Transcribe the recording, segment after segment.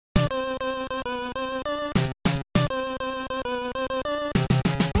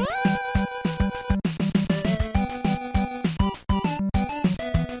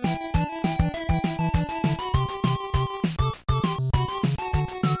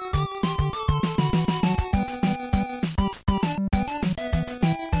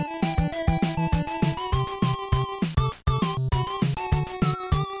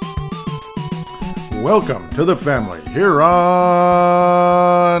Welcome to the family here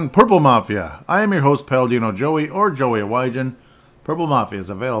on Purple Mafia. I am your host, Paladino Joey, or Joey Awajan. Purple Mafia is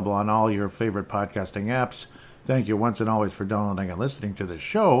available on all your favorite podcasting apps. Thank you once and always for downloading and listening to this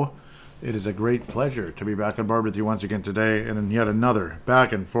show. It is a great pleasure to be back on board with you once again today, and in yet another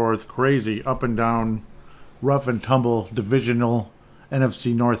back and forth, crazy, up and down, rough and tumble, divisional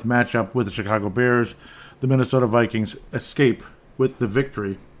NFC North matchup with the Chicago Bears. The Minnesota Vikings escape with the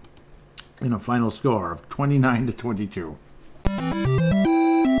victory in a final score of 29-22.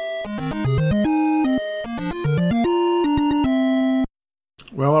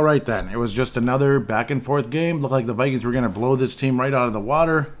 Well, all right then. It was just another back-and-forth game. Looked like the Vikings were going to blow this team right out of the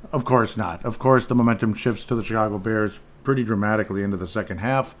water. Of course not. Of course, the momentum shifts to the Chicago Bears pretty dramatically into the second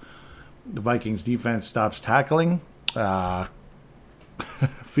half. The Vikings defense stops tackling.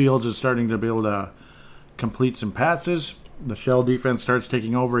 Fields is starting to be able to complete some passes. The shell defense starts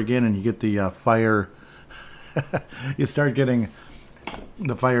taking over again, and you get the fire. You start getting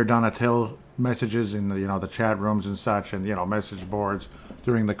the fire Donatil messages in the chat rooms and such, and message boards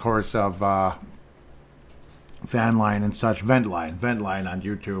during the course of Fanline and such, Ventline on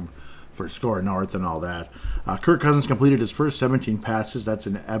YouTube for Score North and all that. Kirk Cousins completed his first 17 passes. That's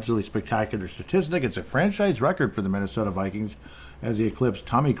an absolutely spectacular statistic. It's a franchise record for the Minnesota Vikings, as he eclipsed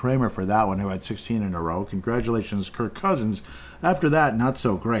Tommy Kramer for that one, who had 16 in a row. Congratulations, Kirk Cousins. After that, not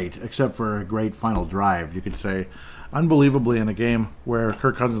so great, except for a great final drive, you could say. Unbelievably, in a game where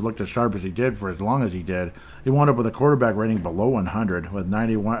Kirk Cousins looked as sharp as he did for as long as he did, he wound up with a quarterback rating below 100 with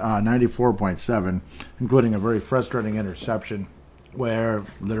 94.7, including a very frustrating interception where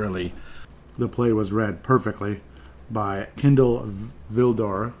literally the play was read perfectly by Kindle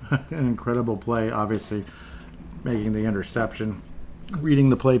Vildor. An incredible play, obviously, making the interception. Reading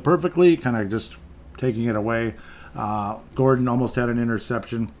the play perfectly, kind of just taking it away. Gordon almost had an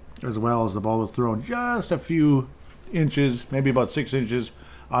interception as well, as the ball was thrown just a few inches, maybe about 6 inches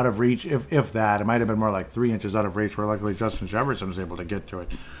out of reach, if that. It might have been more like 3 inches out of reach, where luckily Justin Jefferson was able to get to it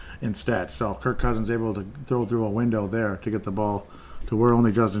instead. So Kirk Cousins able to throw through a window there to get the ball to where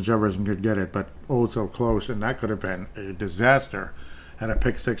only Justin Jefferson could get it, but oh so close, and that could have been a disaster had a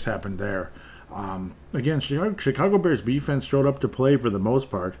pick six happened there. Again, Chicago Bears defense showed up to play for the most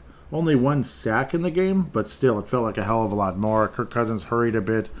part. Only one sack in the game, but still, it felt like a hell of a lot more. Kirk Cousins hurried a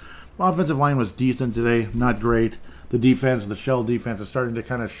bit. Offensive line was decent today, not great. The defense, the shell defense, is starting to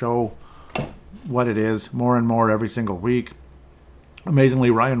kind of show what it is more and more every single week. Amazingly,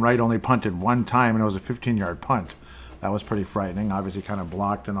 Ryan Wright only punted one time, and it was a 15-yard punt. That was pretty frightening. Obviously, kind of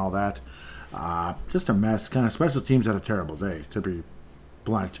blocked and all that. Just a mess. Kind of special teams had a terrible day, to be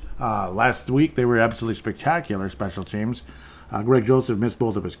blunt. Last week, they were absolutely spectacular, special teams. Greg Joseph missed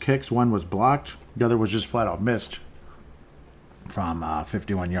both of his kicks. One was blocked. The other was just flat out missed from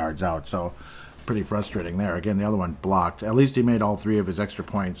 51 yards out. So pretty frustrating there. Again, the other one blocked. At least he made all three of his extra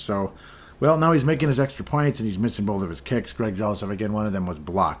points. So, well, now he's making his extra points and he's missing both of his kicks. Greg Joseph, again, one of them was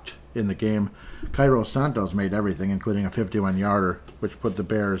blocked in the game. Cairo Santos made everything, including a 51-yarder, which put the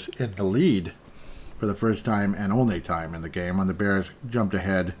Bears in the lead for the first time and only time in the game, when the Bears jumped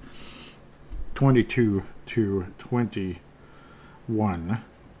ahead 22-21.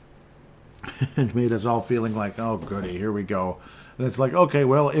 And made us all feeling like, oh, goody, here we go. And it's like, okay,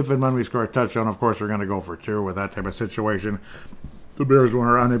 well, if and when we score a touchdown, of course we're going to go for two with that type of situation. The Bears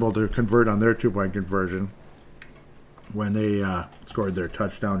were unable to convert on their two-point conversion when they scored their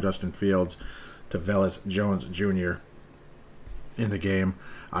touchdown, Justin Fields, to Velus Jones Jr. in the game.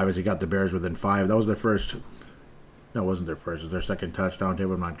 Obviously got the Bears within 5. That was their first. That wasn't their first. It was their second touchdown.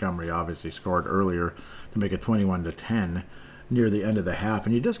 David Montgomery obviously scored earlier to make it 21-10 near the end of the half.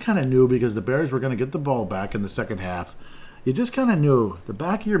 And you just kind of knew, because the Bears were going to get the ball back in the second half, you just kind of knew, the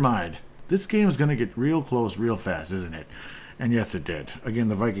back of your mind, this game is going to get real close real fast, isn't it? And yes, it did. Again,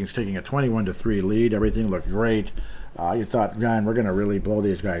 the Vikings taking a 21-3 lead. Everything looked great. You thought, man, we're going to really blow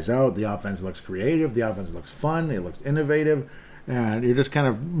these guys out. The offense looks creative. The offense looks fun. It looks innovative. And you're just kind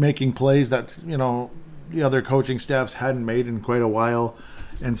of making plays that, the other coaching staffs hadn't made in quite a while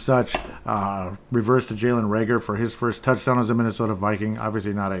and such. Reverse to Jalen Reagor for his first touchdown as a Minnesota Viking.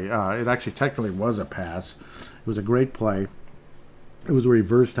 Obviously not it actually technically was a pass. It was a great play. It was a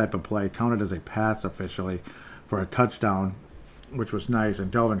reverse type of play, counted as a pass officially for a touchdown, which was nice. And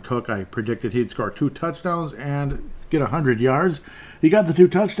Dalvin Cook, I predicted he'd score 2 touchdowns and get 100 yards. He got the 2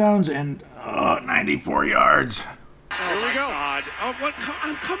 touchdowns and 94 yards. Here we go. Oh, what?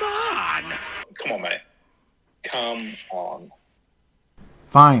 Come on. Come on, man. Come on.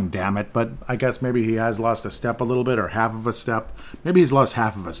 Fine, damn it. But I guess maybe he has lost a step a little bit, or half of a step. Maybe he's lost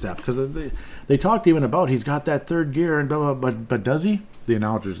half of a step, because they talked even about he's got that third gear, and blah, blah, but does he? the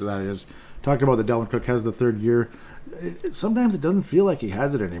announcers, that is, talked about that Dalvin Cook has the third year. Sometimes it doesn't feel like he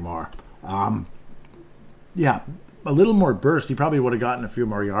has it anymore. Yeah, a little more burst. He probably would have gotten a few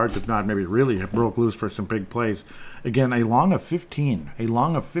more yards, if not maybe really broke loose for some big plays. Again, a long of 15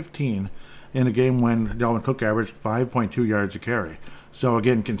 in a game when Dalvin Cook averaged 5.2 yards a carry. So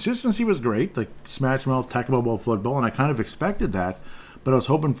again, consistency was great, like smash mouth, tackleable football, and I kind of expected that, but I was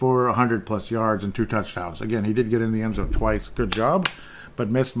hoping for 100-plus yards and 2 touchdowns. Again, he did get in the end zone twice. Good job, but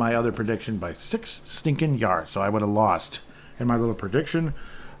missed my other prediction by 6 stinking yards, so I would have lost in my little prediction.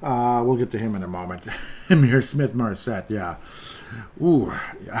 We'll get to him in a moment. Ihmir Smith-Marsette, yeah. Ooh,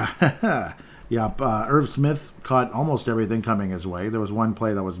 yep. Irv Smith caught almost everything coming his way. There was one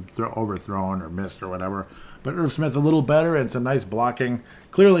play that was overthrown or missed or whatever. But Irv Smith a little better and some nice blocking.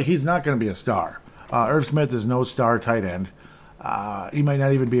 Clearly, he's not going to be a star. Irv Smith is no star tight end. He might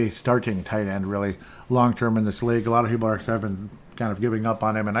not even be a starting tight end, really, long-term in this league. A lot of people have been kind of giving up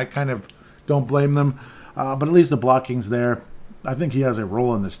on him, and I kind of don't blame them. But at least the blocking's there. I think he has a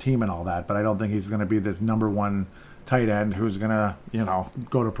role in this team and all that, but I don't think he's going to be this number one tight end who's going to,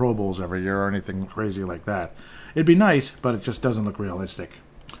 go to Pro Bowls every year or anything crazy like that. It'd be nice, but it just doesn't look realistic.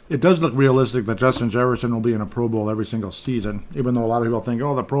 It does look realistic that Justin Jefferson will be in a Pro Bowl every single season, even though a lot of people think,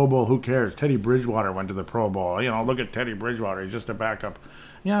 oh, the Pro Bowl, who cares? Teddy Bridgewater went to the Pro Bowl. Look at Teddy Bridgewater. He's just a backup.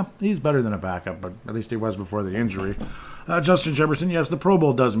 Yeah, he's better than a backup, but at least he was before the injury. Justin Jefferson, yes, the Pro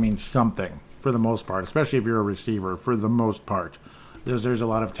Bowl does mean something for the most part, especially if you're a receiver, for the most part. There's a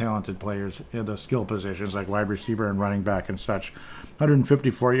lot of talented players in the skill positions like wide receiver and running back and such.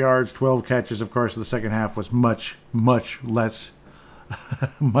 154 yards, 12 catches. Of course, the second half was much, much less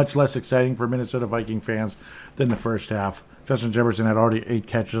exciting for Minnesota Viking fans than the first half. Justin Jefferson had already 8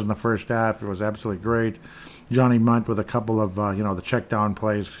 catches in the first half. It was absolutely great. Johnny Munt with a couple of, the check down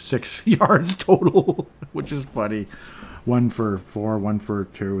plays, 6 yards total, which is funny. 1 for 4, 1 for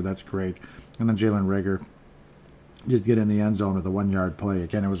 2. That's great. And then Jalen Reagor did get in the end zone with a 1-yard play.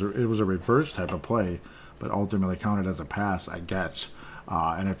 Again, it was a reverse type of play, but ultimately counted as a pass, I guess.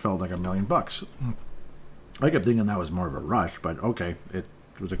 And it felt like $1 million. I kept thinking that was more of a rush, but okay, it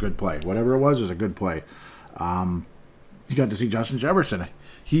was a good play. Whatever it was a good play. You got to see Justin Jefferson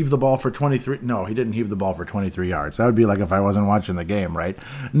heave the ball for 23. No, he didn't heave the ball for 23 yards. That would be like if I wasn't watching the game, right?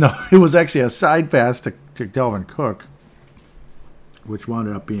 No, it was actually a side pass to Dalvin Cook, which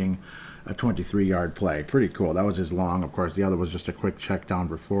wound up being a 23-yard play. Pretty cool. That was his long. Of course, the other was just a quick check down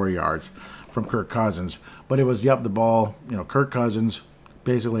for 4 yards from Kirk Cousins. But it was, the ball, Kirk Cousins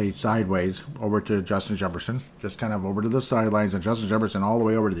basically sideways over to Justin Jefferson, just kind of over to the sidelines, and Justin Jefferson all the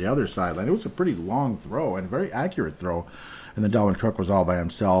way over to the other sideline. It was a pretty long throw and a very accurate throw. And then Dalvin Cook was all by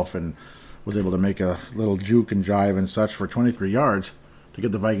himself and was able to make a little juke and jive and such for 23 yards to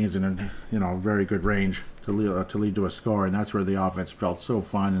get the Vikings in a very good range to lead to a score, and that's where the offense felt so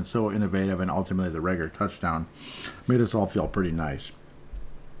fun and so innovative, and ultimately the Reagor touchdown made us all feel pretty nice.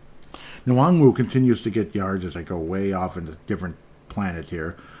 Nwangwu continues to get yards as I go way off into a different planet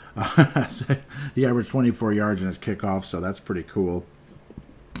here. He averaged 24 yards in his kickoff, so that's pretty cool.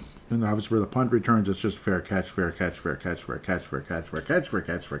 And obviously for the punt returns, it's just fair catch, fair catch, fair catch, fair catch, fair catch, fair catch, fair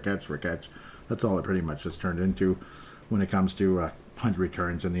catch, fair catch, fair catch. That's all it pretty much has turned into when it comes to punt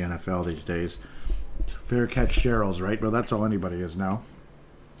returns in the NFL these days. Fair catch Cheryl's, right? Well, that's all anybody is now.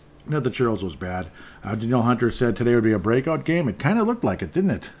 Not that Cheryl's was bad. Danielle Hunter said today would be a breakout game. It kind of looked like it, didn't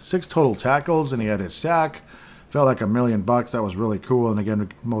it? 6 total tackles, and he had his sack. Felt like $1 million. That was really cool. And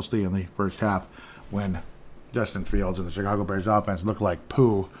again, mostly in the first half when Justin Fields and the Chicago Bears offense looked like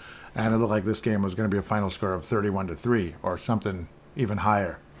poo. And it looked like this game was going to be a final score of 31-3 or something even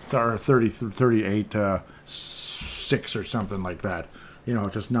higher. Or 38-6 or something like that.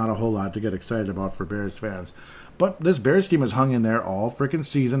 Just not a whole lot to get excited about for Bears fans. But this Bears team has hung in there all freaking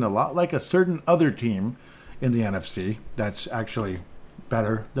season, a lot like a certain other team in the NFC that's actually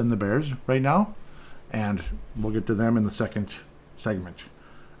better than the Bears right now. And we'll get to them in the second segment.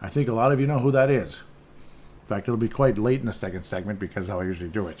 I think a lot of you know who that is. In fact, it'll be quite late in the second segment because how I usually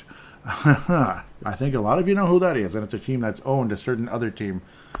do it. I think a lot of you know who that is, and it's a team that's owned a certain other team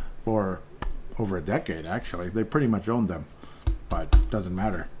for over a decade, actually. They pretty much owned them. But it doesn't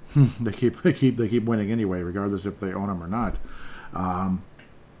matter. They keep winning anyway, regardless if they own them or not.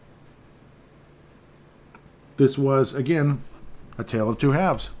 This was again a tale of two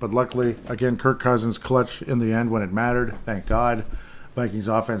halves, but luckily, again, Kirk Cousins clutch in the end when it mattered. Thank God. Vikings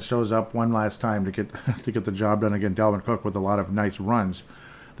offense shows up one last time to get the job done again. Dalvin Cook with a lot of nice runs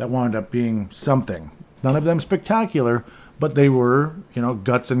that wound up being something. None of them spectacular, but they were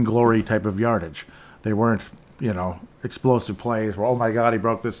guts and glory type of yardage. They weren't explosive plays where, oh my God, he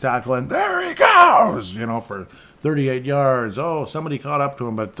broke this tackle and there he goes! Browse, for 38 yards. Oh, somebody caught up to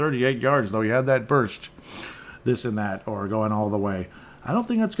him, but 38 yards, though he had that burst, this and that, or going all the way. I don't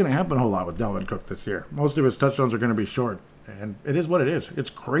think that's going to happen a whole lot with Dalvin Cook this year. Most of his touchdowns are going to be short, and it is what it is. It's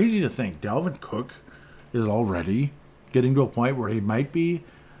crazy to think Dalvin Cook is already getting to a point where he might be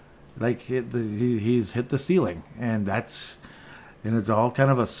like he's hit the ceiling, and it's all kind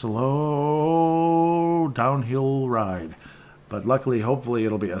of a slow downhill ride. But luckily, hopefully,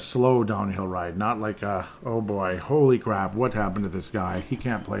 it'll be a slow downhill ride, not like oh boy, holy crap, what happened to this guy? He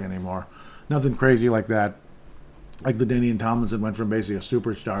can't play anymore. Nothing crazy like that. Like the Danian Tomlinson went from basically a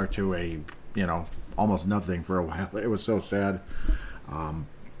superstar to a, almost nothing for a while. It was so sad.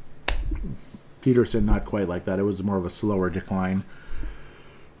 Peterson, not quite like that. It was more of a slower decline.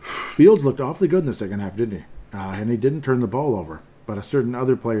 Fields looked awfully good in the second half, didn't he? And he didn't turn the ball over, but a certain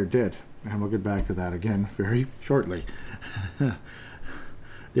other player did. And we'll get back to that again very shortly.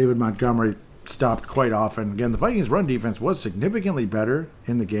 David Montgomery stopped quite often. Again, the Vikings' run defense was significantly better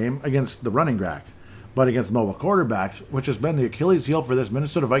in the game against the running back. But against mobile quarterbacks, which has been the Achilles heel for this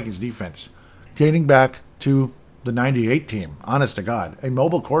Minnesota Vikings defense, dating back to the 98 team, honest to God. A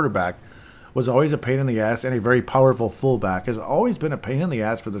mobile quarterback was always a pain in the ass, and a very powerful fullback has always been a pain in the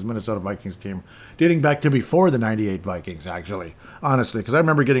ass for this Minnesota Vikings team, dating back to before the 98 Vikings, actually, honestly, because I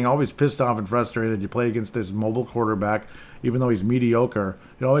remember getting always pissed off and frustrated. You play against this mobile quarterback, even though he's mediocre,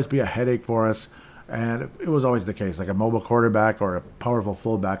 it'd always be a headache for us, and it was always the case, like a mobile quarterback or a powerful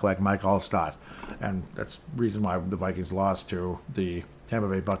fullback like Mike Allstott, and that's the reason why the Vikings lost to the Tampa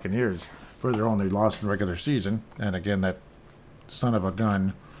Bay Buccaneers for their only loss in the regular season, and again, that son of a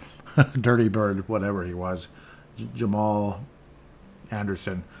gun, Dirty Bird, whatever he was, Jamal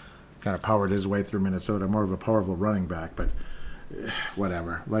Anderson, kind of powered his way through Minnesota. More of a powerful running back, but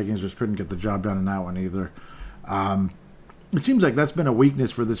whatever. Vikings just couldn't get the job done in that one either. It seems like that's been a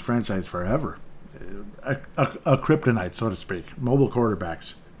weakness for this franchise forever. A kryptonite, so to speak. Mobile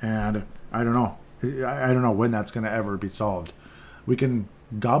quarterbacks. And I don't know. I don't know when that's going to ever be solved. We can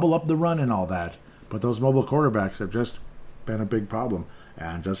gobble up the run and all that, but those mobile quarterbacks have just been a big problem.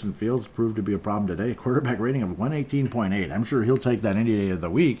 And Justin Fields proved to be a problem today. Quarterback rating of 118.8. I'm sure he'll take that any day of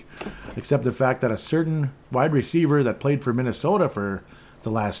the week, except the fact that a certain wide receiver that played for Minnesota for the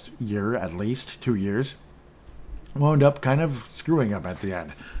last year, at least 2 years, wound up kind of screwing up at the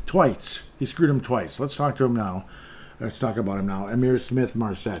end. Twice. He screwed him twice. Let's talk to him now. Let's talk about him now. Ihmir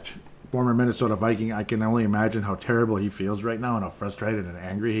Smith-Marsette, former Minnesota Viking. I can only imagine how terrible he feels right now and how frustrated and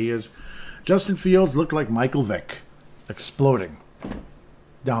angry he is. Justin Fields looked like Michael Vick, exploding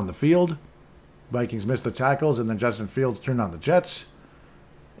down the field. Vikings missed the tackles, and then Justin Fields turned on the Jets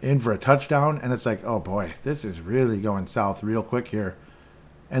in for a touchdown, and it's like, oh boy, this is really going south real quick here.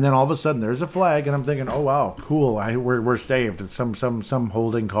 And then all of a sudden there's a flag, and I'm thinking, oh wow, cool, we're saved. It's some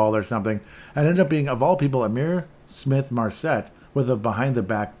holding call or something. And it ended up being, of all people, Ihmir Smith-Marsette with a behind the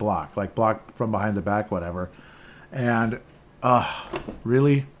back block, like blocked from behind the back, whatever. And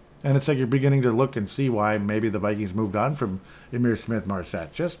really? And it's like you're beginning to look and see why maybe the Vikings moved on from Ihmir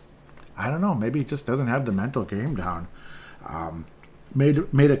Smith-Marsette. Just, I don't know, maybe he just doesn't have the mental game down. Made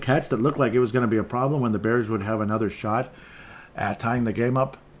a catch that looked like it was going to be a problem when the Bears would have another shot at tying the game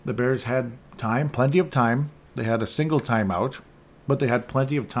up. The Bears had time, plenty of time. They had a single timeout, but they had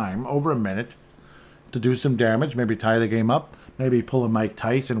plenty of time, over a minute, to do some damage, maybe tie the game up, maybe pull a Mike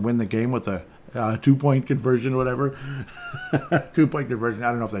Tice and win the game with a 2-point conversion, whatever. 2-point conversion. I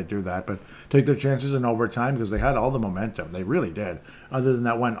don't know if they do that, but take their chances in overtime because they had all the momentum. They really did. Other than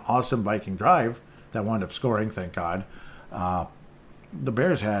that one awesome Viking drive that wound up scoring, thank God. The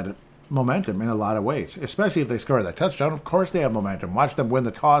Bears had momentum in a lot of ways, especially if they score that touchdown. Of course they have momentum. Watch them win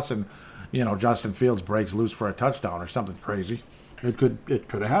the toss and, Justin Fields breaks loose for a touchdown or something crazy. It could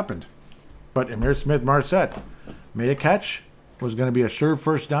have happened. But Ihmir Smith-Marsette made a catch, was going to be a sure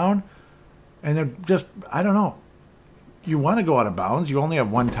first down. And they're just, I don't know. You want to go out of bounds. You only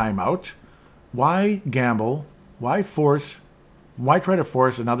have one timeout. Why gamble? Why try to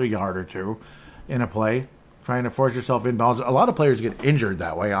force another yard or two in a play? Trying to force yourself in bounds. A lot of players get injured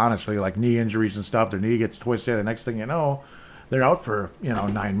that way, honestly, like knee injuries and stuff. Their knee gets twisted, and next thing you know, they're out for,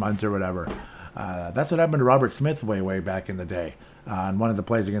 9 months or whatever. That's what happened to Robert Smith way back in the day on one of the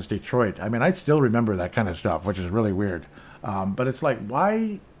plays against Detroit. I mean, I still remember that kind of stuff, which is really weird. But it's like,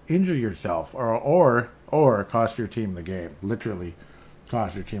 why injure yourself or cost your team the game? Literally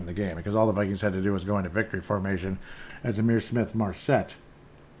cost your team the game, because all the Vikings had to do was go into victory formation as Ihmir Smith-Marsette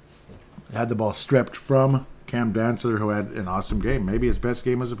had the ball stripped from Cam Dantzler, who had an awesome game, maybe his best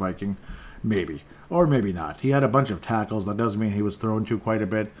game as a Viking, maybe, or maybe not. He had a bunch of tackles. That doesn't mean he was thrown to quite a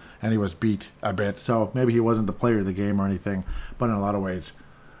bit, and he was beat a bit, so maybe he wasn't the player of the game or anything, but in a lot of ways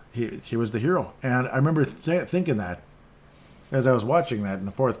He was the hero. And I remember thinking that as I was watching that in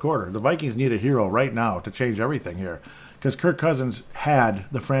the fourth quarter. The Vikings need a hero right now to change everything here. Because Kirk Cousins had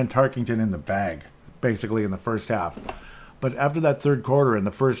the Fran Tarkenton in the bag, basically, in the first half. But after that third quarter, in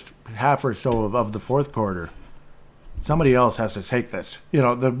the first half or so of the fourth quarter, somebody else has to take this. You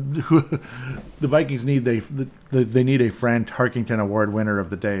know, the Vikings need they need a Fran Tarkenton Award winner of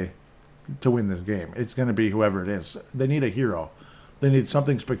the day to win this game. It's going to be whoever it is. They need a hero. They need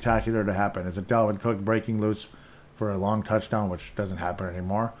something spectacular to happen. Is it Dalvin Cook breaking loose for a long touchdown, which doesn't happen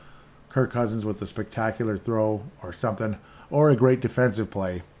anymore? Kirk Cousins with a spectacular throw or something, or a great defensive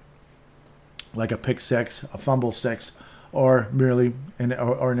play, like a pick six, a fumble six, or merely an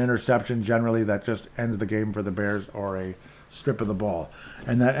interception generally that just ends the game for the Bears, or a strip of the ball.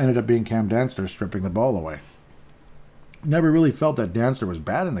 And that ended up being Cam Dantzler stripping the ball away. Never really felt that Dantzler was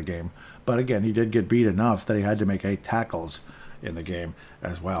bad in the game, but again, he did get beat enough that he had to make 8 tackles in the game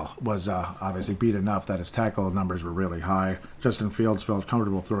as well. Was obviously beat enough that his tackle numbers were really high. Justin Fields felt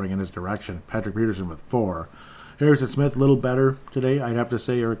comfortable throwing in his direction. Patrick Peterson with 4. Harrison Smith, a little better today. I'd have to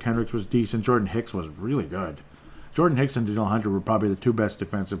say Eric Kendricks was decent. Jordan Hicks was really good. Jordan Hicks and Danielle Hunter were probably the 2 best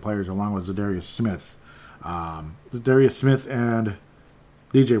defensive players, along with Zadarius Smith. Zadarius Smith and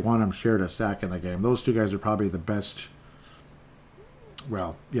DJ Wanham shared a sack in the game. Those 2 guys are probably the best.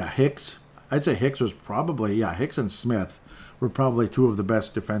 Well, yeah, Hicks. I'd say Hicks was probably, Hicks and Smith were probably 2 of the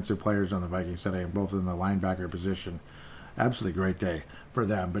best defensive players on the Vikings today, both in the linebacker position. Absolutely great day for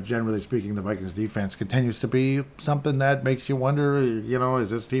them. But generally speaking, the Vikings defense continues to be something that makes you wonder, you know,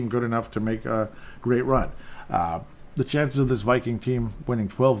 is this team good enough to make a great run? The chances of this Viking team winning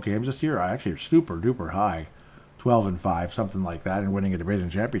 12 games this year are actually super duper high. 12-5, something like that, and winning a division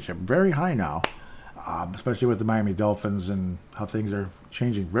championship. Very high now, especially with the Miami Dolphins and how things are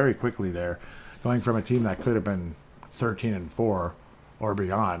changing very quickly there. Going from a team that could have been 13-4 or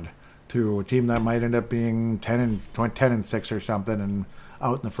beyond to a team that might end up being 10-6 or something and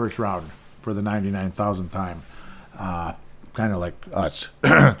out in the first round for the 99,000th time. Kind of like us.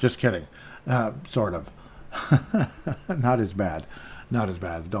 Just kidding. Sort of. Not as bad. Not as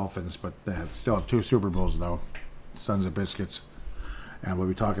bad. The Dolphins, but they still have 2 Super Bowls, though. Sons of Biscuits. And we'll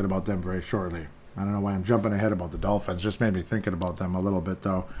be talking about them very shortly. I don't know why I'm jumping ahead about the Dolphins. Just made me thinking about them a little bit,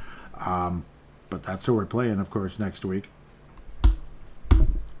 though. But that's who we're playing, of course, next week.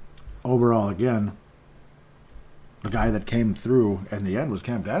 Overall, again, the guy that came through in the end was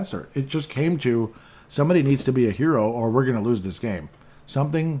Cam Dantzler. It just came to somebody needs to be a hero or we're going to lose this game.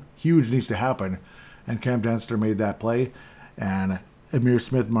 Something huge needs to happen, and Cam Dantzler made that play. And Ihmir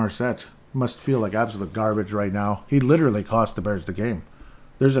Smith-Marsette must feel like absolute garbage right now. He literally cost the Bears the game.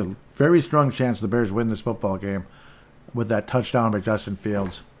 There's a very strong chance the Bears win this football game with that touchdown by Justin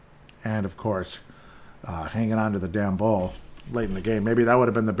Fields. And, of course, hanging on to the damn ball late in the game. Maybe that would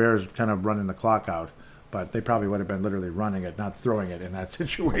have been the Bears kind of running the clock out. But they probably would have been literally running it, not throwing it in that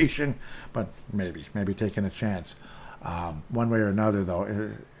situation. But maybe taking a chance. One way or another,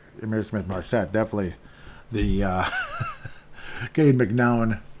 though, Ihmir Smith-Marsette, definitely the Cade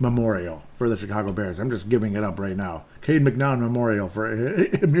McNown Memorial for the Chicago Bears. I'm just giving it up right now. Cade McNown Memorial for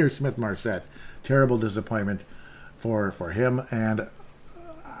Ihmir Smith-Marsette. Terrible disappointment for him, and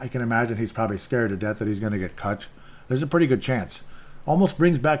I can imagine he's probably scared to death that he's going to get cut. There's a pretty good chance. Almost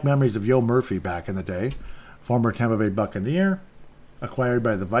brings back memories of Yo Murphy back in the day. Former Tampa Bay Buccaneer, acquired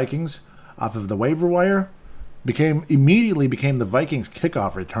by the Vikings off of the waiver wire. Immediately became the Vikings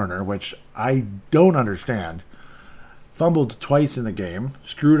kickoff returner, which I don't understand. Fumbled twice in the game.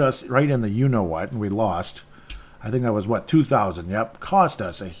 Screwed us right in the you-know-what, and we lost. I think that was, 2000? Yep. Cost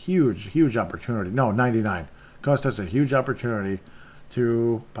us a huge opportunity. No, 99. Cost us a huge opportunity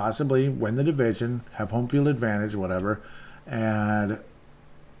to possibly win the division, have home field advantage, whatever. And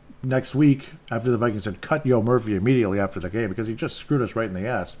next week, after the Vikings had cut Yo Murphy immediately after the game, because he just screwed us right in the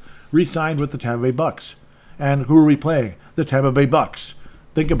ass, re-signed with the Tampa Bay Bucks. And who are we playing? The Tampa Bay Bucks.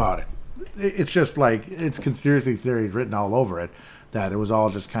 Think about it. It's just like, it's conspiracy theories written all over it, that it was all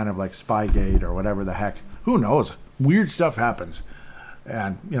just kind of like Spygate or whatever the heck. Who knows? Weird stuff happens.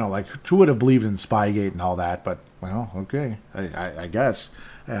 And, like, who would have believed in Spygate and all that? But, well, okay, I guess.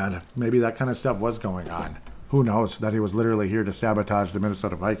 And maybe that kind of stuff was going on. Who knows? That he was literally here to sabotage the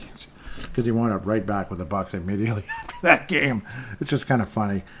Minnesota Vikings. Because he wound up right back with the Bucks immediately after that game. It's just kind of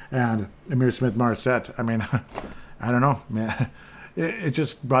funny. And Ihmir Smith-Marsette, I mean, I don't know, man. It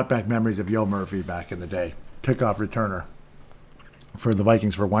just brought back memories of Yo Murphy back in the day. Kickoff returner for the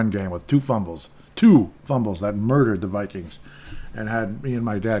Vikings for one game with 2 fumbles. 2 fumbles that murdered the Vikings and had me and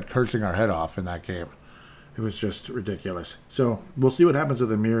my dad cursing our head off in that game. It was just ridiculous. So we'll see what happens with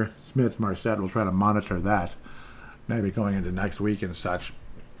Ihmir Smith-Marsette. We'll try to monitor that maybe going into next week and such.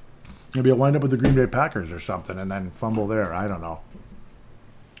 Maybe he'll wind up with the Green Bay Packers or something and then fumble there. I don't know.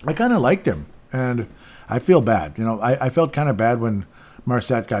 I kind of liked him, and I feel bad. I felt kind of bad when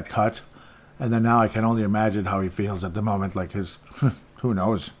Marset got cut, and then now I can only imagine how he feels at the moment. Like who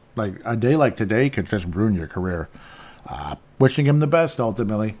knows? Like a day like today could just ruin your career. Wishing him the best,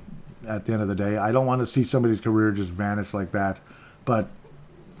 ultimately, at the end of the day. I don't want to see somebody's career just vanish like that, but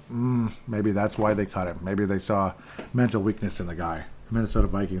maybe that's why they cut him. Maybe they saw mental weakness in the guy. The Minnesota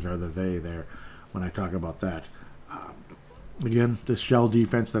Vikings are the they there when I talk about that. Again, this shell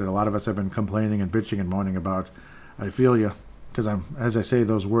defense that a lot of us have been complaining and bitching and moaning about. I feel you, because as I say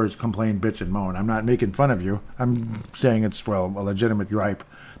those words, complain, bitch, and moan. I'm not making fun of you. I'm saying it's, a legitimate gripe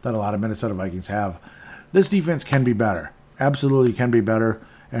that a lot of Minnesota Vikings have. This defense can be better. Absolutely can be better.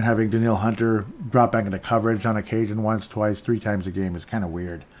 And having Danielle Hunter drop back into coverage on occasion once, twice, 3 times a game is kind of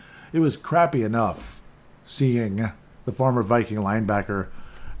weird. It was crappy enough seeing the former Viking linebacker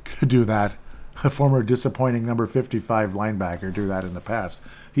do that. A former disappointing number 55 linebacker do that in the past.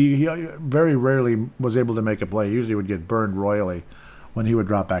 He very rarely was able to make a play. Usually would get burned royally when he would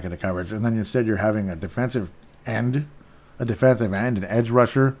drop back into coverage. And then instead you're having a defensive end, an edge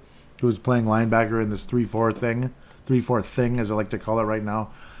rusher who's playing linebacker in this 3-4 thing, as I like to call it right now,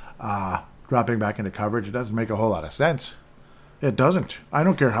 dropping back into coverage. It doesn't make a whole lot of sense. It doesn't. I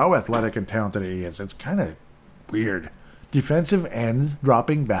don't care how athletic and talented he is. It's kind of weird. Defensive ends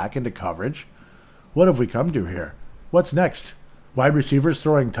dropping back into coverage. What have we come to here? What's next? Wide receivers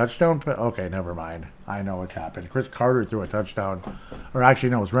throwing touchdown? Okay, never mind. I know what's happened. Chris Carter threw a touchdown. Or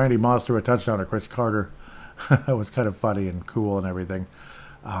actually, no, it was Randy Moss threw a touchdown to Chris Carter. It was kind of funny and cool and everything.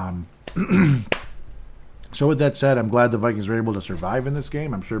 So with that said, I'm glad the Vikings were able to survive in this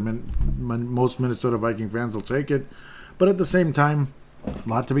game. I'm sure most Minnesota Viking fans will take it. But at the same time, a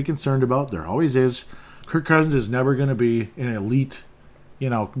lot to be concerned about. There always is. Kirk Cousins is never going to be an elite,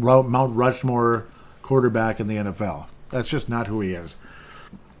 Mount Rushmore quarterback in the NFL. That's just not who he is.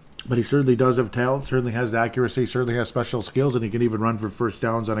 But he certainly does have talent, certainly has accuracy, certainly has special skills, and he can even run for first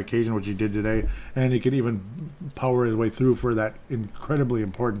downs on occasion, which he did today. And he could even power his way through for that incredibly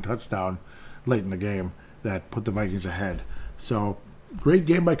important touchdown late in the game that put the Vikings ahead. So, great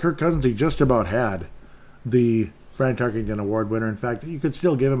game by Kirk Cousins. He just about had the Fran Tarkenton Award winner. In fact, you could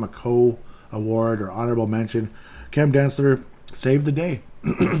still give him a co-award or honorable mention. Cam Dantzler saved the day,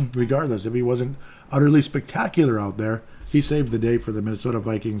 regardless. If he wasn't utterly spectacular out there, he saved the day for the Minnesota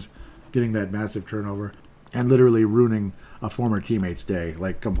Vikings, getting that massive turnover and literally ruining a former teammate's day,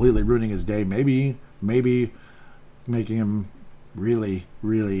 like completely ruining his day. Maybe making him really,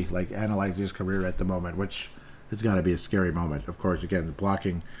 really analyze his career at the moment, which has got to be a scary moment. Of course, again, the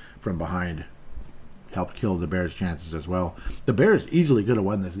blocking from behind helped kill the Bears' chances as well. The Bears easily could have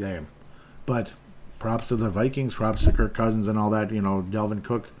won this game, but props to the Vikings, props to Kirk Cousins and all that. Delvin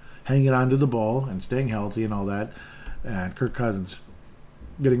Cook hanging on to the ball and staying healthy and all that. And Kirk Cousins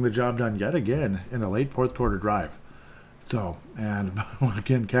getting the job done yet again in a late fourth quarter drive. So, and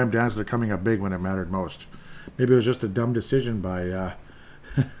again, Cam Dantzler coming up big when it mattered most. Maybe it was just a dumb decision by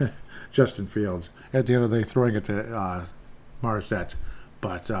Justin Fields at the end of the day, throwing it to Marset.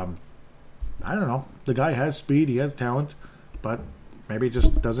 But I don't know. The guy has speed, he has talent, but maybe he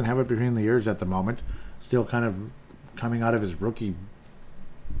just doesn't have it between the ears at the moment. Still kind of coming out of his rookie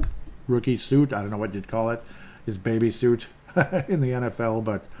suit. I don't know what you'd call it. His baby suit in the NFL,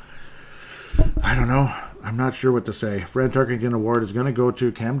 but I don't know. I'm not sure what to say. Fran Tarkenton Award is going to go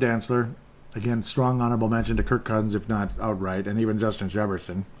to Cam Dantzler. Again, strong honorable mention to Kirk Cousins, if not outright, and even Justin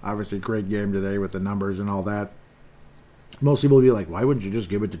Jefferson. Obviously, great game today with the numbers and all that. Most people will be like, why wouldn't you just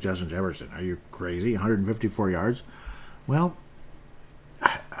give it to Justin Jefferson? Are you crazy? 154 yards? Well,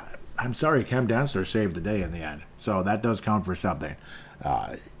 I'm sorry, Cam Dantzler saved the day in the end. So that does count for something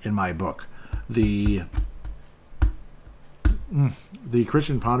in my book. The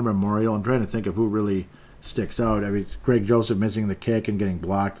Christian Ponder Memorial, I'm trying to think of who really sticks out. I mean, Greg Joseph missing the kick and getting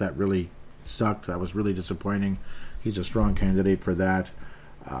blocked, that really sucked. That was really disappointing. He's a strong candidate for that.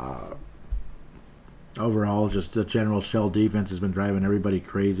 Overall, just the general shell defense has been driving everybody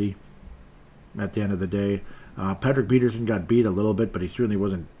crazy at the end of the day. Patrick Peterson got beat a little bit, but he certainly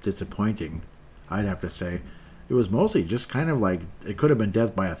wasn't disappointing, I'd have to say. It was mostly just kind of like, it could have been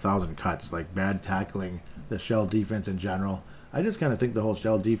death by 1,000 cuts, like bad tackling, the shell defense in general. I just kind of think the whole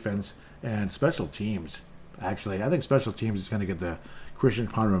shell defense and special teams, actually, I think special teams is going to get the Christian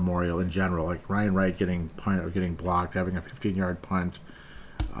Ponder Memorial in general, like Ryan Wright getting blocked, having a 15-yard punt.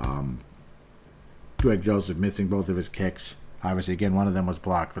 Greg Joseph missing both of his kicks. Obviously, again, one of them was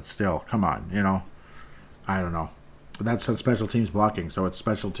blocked, but still, come on, I don't know. But that's some special teams blocking, so it's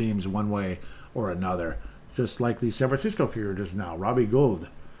special teams one way or another. Just like the San Francisco kicker just now, Robbie Gould,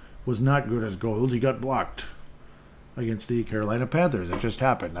 was not good as gold. He got blocked against the Carolina Panthers. It just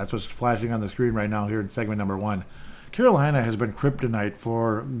happened. That's what's flashing on the screen right now here in segment number 1. Carolina has been kryptonite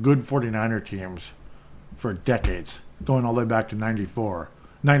for good 49er teams for decades, going all the way back to 95,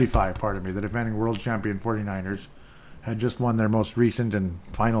 the defending world champion 49ers had just won their most recent and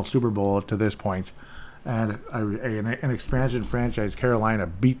final Super Bowl to this point, and an expansion franchise, Carolina,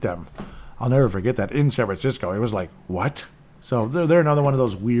 beat them. I'll never forget that in San Francisco. It was like, what? So they're another one of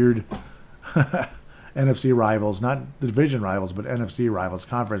those weird NFC rivals, not the division rivals, but NFC rivals,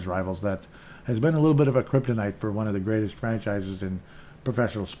 conference rivals, that has been a little bit of a kryptonite for one of the greatest franchises in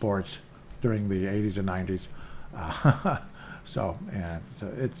professional sports during the 80s and 90s. So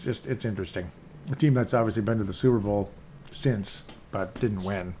it's interesting. A team that's obviously been to the Super Bowl since, but didn't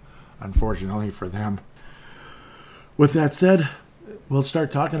win, unfortunately for them. With that said, we'll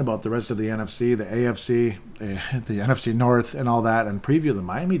start talking about the rest of the NFC, the AFC, the NFC North, and all that, and preview the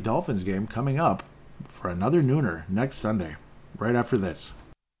Miami Dolphins game coming up for another nooner next Sunday, right after this.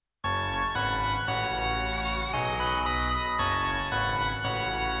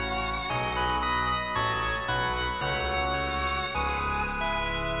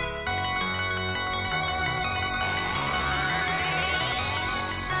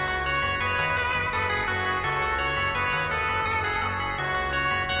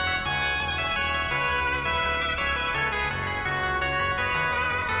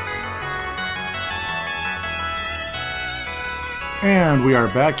 And we are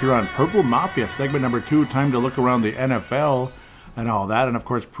back here on Purple Mafia, segment number 2. Time to look around the NFL and all that. And, of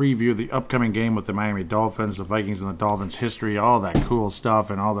course, preview the upcoming game with the Miami Dolphins, the Vikings and the Dolphins history, all that cool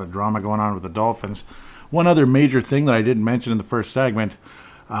stuff and all the drama going on with the Dolphins. One other major thing that I didn't mention in the first segment,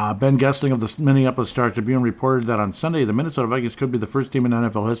 Ben Gessling of the Minneapolis Star-Tribune reported that on Sunday, the Minnesota Vikings could be the first team in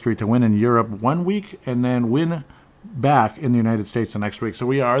NFL history to win in Europe 1 week and then win back in the United States the next week. So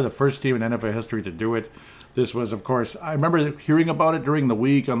we are the first team in NFL history to do it. This was, of course, I remember hearing about it during the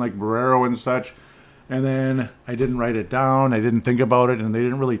week on like Barrero and such, and then I didn't write it down. I didn't think about it, and they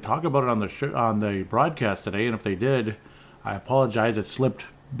didn't really talk about it on the on the broadcast today. And if they did, I apologize. It slipped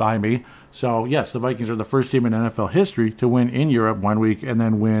by me. So yes, the Vikings are the first team in NFL history to win in Europe 1 week and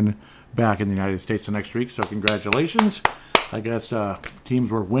then win back in the United States the next week. So congratulations. I guess teams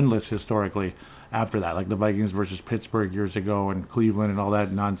were winless historically after that, like the Vikings versus Pittsburgh years ago and Cleveland and all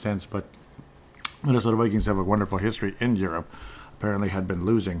that nonsense, but Minnesota Vikings have a wonderful history in Europe. Apparently had been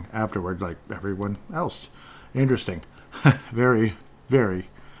losing afterwards like everyone else. Interesting. Very, very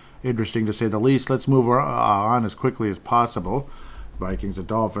interesting to say the least. Let's move on as quickly as possible. Vikings and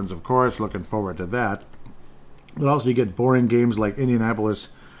Dolphins, of course. Looking forward to that. But also you get boring games like Indianapolis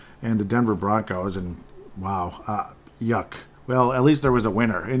and the Denver Broncos. And wow, yuck. Well, at least there was a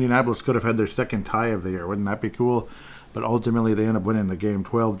winner. Indianapolis could have had their second tie of the year. Wouldn't that be cool? But ultimately they end up winning the game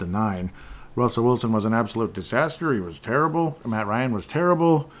 12-9. Russell Wilson was an absolute disaster. He was terrible. Matt Ryan was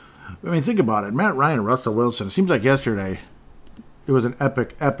terrible. I mean, think about it. Matt Ryan and Russell Wilson. It seems like yesterday it was an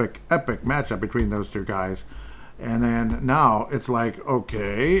epic matchup between those two guys. And then now it's like,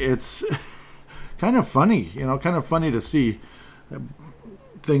 okay, it's kind of funny, kind of funny to see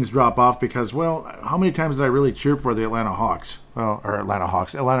things drop off because, well, how many times did I really cheer for the Atlanta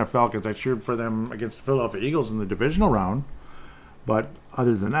Falcons? I cheered for them against the Philadelphia Eagles in the divisional round. But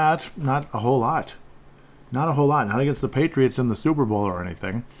other than that, not a whole lot. Not a whole lot. Not against the Patriots in the Super Bowl or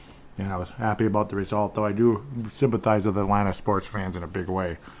anything. And I was happy about the result, though I do sympathize with Atlanta sports fans in a big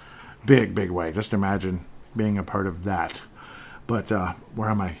way. Big way. Just imagine being a part of that. But where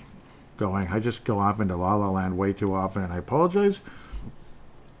am I going? I just go off into La La Land way too often, and I apologize.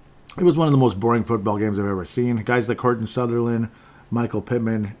 It was one of the most boring football games I've ever seen. Guys like Cortland Sutherland, Michael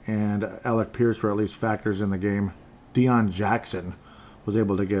Pittman, and Alec Pierce were at least factors in the game. Deion Jackson was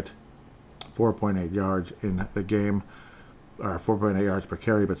able to get 4.8 yards in the game, or 4.8 yards per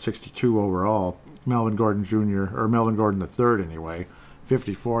carry, but 62 overall. Melvin Gordon III anyway,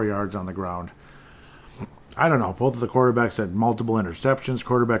 54 yards on the ground. I don't know. Both of the quarterbacks had multiple interceptions,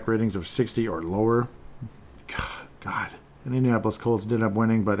 quarterback ratings of 60 or lower. God. And Indianapolis Colts did end up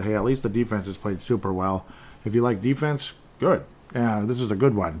winning, but hey, at least the defense has played super well. If you like defense, good. Yeah, this is a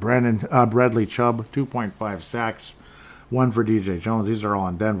good one. Bradley Chubb, 2.5 sacks. 1 for DJ Jones. These are all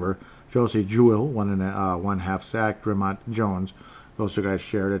in Denver. Josie Jewell, 1.5 sack. Dremont Jones. Those two guys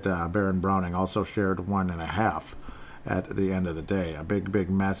shared it. Baron Browning also shared 1.5 at the end of the day. A big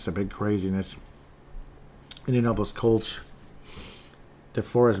mess, a big craziness. Indianapolis Colts.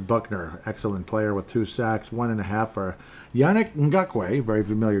 DeForest Buckner, excellent player with 2 sacks. 1.5 for Yannick Ngakoue, very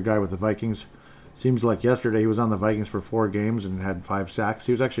familiar guy with the Vikings. Seems like yesterday he was on the Vikings for 4 games and had 5 sacks.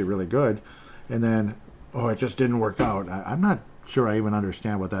 He was actually really good. And then, it just didn't work out. I'm not sure I even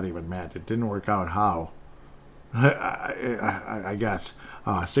understand what that even meant. It didn't work out how. I guess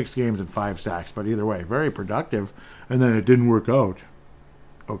 6 games and 5 sacks, but either way, very productive. And then it didn't work out.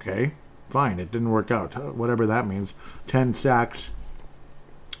 Okay, fine, it didn't work out. Whatever that means. 10 sacks.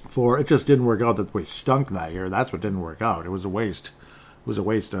 It just didn't work out that we stunk that year. That's what didn't work out. It was a waste. It was a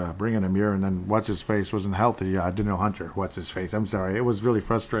waste bringing him here, and then what's-his-face wasn't healthy. Daniel Hunter, what's-his-face. I'm sorry. It was really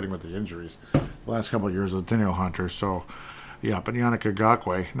frustrating with the injuries the last couple of years with Daniel Hunter. So, yeah, but Yannick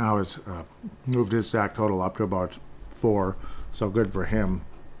Ngakoue now has moved his sack total up to about 4, so good for him.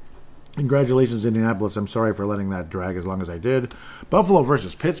 Congratulations, Indianapolis. I'm sorry for letting that drag as long as I did. Buffalo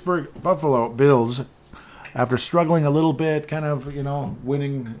versus Pittsburgh. Buffalo Bills, after struggling a little bit, kind of,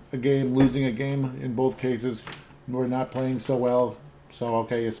 winning a game, losing a game in both cases, we're not playing so well. So,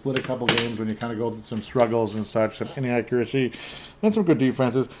 okay, you split a couple games when you kind of go through some struggles and such, some inaccuracy, and some good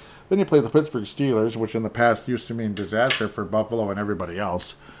defenses. Then you play the Pittsburgh Steelers, which in the past used to mean disaster for Buffalo and everybody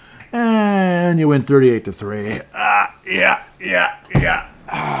else. And you win 38-3.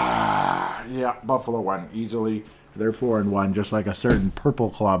 Yeah, Buffalo won easily. They're 4-1, just like a certain purple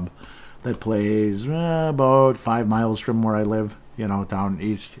club that plays about 5 miles from where I live, down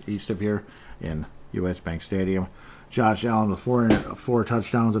east of here in U.S. Bank Stadium. Josh Allen with four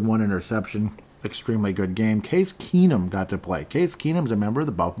touchdowns and 1 interception. Extremely good game. Case Keenum got to play. Case Keenum's a member of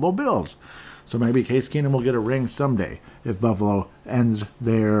the Buffalo Bills. So maybe Case Keenum will get a ring someday if Buffalo ends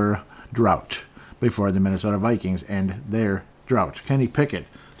their drought before the Minnesota Vikings end their drought. Kenny Pickett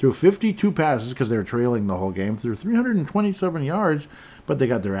threw 52 passes because they were trailing the whole game, threw 327 yards, but they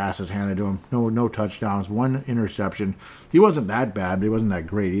got their asses handed to him. No touchdowns, 1 interception. He wasn't that bad, but he wasn't that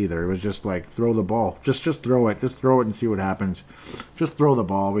great either. It was just like, throw the ball. Just throw it. Just throw it and see what happens. Just throw the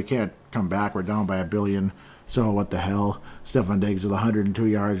ball. We can't come back. We're down by 1 billion. So what the hell? Stefon Diggs with 102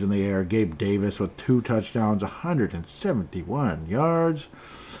 yards in the air. Gabe Davis with 2 touchdowns, 171 yards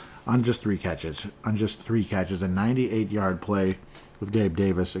on just 3 catches. A 98-yard play with Gabe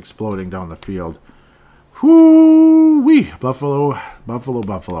Davis exploding down the field. Whoo-wee! Buffalo.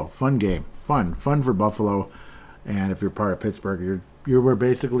 Fun game. Fun for Buffalo. And if you're part of Pittsburgh, you were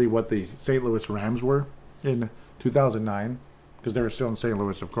basically what the St. Louis Rams were in 2009, because they were still in St.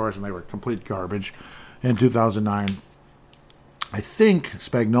 Louis, of course, and they were complete garbage in 2009. I think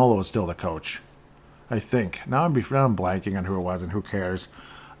Spagnuolo is still the coach. I think. Now I'm blanking on who it was, and who cares.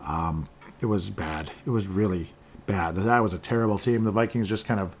 It was bad. It was really bad. That was a terrible team. The Vikings just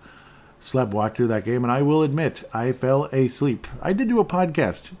kind of slept through that game, and I will admit, I fell asleep. I did do a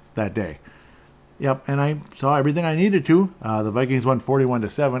podcast that day. Yep, and I saw everything I needed to. The Vikings won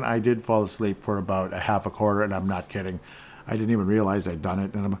 41-7. I did fall asleep for about a half a quarter, and I'm not kidding. I didn't even realize I'd done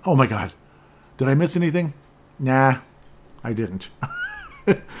it, and I'm, oh my God, did I miss anything? Nah, I didn't.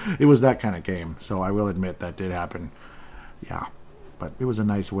 It was that kind of game, so I will admit that did happen. Yeah, but it was a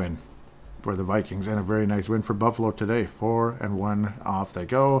nice win for the Vikings, and a very nice win for Buffalo today. 4-1, off they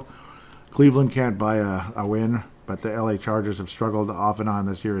go. Cleveland can't buy a win, but the LA Chargers have struggled off and on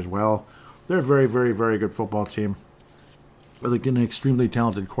this year as well. They're a very, very, very good football team with an extremely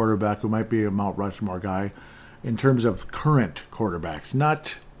talented quarterback who might be a Mount Rushmore guy in terms of current quarterbacks,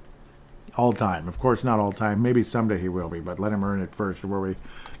 not all time. Of course, not all time. Maybe someday he will be, but let him earn it first before we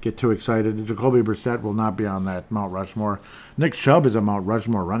get too excited. Jacoby Brissett will not be on that Mount Rushmore. Nick Chubb is a Mount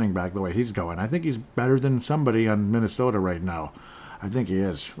Rushmore running back the way he's going. I think he's better than somebody on Minnesota right now. I think he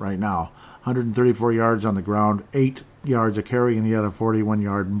is right now. 134 yards on the ground, 8 yards a carry, and he had a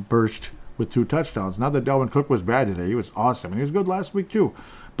 41-yard burst with 2 touchdowns. Not that Dalvin Cook was bad today. He was awesome, and he was good last week too.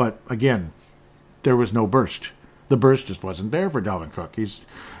 But again, there was no burst. The burst just wasn't there for Dalvin Cook.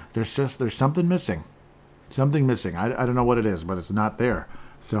 There's something missing. Something missing. I don't know what it is, but it's not there.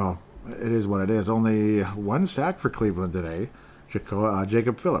 So it is what it is. Only 1 sack for Cleveland today.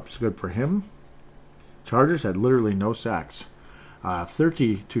 Jacob Phillips, good for him. Chargers had literally no sacks.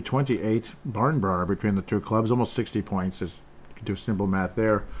 30-28 barn burner between the two clubs. Almost 60 points. Just do simple math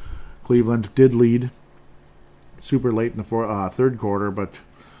there. Cleveland did lead super late in the third quarter, but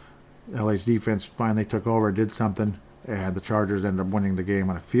LA's defense finally took over, did something, and the Chargers ended up winning the game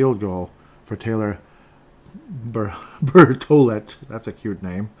on a field goal for Taylor Bertollet. That's a cute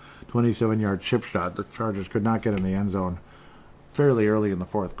name. 27-yard chip shot. The Chargers could not get in the end zone fairly early in the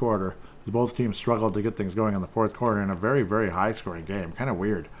fourth quarter. Both teams struggled to get things going in the fourth quarter in a very, very high-scoring game. Kind of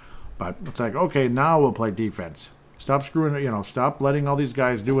weird. But it's like, okay, now we'll play defense. Stop screwing, stop letting all these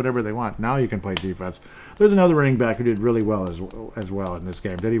guys do whatever they want. Now you can play defense. There's another running back who did really well as well in this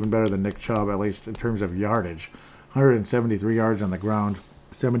game. Did even better than Nick Chubb, at least in terms of yardage. 173 yards on the ground,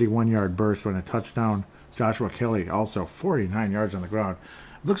 71-yard burst and a touchdown. Joshua Kelly also 49 yards on the ground.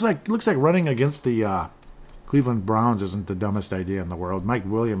 Looks like running against the Cleveland Browns isn't the dumbest idea in the world. Mike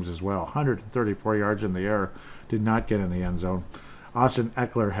Williams as well. 134 yards in the air. Did not get in the end zone. Austin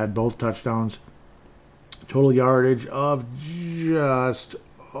Eckler had both touchdowns. Total yardage of just,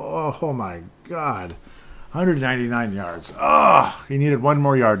 oh my God, 199 yards. He needed one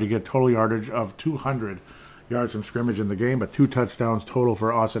more yard to get total yardage of 200 yards from scrimmage in the game, but 2 touchdowns total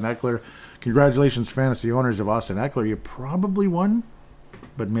for Austin Eckler. Congratulations, fantasy owners of Austin Eckler. You probably won,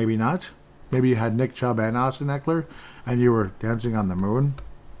 but maybe not. Maybe you had Nick Chubb and Austin Eckler, and you were dancing on the moon.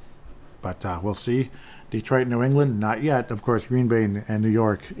 But we'll see. Detroit, New England, not yet. Of course, Green Bay and New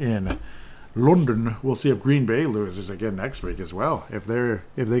York in London. We'll see if Green Bay loses again next week as well. If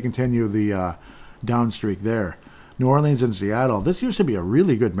they continue the down streak there. New Orleans and Seattle. This used to be a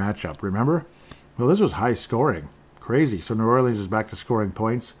really good matchup. Remember? Well, this was high scoring, crazy. So New Orleans is back to scoring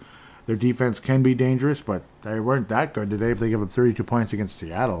points. Their defense can be dangerous, but they weren't that good today if they give up 32 points against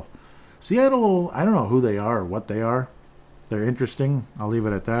Seattle. Seattle, I don't know who they are or what they are. They're interesting. I'll leave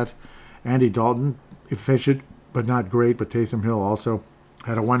it at that. Andy Dalton, efficient, but not great. But Taysom Hill also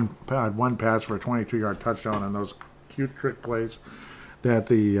had one pass for a 22-yard touchdown on those cute trick plays that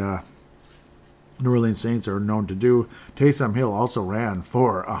the New Orleans Saints are known to do. Taysom Hill also ran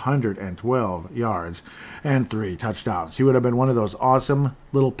for 112 yards and 3 touchdowns. He would have been one of those awesome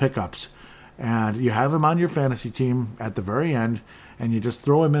little pickups. And you have him on your fantasy team at the very end, and you just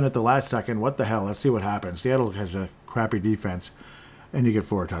throw him in at the last second. What the hell? Let's see what happens. Seattle has a crappy defense, and you get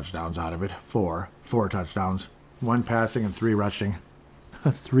 4 touchdowns out of it. Four touchdowns. 1 passing and 3 rushing.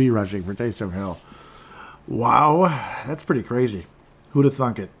 3 rushing for Taysom Hill. Wow, that's pretty crazy. Who'd have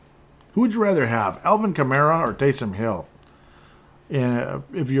thunk it? Who would you rather have, Alvin Kamara or Taysom Hill? And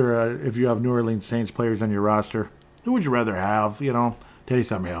if you have New Orleans Saints players on your roster, who would you rather have?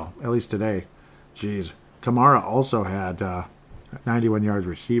 Taysom Hill, at least today. Jeez. Kamara also had 91 yards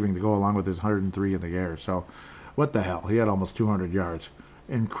receiving to go along with his 103 in the air. So, what the hell? He had almost 200 yards.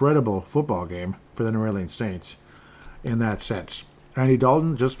 Incredible football game for the New Orleans Saints in that sense. Andy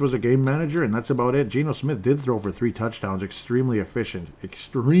Dalton just was a game manager, and that's about it. Geno Smith did throw for 3 touchdowns. Extremely efficient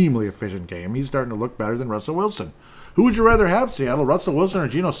game. He's starting to look better than Russell Wilson. Who would you rather have, Seattle, Russell Wilson or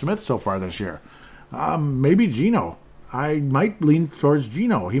Geno Smith so far this year? Maybe Geno. I might lean towards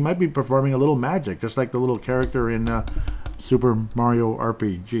Geno. He might be performing a little magic, just like the little character in Super Mario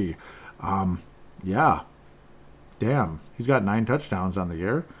RPG. Yeah. Damn. He's got 9 touchdowns on the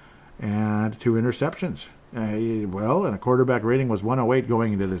year and 2 interceptions. And a quarterback rating was 108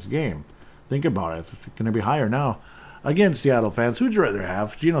 going into this game. Think about it. It's going to be higher now. Again, Seattle fans, who'd you rather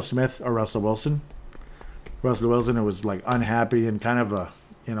have, Geno Smith or Russell Wilson? Russell Wilson, it was like unhappy and kind of a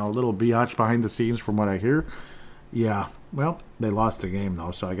little biatch behind the scenes from what I hear. Yeah, well, they lost the game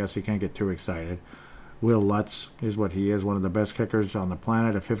though, so I guess you can't get too excited. Will Lutz is what he is, one of the best kickers on the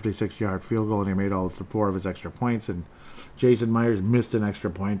planet, a 56-yard field goal, and he made all 4 of his extra points. And Jason Myers missed an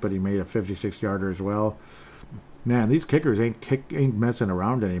extra point, but he made a 56-yarder as well. Man, these kickers ain't messing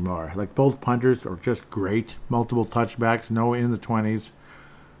around anymore. Like, both punters are just great. Multiple touchbacks, no in the 20s.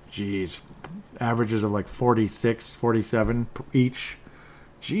 Jeez. Averages of like 46, 47 each.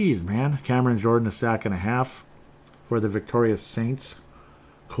 Jeez, man. Cameron Jordan, a sack and a half for the victorious Saints.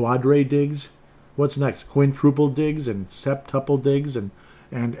 Quadre digs. What's next? Quintuple digs and septuple digs and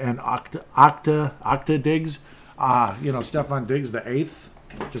octa digs. Stephon Diggs, the 8th.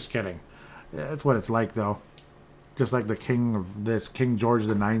 Just kidding. That's what it's like, though. Just like the king of this, King George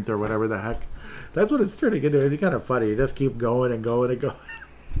the 9th or whatever the heck. That's what it's turning into. It's kind of funny. You just keep going and going and going.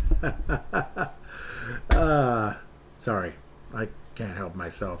 Sorry. I can't help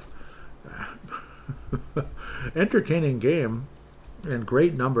myself. Entertaining game and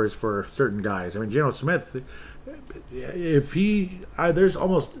great numbers for certain guys. I mean, Geno Smith, if I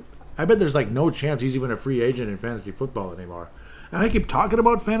bet there's like no chance he's even a free agent in fantasy football anymore. And I keep talking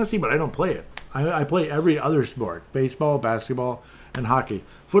about fantasy, but I don't play it. I play every other sport: baseball, basketball, and hockey.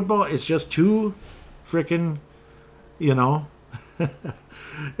 Football is just too freaking, it's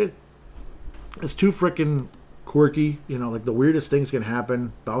too freaking quirky. Like the weirdest things can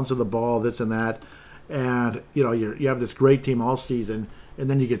happen. Bounce of the ball, this and that. And, you have this great team all season, and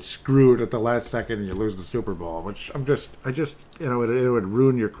then you get screwed at the last second and you lose the Super Bowl, which it would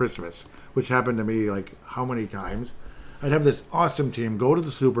ruin your Christmas, which happened to me like how many times. I'd have this awesome team go to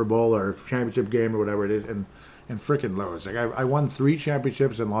the Super Bowl or championship game or whatever it is and freaking lose. Like I won 3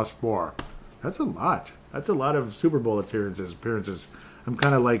 championships and lost 4. That's a lot. That's a lot of Super Bowl appearances. I'm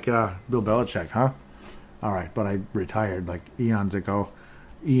kind of like Bill Belichick, huh? All right, but I retired like eons ago,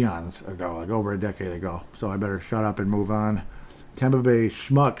 like over a decade ago. So I better shut up and move on. Tampa Bay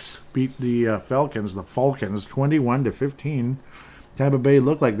Schmucks beat the Falcons 21-15. Tampa Bay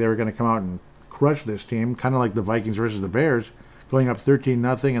looked like they were going to come out and crush this team, kind of like the Vikings versus the Bears, going up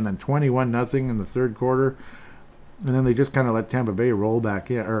 13-0 and then 21-0 in the third quarter. And then they just kind of let Tampa Bay roll back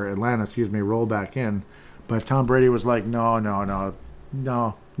in, or Atlanta, roll back in. But Tom Brady was like, no, Atlanta,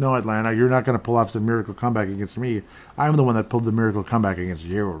 you're not going to pull off some miracle comeback against me. I'm the one that pulled the miracle comeback against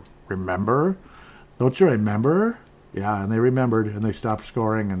you. Remember? Don't you remember? Yeah, and they remembered, and they stopped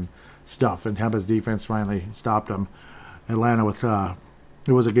scoring and stuff. And Tampa's defense finally stopped them. Atlanta with,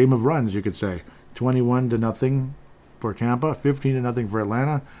 it was a game of runs, you could say. 21-0 for Tampa, 15-0 for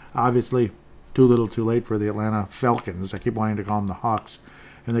Atlanta. Obviously, too little too late for the Atlanta Falcons. I keep wanting to call them the Hawks,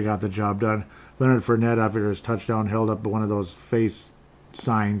 and they got the job done. Leonard Fournette, after his touchdown, held up one of those face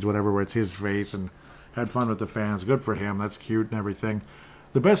signs, whatever, where it's his face, and had fun with the fans. Good for him. That's cute and everything.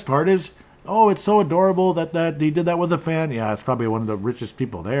 The best part is, it's so adorable that he did that with a fan. Yeah, it's probably one of the richest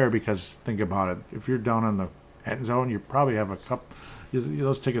people there, because think about it. If you're down on the end zone, you probably have a cup.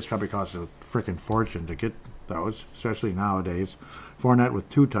 Those tickets probably cost a freaking fortune to get those, especially nowadays. Fournette with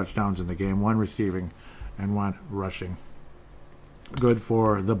 2 touchdowns in the game, 1 receiving and 1 rushing. Good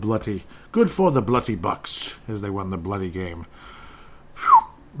for the bloody Bucks, as they won the bloody game.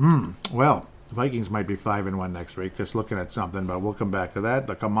 Well, the Vikings might be 5-1 next week, just looking at something, but we'll come back to that.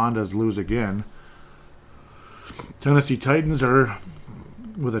 The Commanders lose again. Tennessee Titans are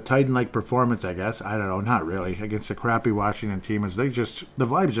with a Titan-like performance, I guess. I don't know, not really. Against a crappy Washington team, the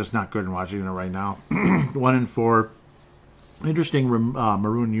vibe's just not good in Washington right now. 1-4. Interesting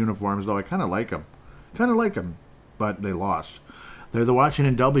maroon uniforms, though. I kind of like them. But they lost. They're the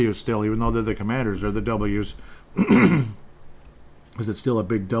Washington W's still, even though they're the Commanders. They're the W's. Because it's still a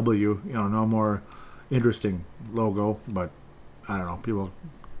big W. No more interesting logo. But, I don't know. People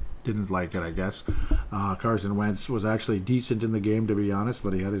didn't like it, I guess. Carson Wentz was actually decent in the game, to be honest.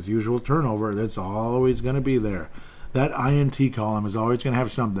 But he had his usual turnover. That's always going to be there. That INT column is always going to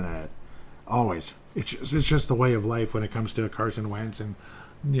have something in it. Always. It's just the way of life when it comes to Carson Wentz and,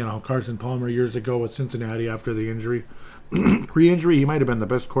 Carson Palmer years ago with Cincinnati after the injury. Pre-injury, he might have been the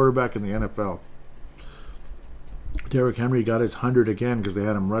best quarterback in the NFL. Derrick Henry got his 100 again because they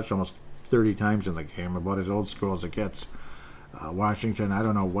had him rush almost 30 times in the game, about as old school as it gets. Washington, I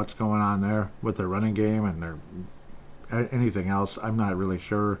don't know what's going on there with their running game and their anything else. I'm not really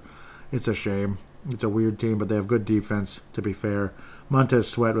sure. It's a shame. It's a weird team, but they have good defense, to be fair. Montez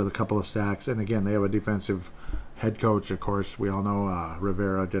Sweat with a couple of sacks. And again, they have a defensive head coach, of course. We all know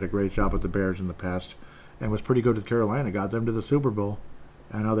Rivera did a great job with the Bears in the past and was pretty good with Carolina. Got them to the Super Bowl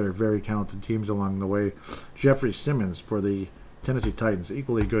and other very talented teams along the way. Jeffrey Simmons for the Tennessee Titans.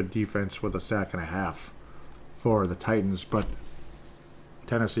 Equally good defense with a sack and a half for the Titans. But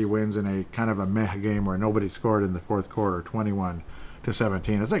Tennessee wins in a kind of a meh game where nobody scored in the fourth quarter, 21-17.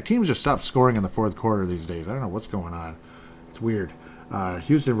 It's like teams just stop scoring in the fourth quarter these days. I don't know what's going on. It's weird.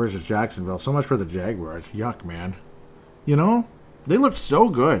 Houston versus Jacksonville. So much for the Jaguars. Yuck, man. They looked so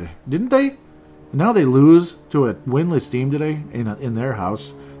good, didn't they? Now they lose to a winless team today in their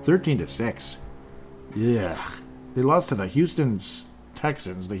house, 13-6. Yeah, they lost to the Houston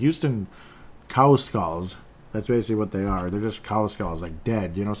Texans, the Houston Cow Skulls. That's basically what they are. They're just cow skulls, like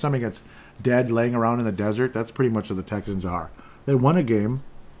dead. Something that's dead laying around in the desert. That's pretty much what the Texans are. They won a game,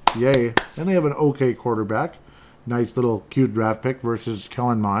 yay, and they have an okay quarterback. Nice little cute draft pick versus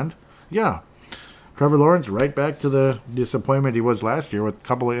Kellen Mond. Yeah. Trevor Lawrence right back to the disappointment he was last year with a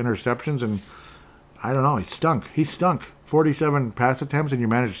couple of interceptions, and I don't know, he stunk. 47 pass attempts, and you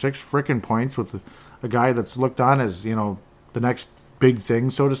managed 6 frickin' points with a guy that's looked on as, the next big thing,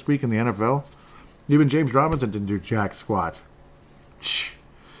 so to speak, in the NFL. Even James Robinson didn't do jack squat. Shh.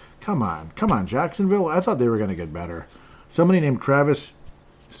 Come on, Jacksonville. I thought they were going to get better. Somebody named Travis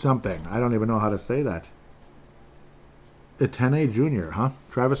something. I don't even know how to say that. Etienne Jr., huh?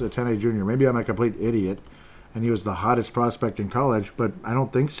 Travis Etienne Jr. Maybe I'm a complete idiot, and he was the hottest prospect in college, but I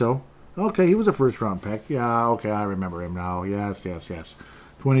don't think so. Okay, he was a first-round pick. Yeah, okay, I remember him now. Yes.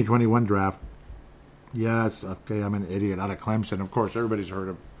 2021 draft. Yes, okay, I'm an idiot. Out of Clemson. Of course, everybody's heard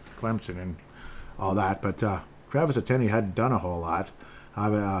of Clemson and all that, but Travis Etienne hadn't done a whole lot.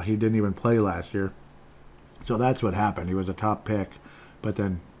 He didn't even play last year. So that's what happened. He was a top pick, but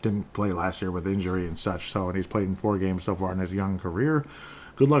then didn't play last year with injury and such. And he's played in 4 games so far in his young career.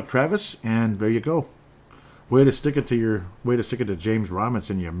 Good luck, Travis, and there you go. Way to stick it to James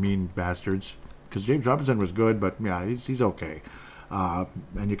Robinson, you mean bastards. Because James Robinson was good, but yeah, he's okay.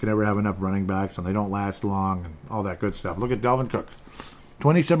 And you can never have enough running backs, and they don't last long, and all that good stuff. Look at Dalvin Cook.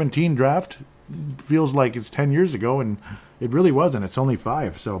 2017 draft feels like it's 10 years ago, and it really wasn't. It's only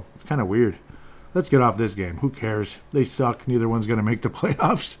 5, so it's kind of weird. Let's get off this game. Who cares? They suck. Neither one's going to make the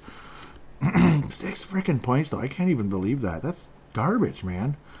playoffs. 6 freaking points, though. I can't even believe that. That's garbage,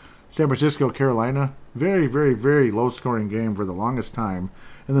 man. San Francisco, Carolina, very, very, very low-scoring game for the longest time.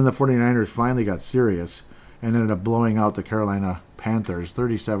 And then the 49ers finally got serious and ended up blowing out the Carolina Panthers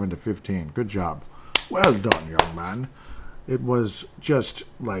 37-15. Good job. Well done, young man. It was just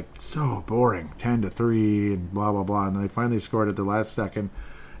like so boring, 10-3 and blah blah blah, and they finally scored at the last second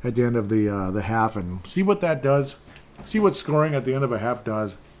at the end of the half. And see what that does. See what scoring at the end of a half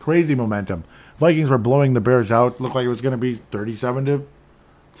does. Crazy momentum. Vikings were blowing the Bears out. Looked like it was going to be 37-30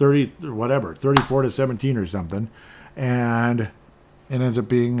 or whatever, 34-17 or something, and it ends up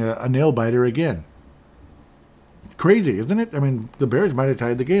being a nail biter again. Crazy, isn't it? I mean, the Bears might have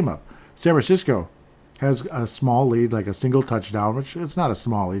tied the game up. San Francisco has a small lead, like a single touchdown, which it's not a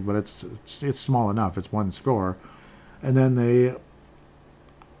small lead, but it's small enough. It's one score, and then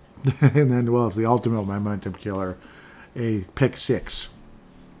it's the ultimate momentum killer, a pick six,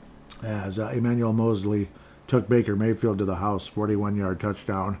 as Emmanuel Mosley took Baker Mayfield to the house, 41-yard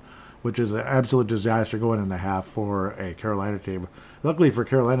touchdown, which is an absolute disaster going in the half for a Carolina team. Luckily for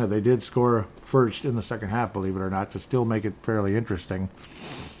Carolina, they did score first in the second half, believe it or not, to still make it fairly interesting.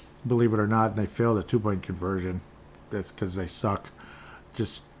 Believe it or not, and they failed a 2-point conversion. That's because they suck.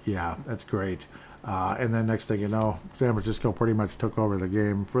 That's great. And then next thing you know, San Francisco pretty much took over the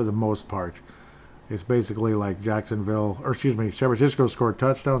game for the most part. It's basically like San Francisco scored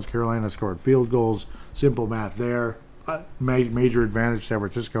touchdowns, Carolina scored field goals. Simple math there. Major advantage San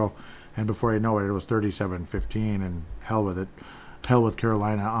Francisco. And before you know it, it was 37-15, and hell with it. Hell with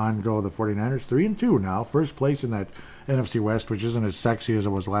Carolina. On go the 49ers. 3-2 now. First place in that NFC West, which isn't as sexy as it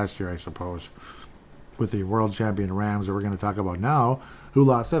was last year, I suppose, with the world champion Rams that we're going to talk about now, who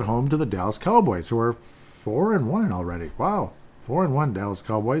lost at home to the Dallas Cowboys, who are 4-1 already. Wow. 4-1 Dallas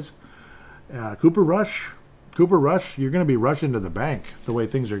Cowboys. Cooper Rush, you're going to be rushing to the bank the way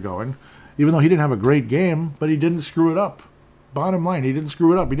things are going. Even though he didn't have a great game, but he didn't screw it up. Bottom line, he didn't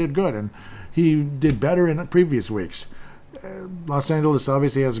screw it up. He did good, and he did better in the previous weeks. Los Angeles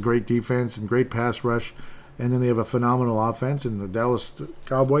obviously has a great defense and great pass rush, and then they have a phenomenal offense, and the Dallas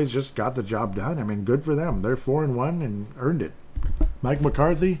Cowboys just got the job done. I mean, good for them. They're 4-1 and earned it. Mike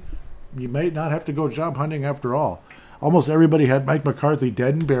McCarthy, you may not have to go job hunting after all. Almost everybody had Mike McCarthy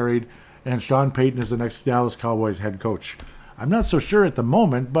dead and buried, and Sean Payton is the next Dallas Cowboys head coach. I'm not so sure at the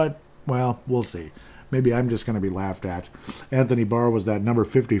moment, but, well, we'll see. Maybe I'm just going to be laughed at. Anthony Barr was that number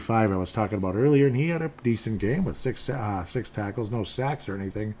 55 I was talking about earlier, and he had a decent game with six tackles, no sacks or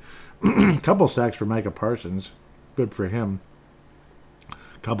anything. Couple sacks for Micah Parsons. Good for him.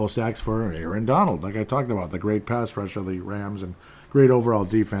 Couple sacks for Aaron Donald, like I talked about, the great pass rush of the Rams and great overall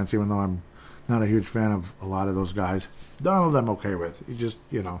defense, even though I'm not a huge fan of a lot of those guys. Donald I'm okay with. He just,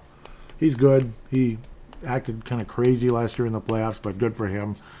 he's good. He acted kind of crazy last year in the playoffs, but good for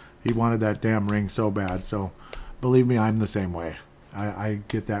him. He wanted that damn ring so bad. So, believe me, I'm the same way. I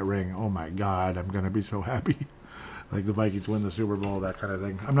get that ring. Oh, my God. I'm going to be so happy. Like the Vikings win the Super Bowl, that kind of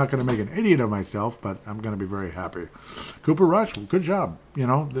thing. I'm not going to make an idiot of myself, but I'm going to be very happy. Cooper Rush, good job.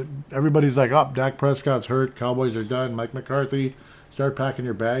 Everybody's like, Dak Prescott's hurt. Cowboys are done. Mike McCarthy, start packing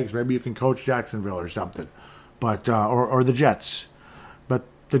your bags. Maybe you can coach Jacksonville or something. But or the Jets. But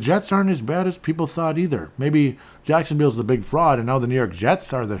the Jets aren't as bad as people thought either. Maybe Jacksonville's the big fraud, and now the New York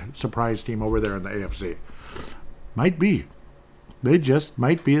Jets are the surprise team over there in the AFC. Might be. They just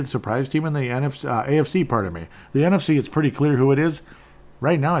might be the surprise team in the AFC, pardon me. The NFC, it's pretty clear who it is.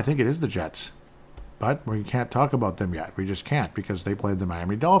 Right now, I think it is the Jets. But we can't talk about them yet. We just can't because they played the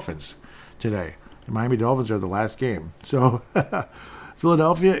Miami Dolphins today. The Miami Dolphins are the last game. So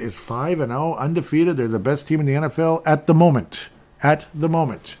Philadelphia is 5-0, undefeated. They're the best team in the NFL at the moment. At the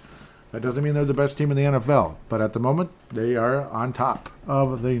moment. That doesn't mean they're the best team in the NFL. But at the moment, they are on top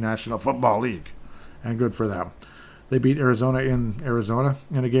of the National Football League. And good for them. They beat Arizona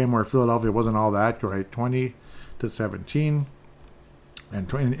in a game where Philadelphia wasn't all that great, 20-17.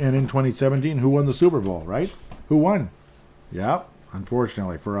 And in 2017, who won the Super Bowl, right? Who won? Yeah,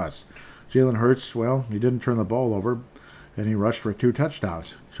 unfortunately for us. Jalen Hurts, well, he didn't turn the ball over, and he rushed for 2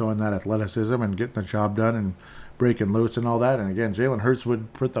 touchdowns, showing that athleticism and getting the job done and breaking loose and all that. And again, Jalen Hurts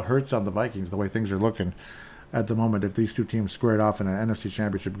would put the hurts on the Vikings the way things are looking at the moment if these two teams squared off in an NFC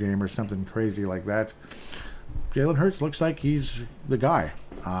Championship game or something crazy like that. Jalen Hurts looks like he's the guy.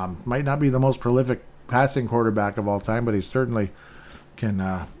 Might not be the most prolific passing quarterback of all time, but he certainly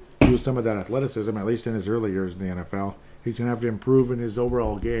can use some of that athleticism, at least in his early years in the NFL. He's going to have to improve in his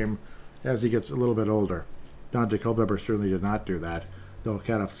overall game as he gets a little bit older. Dante Culpepper certainly did not do that, though a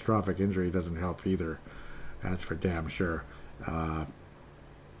catastrophic injury doesn't help either. That's for damn sure.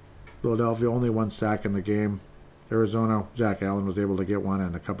 Philadelphia only 1 sack in the game. Arizona, Zach Allen was able to get one,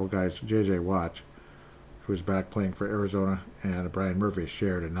 and a couple guys, J.J. Watt, who's back playing for Arizona, and Brian Murphy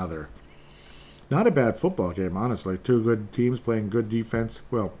shared another. Not a bad football game, honestly. Two good teams playing good defense.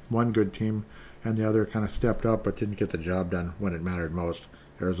 Well, one good team, and the other kind of stepped up but didn't get the job done when it mattered most.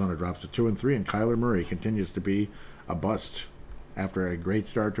 Arizona drops to 2-3, and Kyler Murray continues to be a bust. After a great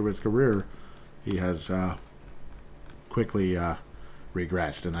start to his career, he has quickly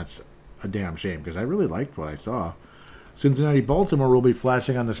regressed, and that's a damn shame because I really liked what I saw. Cincinnati-Baltimore will be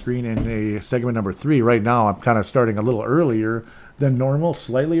flashing on the screen in a segment number 3. Right now, I'm kind of starting a little earlier than normal,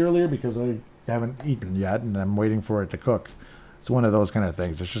 slightly earlier, because I haven't eaten yet, and I'm waiting for it to cook. It's one of those kind of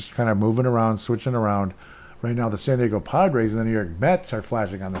things. It's just kind of moving around, switching around. Right now, the San Diego Padres and the New York Mets are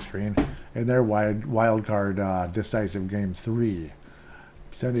flashing on the screen in their wild card decisive game 3.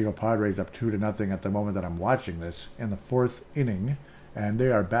 San Diego Padres up 2-0 at the moment that I'm watching this in the 4th inning, and they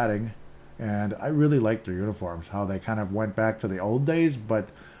are batting. And I really like their uniforms, how they kind of went back to the old days, but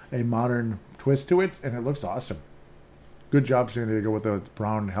a modern twist to it, and it looks awesome. Good job, San Diego, with the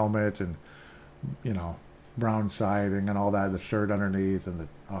brown helmet and, brown siding and all that, the shirt underneath, and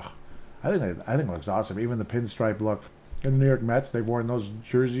I think it looks awesome. Even the pinstripe look. In the New York Mets, they've worn those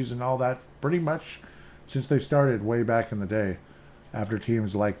jerseys and all that pretty much since they started way back in the day, after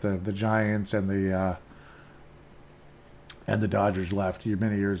teams like the Giants and the Dodgers left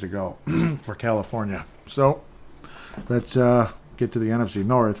many years ago for California. So let's get to the NFC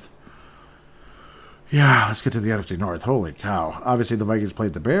North. Yeah, let's get to the NFC North. Holy cow. Obviously, the Vikings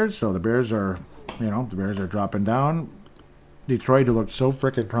played the Bears, so the Bears are dropping down. Detroit, who looked so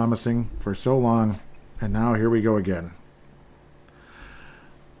frickin' promising for so long, and now here we go again.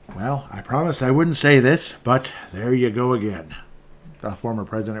 Well, I promised I wouldn't say this, but there you go again, a former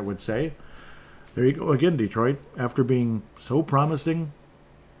president would say. There you go again, Detroit. After being so promising,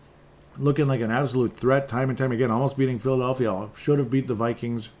 looking like an absolute threat time and time again, almost beating Philadelphia, should have beat the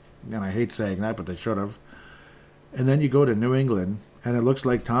Vikings, and I hate saying that, but they should have. And then you go to New England, and it looks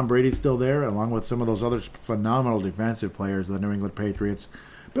like Tom Brady's still there, along with some of those other phenomenal defensive players, the New England Patriots.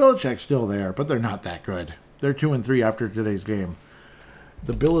 Belichick's still there, but they're not that good. They're 2-3 after today's game.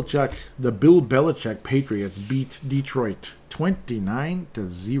 The Bill Belichick Patriots beat Detroit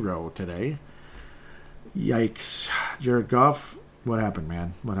 29-0 today. Yikes. Jared Goff, what happened,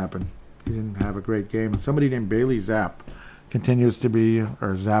 man? What happened? He didn't have a great game. Somebody named Bailey Zapp continues to be,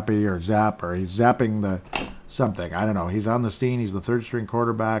 or Zappy, or Zap, or he's zapping the something. I don't know. He's on the scene. He's the third-string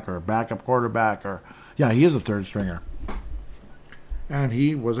quarterback or backup quarterback. He is a third-stringer. And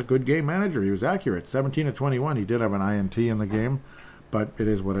he was a good game manager. He was accurate. 17-21. He did have an INT in the game, but it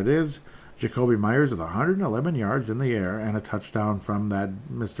is what it is. Jacoby Myers with 111 yards in the air and a touchdown from that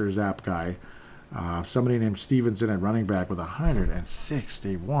Mr. Zapp guy. Somebody named Stevenson at running back with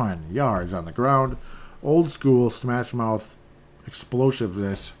 161 yards on the ground. Old school smash mouth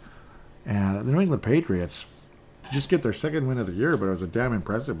explosiveness. And the New England Patriots just get their second win of the year, but it was a damn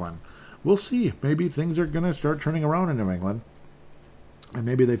impressive one. We'll see. Maybe things are going to start turning around in New England. And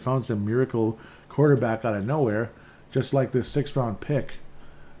maybe they found some miracle quarterback out of nowhere, just like this 6th-round pick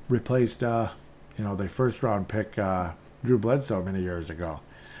replaced, their first-round pick, Drew Bledsoe, many years ago.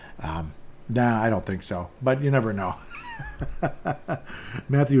 Nah, I don't think so, but you never know.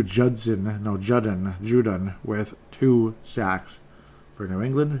 Matthew Judon with 2 sacks for New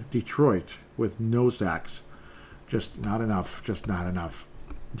England. Detroit with no sacks. Just not enough.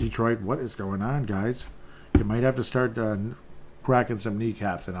 Detroit, what is going on, guys? You might have to start cracking some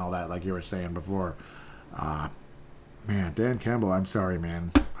kneecaps and all that, like you were saying before. Man, Dan Campbell, I'm sorry,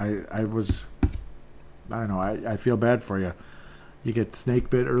 man. I feel bad for you. You get snake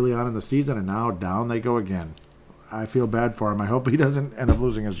bit early on in the season, and now down they go again. I feel bad for him. I hope he doesn't end up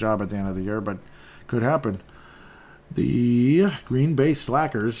losing his job at the end of the year, but could happen. The Green Bay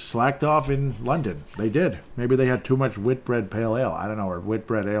Slackers slacked off in London. They did. Maybe they had too much Whitbread Pale Ale. I don't know, or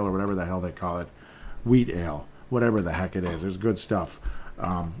Whitbread Ale, or whatever the hell they call it. Wheat ale. Whatever the heck it is. It was good stuff.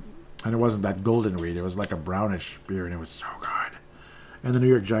 And it wasn't that golden wheat. It was like a brownish beer, and it was so good. And the New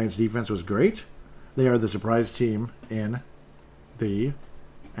York Giants defense was great. They are the surprise team in the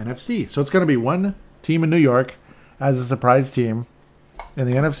NFC. So it's going to be one team in New York as a surprise team in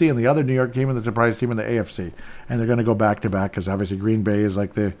the NFC, and the other New York team and the surprise team in the AFC. And they're going to go back-to-back because obviously Green Bay is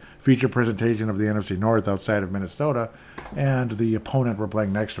like the feature presentation of the NFC North outside of Minnesota, and the opponent we're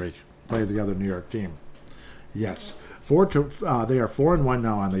playing next week play the other New York team. Yes. They are 4-1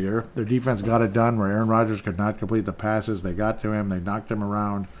 now on the year. Their defense got it done where Aaron Rodgers could not complete the passes. They got to him. They knocked him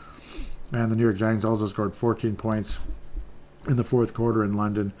around. And the New York Giants also scored 14 points in the 4th quarter in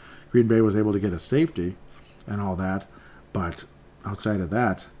London. Green Bay was able to get a safety and all that. But outside of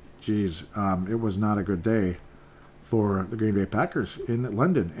that, it was not a good day for the Green Bay Packers in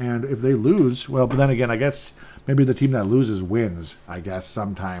London. And if they lose, well, but then again, I guess maybe the team that loses wins, I guess,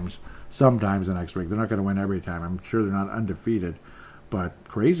 sometimes the next week. They're not going to win every time. I'm sure they're not undefeated, but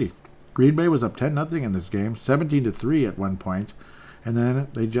crazy. Green Bay was up 10-0 in this game, 17-3 at one point, and then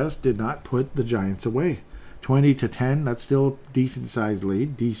they just did not put the Giants away. 20-10, that's still a decent-sized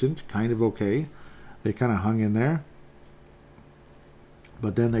lead. Decent, kind of okay. They kind of hung in there.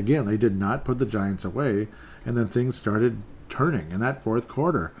 But then again, they did not put the Giants away, and then things started turning in that fourth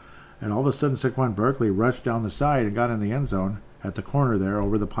quarter. And all of a sudden, Saquon Barkley rushed down the side and got in the end zone at the corner there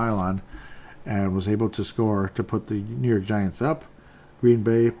over the pylon and was able to score to put the New York Giants up. Green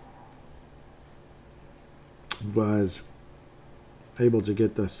Bay was able to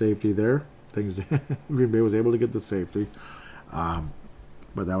get the safety there. Green Bay was able to get the safety.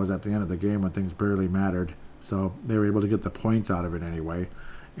 But that was at the end of the game when things barely mattered. So they were able to get the points out of it anyway.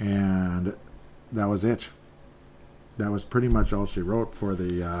 And that was it. That was pretty much all she wrote for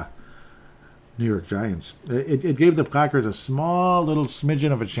the New York Giants. It gave the Packers a small little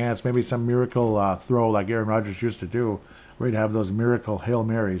smidgen of a chance, maybe some miracle throw like Aaron Rodgers used to do, where he'd have those miracle Hail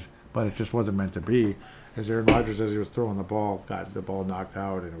Marys, but it just wasn't meant to be. As Aaron Rodgers, as he was throwing the ball, got the ball knocked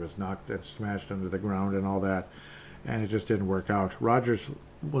out, and it was knocked and smashed under the ground and all that, and it just didn't work out. Rodgers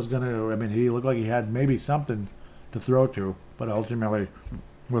was going to, he looked like he had maybe something to throw to, but ultimately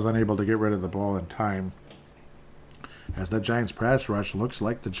was unable to get rid of the ball in time. As the Giants pass rush looks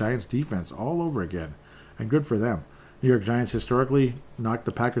like the Giants defense all over again, and good for them. New York Giants historically knocked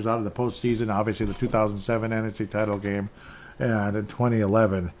the Packers out of the postseason, obviously the 2007 NFC title game, and in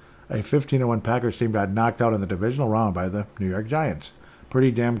 2011, a 15-1 Packers team got knocked out in the divisional round by the New York Giants.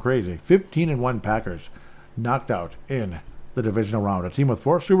 Pretty damn crazy. 15-1 Packers knocked out in the divisional round. A team with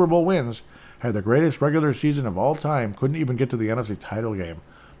 4 Super Bowl wins had the greatest regular season of all time, couldn't even get to the NFC title game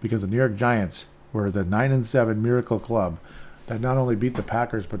because the New York Giants were the 9-7 miracle club that not only beat the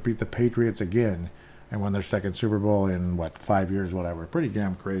Packers but beat the Patriots again and won their second Super Bowl in 5 years, whatever. Pretty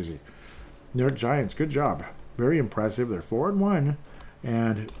damn crazy. New York Giants, good job. Very impressive. They're 4-1,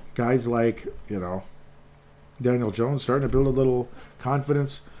 and guys like, Daniel Jones starting to build a little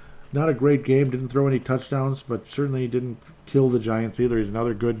confidence. Not a great game, didn't throw any touchdowns, but certainly didn't kill the Giants either. He's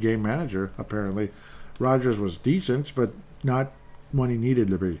another good game manager, apparently. Rodgers was decent, but not when he needed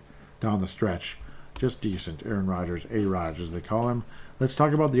to be down the stretch. Just decent. Aaron Rodgers, A-Rod, as they call him. Let's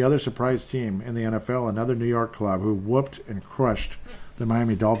talk about the other surprise team in the NFL, another New York club who whooped and crushed the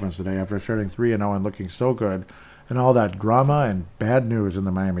Miami Dolphins today after starting 3-0 and looking so good. And all that drama and bad news in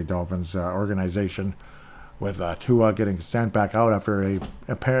the Miami Dolphins organization, with Tua getting sent back out after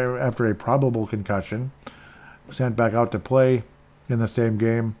a probable concussion, sent back out to play in the same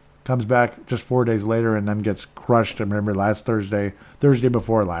game, comes back just 4 days later and then gets crushed. I remember Thursday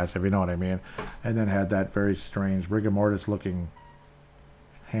before last, if you know what I mean, and then had that very strange rigor mortis looking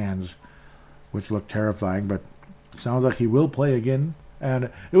hands, which looked terrifying, but sounds like he will play again.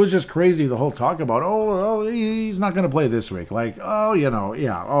 And it was just crazy, the whole talk about, he's not going to play this week. Like, no.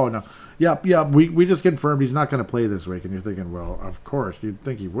 Yep, we just confirmed he's not going to play this week. And you're thinking, well, of course, you'd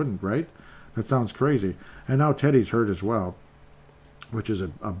think he wouldn't, right? That sounds crazy. And now Teddy's hurt as well, which is a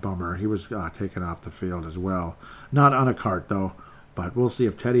bummer. He was taken off the field as well. Not on a cart, though, but we'll see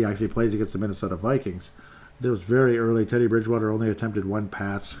if Teddy actually plays against the Minnesota Vikings. It was very early. Teddy Bridgewater only attempted 1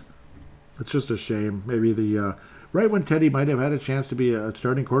 pass. It's just a shame. Maybe right when Teddy might have had a chance to be a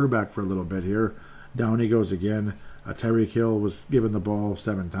starting quarterback for a little bit here, down he goes again. Tyreek Hill was given the ball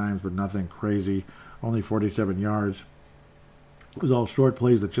 7 times, but nothing crazy. Only 47 yards. It was all short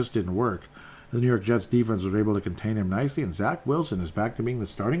plays that just didn't work. The New York Jets defense was able to contain him nicely, and Zach Wilson is back to being the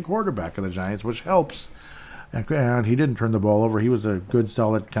starting quarterback of the Giants, which helps. And he didn't turn the ball over. He was a good,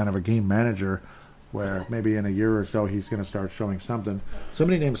 solid kind of a game manager, where maybe in a year or so he's going to start showing something.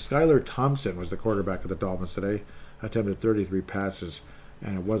 Somebody named Skylar Thompson was the quarterback of the Dolphins today. Attempted 33 passes,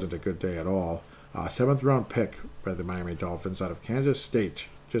 and it wasn't a good day at all. 7th-round pick by the Miami Dolphins out of Kansas State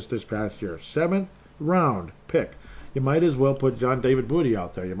just this past year. 7th-round pick. You might as well put John David Booty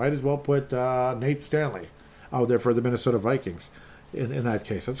out there. You might as well put Nate Stanley out there for the Minnesota Vikings in that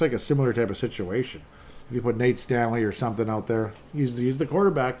case. That's like a similar type of situation. If you put Nate Stanley or something out there, he's the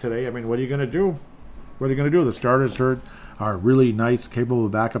quarterback today. What are you going to do? What are you going to do? The starters are really nice, capable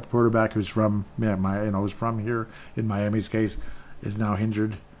backup quarterback who's from was from here in Miami's case, is now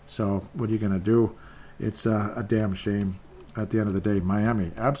injured. So what are you going to do? It's a damn shame. At the end of the day,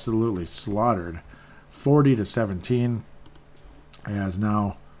 Miami absolutely slaughtered, 40-17. As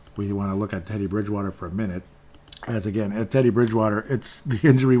now we want to look at Teddy Bridgewater for a minute. As again, at Teddy Bridgewater, it's the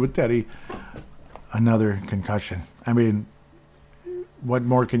injury with Teddy, another concussion. What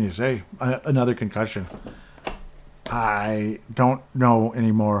more can you say? Another concussion. I don't know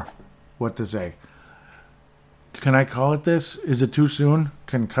anymore what to say. Can I call it this? Is it too soon?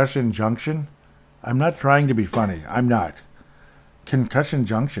 Concussion junction? I'm not trying to be funny. I'm not. Concussion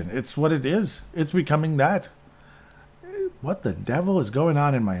junction. It's what it is. It's becoming that. What the devil is going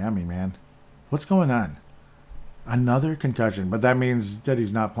on in Miami, man? What's going on? Another concussion. But that means that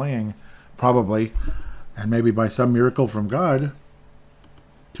he's not playing, probably. And maybe by some miracle from God,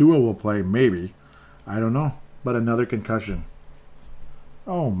 Tua will play, maybe. I don't know. But another concussion.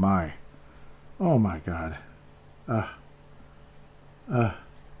 Oh, my. Oh, my God.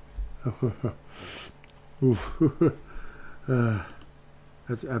 Oof.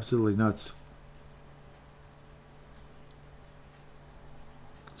 That's absolutely nuts.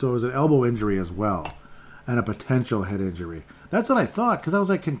 So it was an elbow injury as well, and a potential head injury. That's what I thought, because I was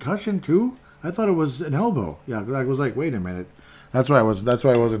like, concussion too? I thought it was an elbow. Yeah, I was like, wait a minute. That's why I was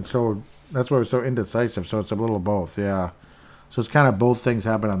so indecisive. So it's a little both. Yeah. So it's kind of both things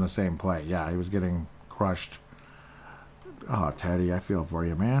happen on the same play. Yeah, he was getting crushed. Oh, Teddy, I feel for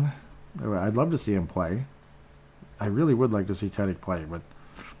you, man. I'd love to see him play. I really would like to see Teddy play, but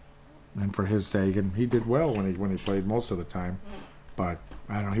and for his sake, and he did well when he played most of the time. But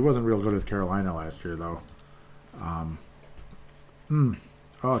I don't know, he wasn't real good with Carolina last year, though.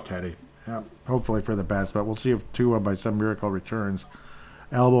 Oh, Teddy. Yeah, hopefully for the best, but we'll see if Tua, by some miracle, returns.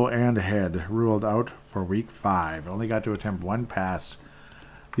 Elbow and head ruled out for Week 5. Only got to attempt one pass.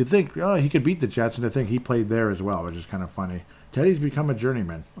 You'd think, oh, he could beat the Jets, and I think he played there as well, which is kind of funny. Teddy's become a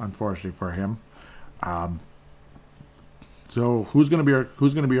journeyman, unfortunately for him. So who's going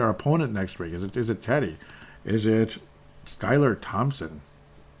to be our opponent next week? Is it Teddy? Is it Skylar Thompson?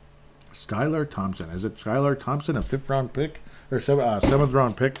 Skylar Thompson. Is it Skylar Thompson, a 5th round pick? Or 7th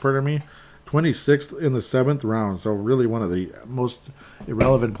round pick, pardon me. 26th in the 7th round. So really one of the most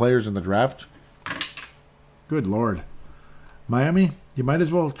irrelevant players in the draft. Good Lord. Miami, you might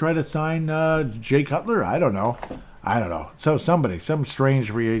as well try to sign Jay Cutler. I don't know. So some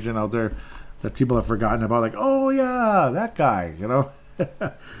strange free agent out there that people have forgotten about. Like, oh yeah, that guy, you know.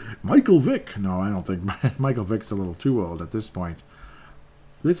 Michael Vick. No, I don't think Michael Vick's a little too old at this point.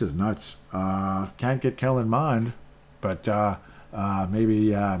 This is nuts. Can't get Kellen Mond, but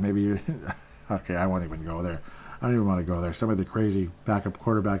maybe. Okay, I won't even go there. I don't even want to go there. Some of the crazy backup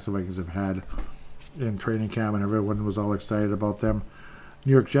quarterbacks the Vikings have had in training camp, and everyone was all excited about them.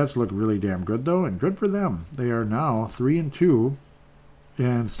 New York Jets look really damn good, though, and good for them. They are now 3-2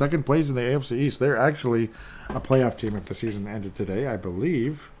 in second place in the AFC East. They're actually a playoff team if the season ended today, I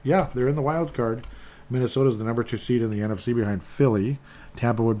believe. Yeah, they're in the wild card. Minnesota's the number 2 seed in the NFC behind Philly.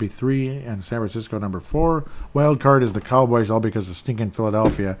 Tampa would be 3, and San Francisco number 4. Wild card is the Cowboys, all because of stinking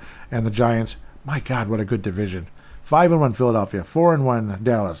Philadelphia, and the Giants. My God, what a good division. 5-1 Philadelphia, 4-1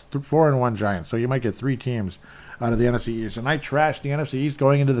 Dallas, 4-1 Giants. So you might get 3 teams out of the NFC East. And I trashed the NFC East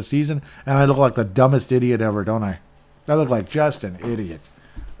going into the season, and I look like the dumbest idiot ever, don't I? I look like just an idiot.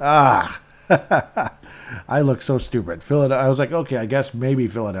 I look so stupid. I was like, okay, I guess maybe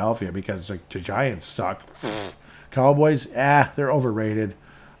Philadelphia because like the Giants suck. Cowboys, they're overrated,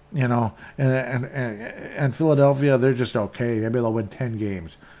 you know. And Philadelphia, they're just okay. Maybe they'll win 10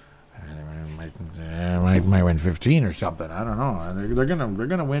 games. Might win 15 or something. I don't know. They're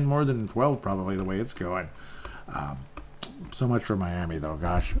gonna win more than 12 probably the way it's going. So much for Miami though.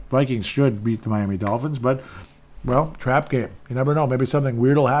 Gosh, Vikings should beat the Miami Dolphins, but well, trap game. You never know. Maybe something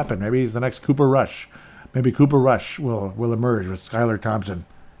weird will happen. Maybe he's the next Cooper Rush. Maybe Cooper Rush will emerge with Skylar Thompson.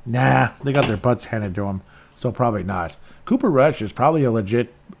 Nah, they got their butts handed to him, so probably not. Cooper Rush is probably a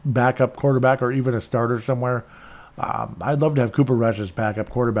legit backup quarterback or even a starter somewhere. I'd love to have Cooper Rush as backup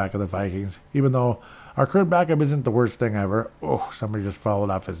quarterback of the Vikings, even though our current backup isn't the worst thing ever. Oh, somebody just followed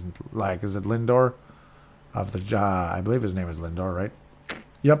off his leg. Is it Lindor? I believe his name is Lindor, right?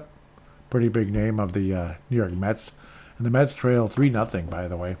 Yep. Pretty big name of the New York Mets. And the Mets trail 3-0, by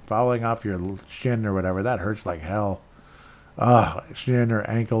the way. Fouling off your shin or whatever, that hurts like hell. Shin or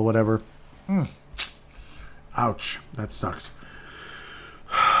ankle, whatever. Ouch. That sucks.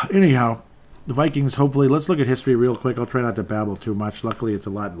 Anyhow, the Vikings, hopefully, let's look at history real quick. I'll try not to babble too much. Luckily, it's a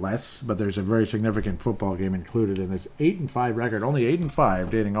lot less, but there's a very significant football game included in this 8-5 record. Only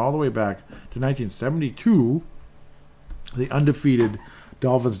 8-5, dating all the way back to 1972. The undefeated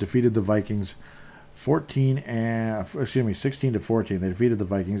Dolphins defeated the Vikings 16-14. They defeated the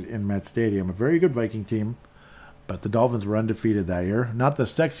Vikings in Met Stadium. A very good Viking team, but the Dolphins were undefeated that year. Not the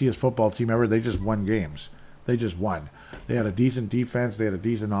sexiest football team ever. They just won games. They just won. They had a decent defense. They had a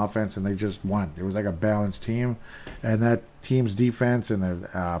decent offense, and they just won. It was like a balanced team, and that team's defense and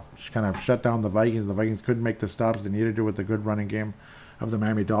the kind of shut down the Vikings. The Vikings couldn't make the stops they needed to with the good running game of the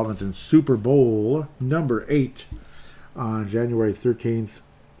Miami Dolphins in Super Bowl number 8. On January 13th,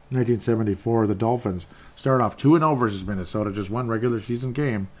 1974, the Dolphins started off 2-0 versus Minnesota, just one regular season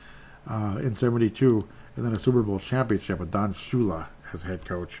game in 72, and then a Super Bowl championship with Don Shula as head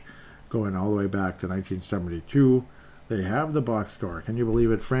coach, going all the way back to 1972. They have the box score. Can you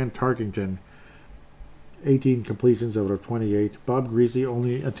believe it? Fran Tarkington, 18 completions out of 28. Bob Greasy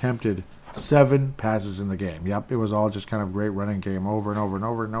only attempted 7 passes in the game. Yep, it was all just kind of great running game over and over and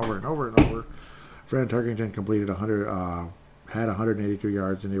over and over and over and over. Fran Tarkington completed 100, had 182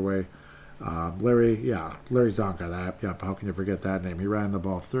 yards anyway. Larry Zonka, how can you forget that name? He ran the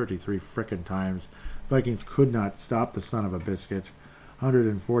ball 33 frickin' times. Vikings could not stop the son of a biscuit.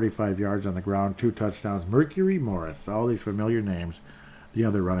 145 yards on the ground, 2 touchdowns. Mercury Morris, all these familiar names. The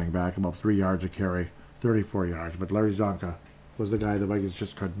other running back, about 3 yards a carry, 34 yards. But Larry Zonka was the guy the Vikings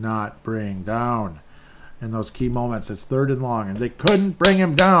just could not bring down. In those key moments, it's 3rd and long, and they couldn't bring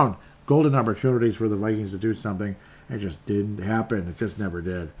him down. Golden opportunities for the Vikings to do something. It just didn't happen. It just never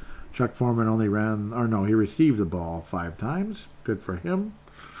did. Chuck Foreman he received the ball 5 times. Good for him.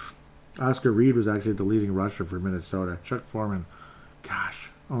 Oscar Reed was actually the leading rusher for Minnesota. Chuck Foreman,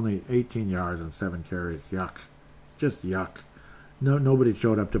 only 18 yards and 7 carries. Yuck. Just yuck. Nobody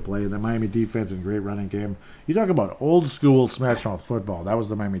showed up to play. The Miami defense in great running game. You talk about old school smash mouth football. That was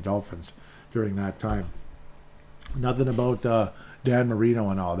the Miami Dolphins during that time. Nothing about Dan Marino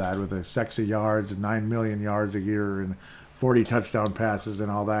and all that with the sexy yards and 9 million yards a year and 40 touchdown passes and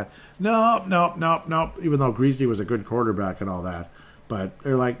all that. Nope. Even though Greasy was a good quarterback and all that. But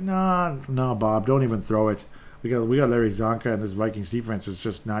they're like, no, Bob, don't even throw it. We got Larry Zonka, and this Vikings defense is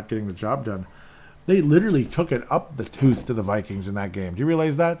just not getting the job done. They literally took it up the tooth to the Vikings in that game. Do you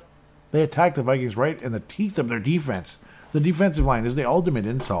realize that? They attacked the Vikings right in the teeth of their defense. The defensive line is the ultimate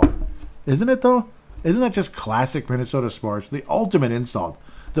insult. Isn't it, though? Isn't that just classic Minnesota sports? The ultimate insult.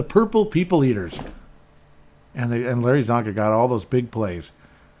 The purple people eaters. And Larry Zonka got all those big plays.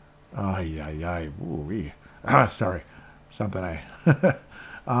 Sorry. Something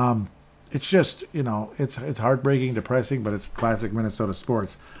it's just, it's heartbreaking, depressing, but it's classic Minnesota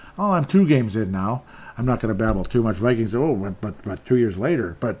sports. Oh, I'm 2 games in now. I'm not going to babble too much Vikings. But 2 years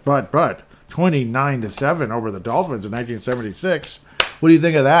later. But 29-7 over the Dolphins in 1976. What do you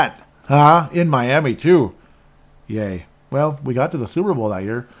think of that? In Miami, too. Yay. Well, we got to the Super Bowl that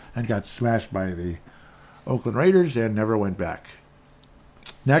year and got smashed by the Oakland Raiders and never went back.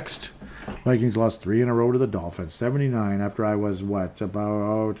 Next, Vikings lost 3 in a row to the Dolphins. 79 after I was, about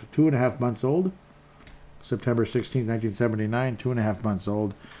 2.5 months old? September 16, 1979, 2.5 months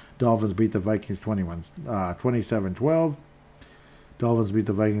old. Dolphins beat the Vikings 27-12. Dolphins beat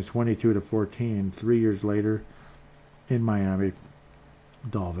the Vikings 22-14. 3 years later in Miami,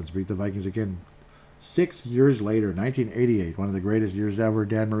 Dolphins beat the Vikings again 6 years later, 1988, one of the greatest years ever.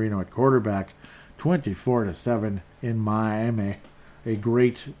 Dan Marino at quarterback, 24-7 in Miami. A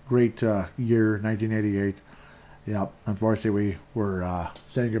great year, 1988. Yep, unfortunately we were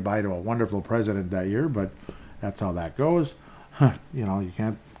saying goodbye to a wonderful president that year, but that's how that goes. You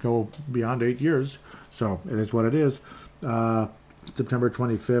can't go beyond 8 years, so it is what it is. September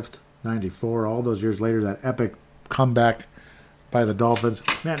 25th, 94, all those years later, that epic comeback by the Dolphins.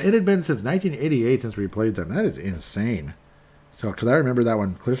 Man, it had been since 1988 since we played them. That is insane. So, because I remember that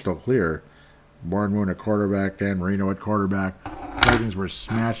one crystal clear. Warren Moon at quarterback, Dan Marino at quarterback. Vikings were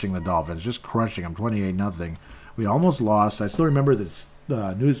smashing the Dolphins, just crushing them, 28-0. We almost lost. I still remember this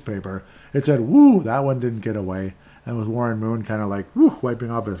newspaper. It said, "Woo, that one didn't get away." And with Warren Moon kind of like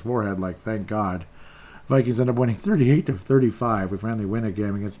wiping off his forehead, like, thank God. Vikings end up winning 38-35. We finally win a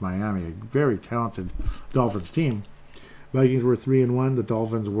game against Miami, a very talented Dolphins team. Vikings were 3-1. The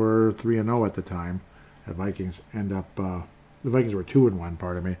Dolphins were 3-0 at the time. The Vikings were 2-1.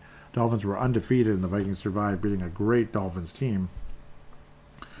 Pardon me. Dolphins were undefeated, and the Vikings survived, beating a great Dolphins team.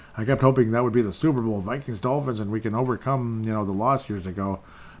 I kept hoping that would be the Super Bowl, Vikings-Dolphins, and we can overcome, the loss years ago.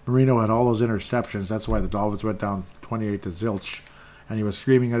 Marino had all those interceptions. That's why the Dolphins went down 28-0. And he was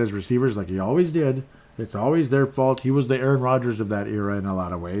screaming at his receivers like he always did. It's always their fault. He was the Aaron Rodgers of that era in a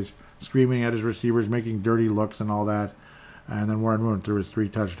lot of ways, screaming at his receivers, making dirty looks and all that. And then Warren Moon threw his 3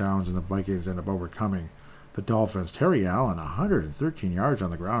 touchdowns, and the Vikings ended up overcoming the Dolphins. Terry Allen, 113 yards on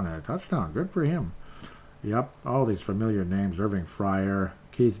the ground and a touchdown. Good for him. Yep, all these familiar names. Irving Fryer,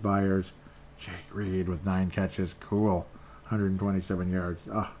 Keith Byers, Jake Reed with 9 catches. Cool. 127 yards.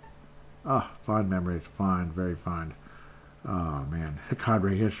 Fond memories. Fond, very fond. Oh, man.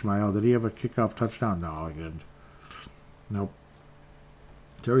 Kadri Ishmael, did he have a kickoff touchdown? No, he didn't. Nope.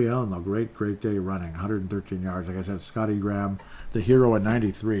 Terry Allen, though, great day running. 113 yards. Like I said, Scotty Graham, the hero at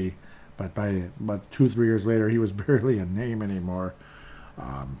 93. But 2-3 years later, he was barely a name anymore.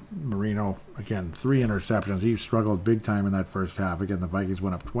 Marino, again, 3 interceptions. He struggled big time in that first half. Again, the Vikings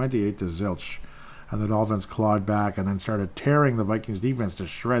went up 28-0, and the Dolphins clawed back and then started tearing the Vikings defense to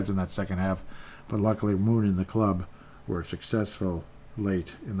shreds in that second half. But luckily, Moon and the club were successful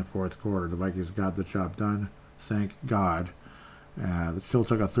late in the fourth quarter. The Vikings got the job done. Thank God. It still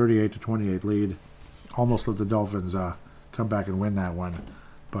took a 38-28 lead. Almost let the Dolphins come back and win that one.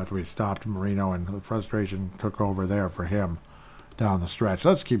 But we stopped Marino, and the frustration took over there for him down the stretch.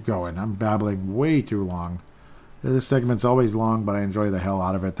 Let's keep going. I'm babbling way too long. This segment's always long, but I enjoy the hell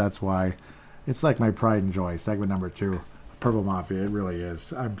out of it. That's why it's like my pride and joy. Segment number 2, Purple Mafia. It really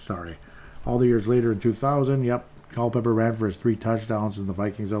is. I'm sorry. All the years later in 2000, yep, Culpepper ran for his 3 touchdowns, and the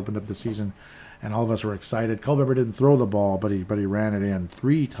Vikings opened up the season, and all of us were excited. Culpepper didn't throw the ball, but he ran it in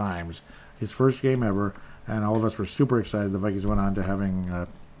 3 times. His first game ever, and all of us were super excited. The Vikings went on to having a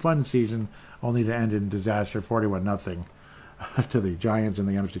fun season, only to end in disaster, 41-0 to the Giants in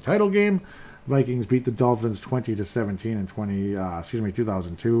the NFC title game. Vikings beat the Dolphins 20-17 in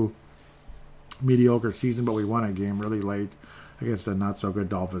 2002. Mediocre season, but we won a game really late against a not-so-good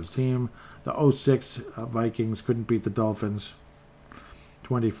Dolphins team. The 06 Vikings couldn't beat the Dolphins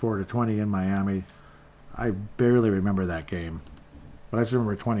 24-20 in Miami. I barely remember that game. But I just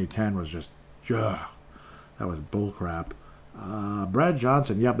remember 2010 was just, that was bullcrap. Brad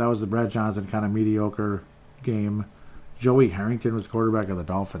Johnson, yep, that was the Brad Johnson kind of mediocre game. Joey Harrington was quarterback of the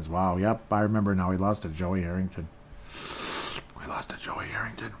Dolphins. Wow, yep, I remember now. We lost to Joey Harrington.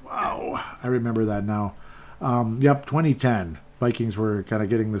 Wow, I remember that now. Yep, 2010. Vikings were kind of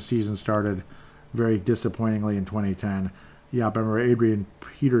getting the season started very disappointingly in 2010. Yep, I remember Adrian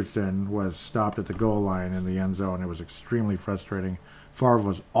Peterson was stopped at the goal line in the end zone. It was extremely frustrating. Favre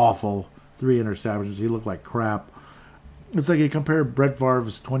was awful. 3 interceptions. He looked like crap. It's like you compare Brett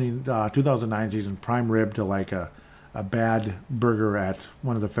Favre's 2009 season prime rib to like a bad burger at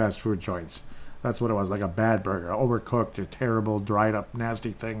one of the fast food joints. That's what it was, like a bad burger. Overcooked, a terrible, dried up,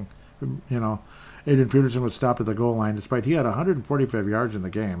 nasty thing. You know, Adrian Peterson was stopped at the goal line despite he had 145 yards in the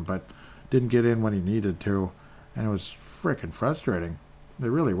game, but didn't get in when he needed to. And it was freaking frustrating. It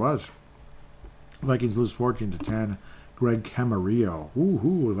really was. Vikings lose 14-10. Greg Camarillo.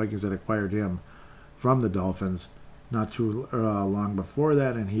 The Vikings had acquired him from the Dolphins not too long before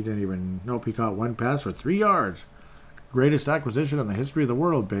that, and he didn't even... Nope, he caught 1 pass for 3 yards. Greatest acquisition in the history of the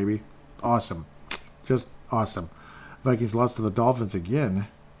world, baby. Awesome. Just awesome. Vikings lost to the Dolphins again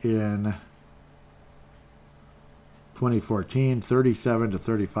in 2014,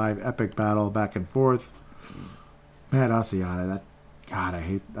 37-35. Epic battle, back and forth. Matt Asiata, God,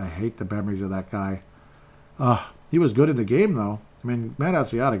 I hate the memories of that guy. He was good in the game, though. I mean, Matt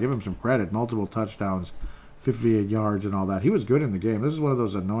Asiata, give him some credit. Multiple touchdowns, 58 yards and all that. He was good in the game. This is one of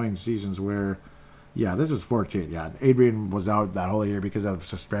those annoying seasons where, yeah, this is 14. Yeah, Adrian was out that whole year because of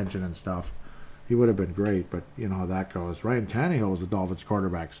suspension and stuff. He would have been great, but you know how that goes. Ryan Tannehill was the Dolphins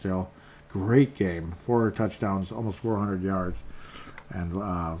quarterback still. Great game. 4 touchdowns, almost 400 yards. And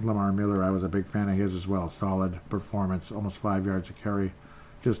Lamar Miller, I was a big fan of his as well. Solid performance, almost 5 yards a carry,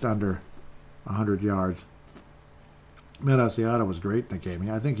 just under 100 yards. Matt Asiata was great in the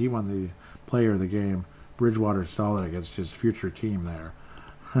game. I think he won the player of the game. Bridgewater solid against his future team there.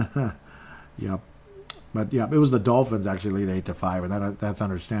 Yep. But yeah, it was the Dolphins actually lead 8-5, and that's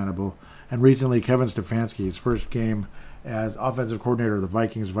understandable. And recently, Kevin Stefanski, his first game as offensive coordinator of the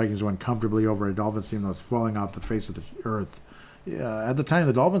Vikings. Vikings went comfortably over a Dolphins team that was falling off the face of the earth. At the time,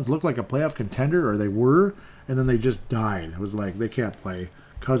 the Dolphins looked like a playoff contender, or they were, and then they just died. It was like they can't play.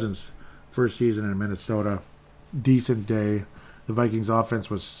 Cousins' first season in Minnesota, decent day. The Vikings offense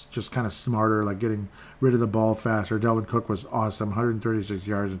was just kind of smarter, like getting rid of the ball faster. Delvin Cook was awesome, 136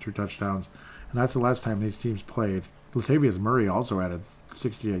 yards and 2 touchdowns. And that's the last time these teams played. Latavius Murray also added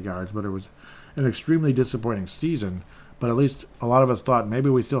 68 yards, but it was an extremely disappointing season. But at least a lot of us thought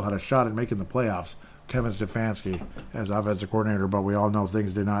maybe we still had a shot at making the playoffs. Kevin Stefanski as offensive coordinator, but we all know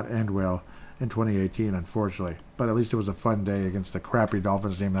things did not end well in 2018, unfortunately. But at least it was a fun day against a crappy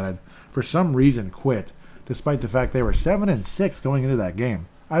Dolphins team that had, for some reason, quit, despite the fact they were 7-6 going into that game.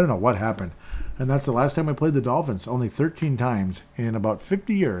 I don't know what happened. And that's the last time we played the Dolphins. Only 13 times in about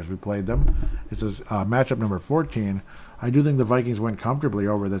 50 years we played them. This is matchup number 14. I do think the Vikings went comfortably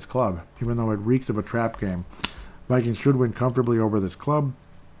over this club, even though it reeks of a trap game. Vikings should win comfortably over this club.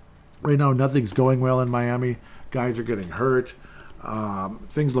 Right now, nothing's going well in Miami. Guys are getting hurt.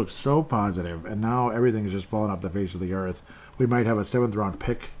 Things look so positive, and now everything is just falling off the face of the earth. We might have a 7th-round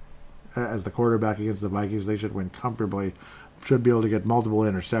pick as the quarterback against the Vikings. They should win comfortably. Should be able to get multiple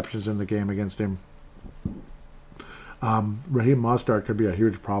interceptions in the game against him. Raheem Mostert could be a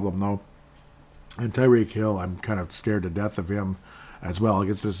huge problem, though. And Tyreek Hill, I'm kind of scared to death of him. as well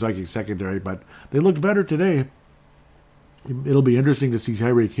against this Vikings secondary. But they looked better today. It'll be interesting to see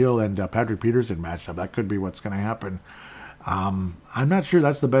Tyreek Hill and Patrick Peterson match up. That could be what's going to happen. I'm not sure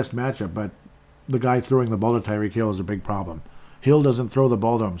that's the best matchup, but the guy throwing the ball to Tyreek Hill is a big problem. Hill doesn't throw the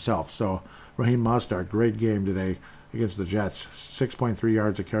ball to himself. So Raheem Mostert, great game today against the Jets. 6.3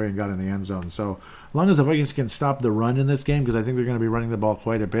 yards a carry and got in the end zone. So as long as the Vikings can stop the run in this game, because I think they're going to be running the ball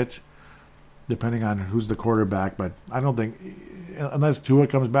quite a bit, depending on who's the quarterback. But I don't think, unless Tua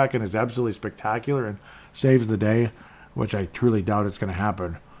comes back and is absolutely spectacular and saves the day, which I truly doubt it's going to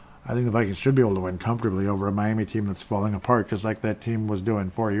happen, I think the Vikings should be able to win comfortably over a Miami team that's falling apart, just like that team was doing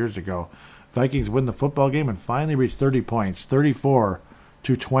 4 years ago. Vikings win the football game and finally reach 30 points,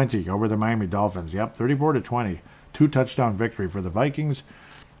 34-20 over the Miami Dolphins. Yep, 34-20. 2-touchdown victory for the Vikings.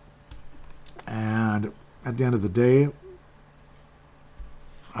 And at the end of the day,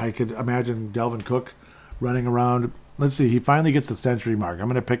 I could imagine Dalvin Cook running around. Let's see, he finally gets the century mark. I'm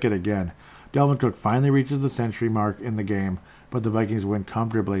going to pick it again. Dalvin Cook finally reaches the century mark in the game, but the Vikings win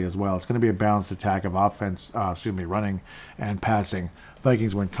comfortably as well. It's going to be a balanced attack of running and passing.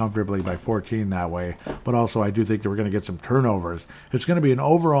 Vikings win comfortably by 14 that way, but also I do think that we're going to get some turnovers. It's going to be an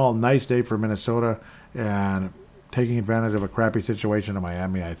overall nice day for Minnesota and taking advantage of a crappy situation in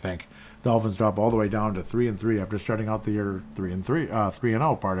Miami, I think. Dolphins drop all the way down to 3-3 after starting out the year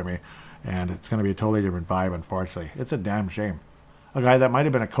 3-0, pardon me, and it's going to be a totally different vibe, unfortunately. It's a damn shame. A guy that might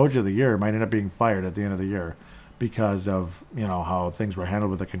have been a coach of the year might end up being fired at the end of the year because of, how things were handled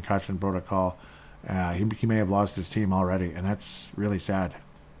with the concussion protocol. He may have lost his team already, and that's really sad.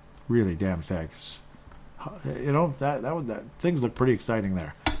 Really damn sad. That things look pretty exciting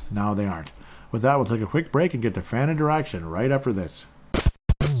there. Now they aren't. With that, we'll take a quick break and get to fan interaction right after this.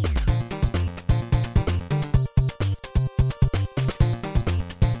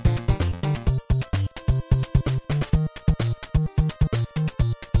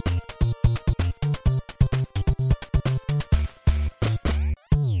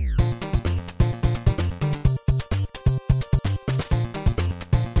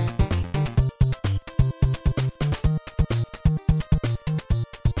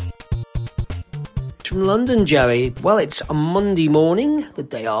 From London, Joey. Well, it's a Monday morning, the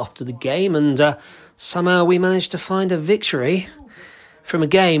day after the game, and somehow we managed to find a victory from a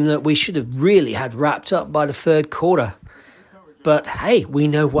game that we should have really had wrapped up by the third quarter. But hey, we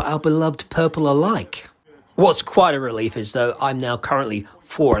know what our beloved purple are like. What's quite a relief is, though, I'm now currently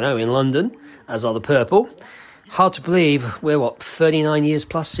 4-0 in London, as are the purple. Hard to believe, we're 39 years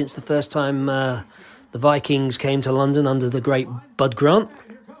plus since the first time the Vikings came to London under the great Bud Grant.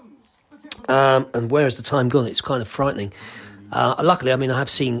 And where has the time gone? It's kind of frightening. Luckily, I have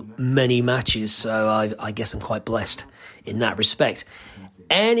seen many matches, so I guess I'm quite blessed in that respect.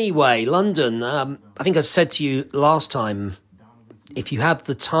 Anyway, London, I think I said to you last time, if you have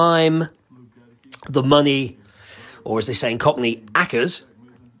the time, the money, or as they say in Cockney, accas,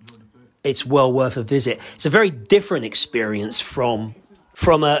 it's well worth a visit. It's a very different experience from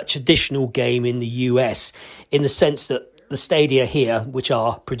a traditional game in the US, in the sense that the stadia here, which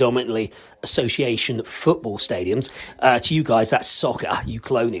are predominantly association football stadiums, to you guys, that's soccer, you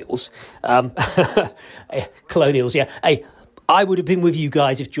colonials. Colonials, yeah. Hey, I would have been with you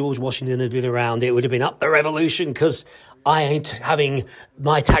guys if George Washington had been around. It would have been up the revolution, because I ain't having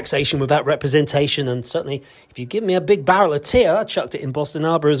my taxation without representation. And certainly, if you give me a big barrel of tea, I chucked it in Boston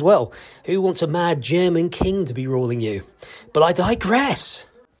Harbour as well. Who wants a mad German king to be ruling you? But I digress.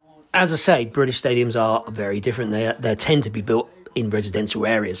 As I say, British stadiums are very different. They tend to be built in residential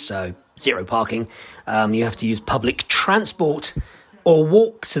areas, so zero parking. You have to use public transport or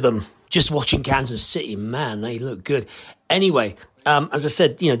walk to them. Just watching Kansas City, man, they look good. Anyway, as I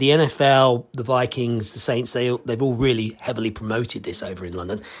said, the NFL, the Vikings, the Saints, they've all really heavily promoted this over in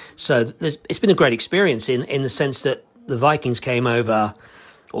London. So it's been a great experience in the sense that the Vikings came over,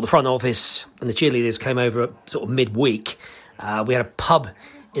 or the front office and the cheerleaders came over sort of midweek. We had a pub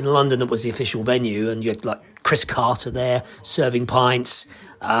in London that was the official venue, and you had Chris Carter there serving pints,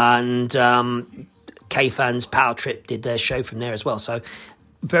 and K-Fans Power Trip did their show from there as well. So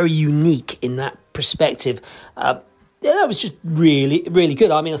very unique in that perspective. That was just really, really good.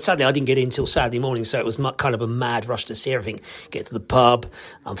 Sadly, I didn't get in until Saturday morning, so it was kind of a mad rush to see everything. Get to the pub.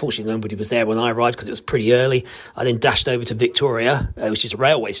 Unfortunately, nobody was there when I arrived because it was pretty early. I then dashed over to Victoria, which is a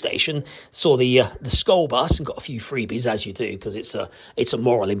railway station, saw the Skoll bus and got a few freebies, as you do, because it's a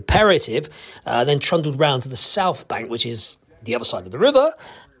moral imperative. Then trundled round to the South Bank, which is the other side of the river,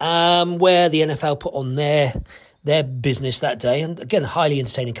 where the NFL put on their business that day. And again, a highly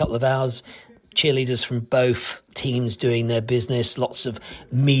entertaining couple of hours. cheerleaders from both teams doing their business, lots of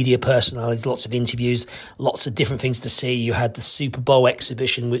media personalities, lots of interviews, lots of different things to see. You had the Super Bowl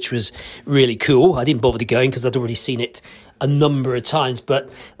exhibition, which was really cool. I didn't bother to go in because I'd already seen it a number of times.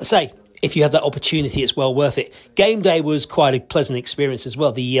 But I say, if you have that opportunity, it's well worth it. Game day was quite a pleasant experience as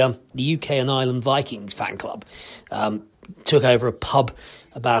well. The UK and Ireland Vikings fan club took over a pub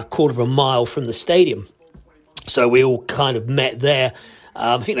about a quarter of a mile from the stadium. So we all kind of met there.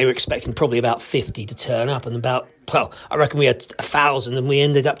 I think they were expecting probably about 50 to turn up, and I reckon we had 1,000, and we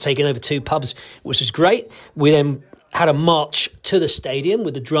ended up taking over 2 pubs, which was great. We then had a march to the stadium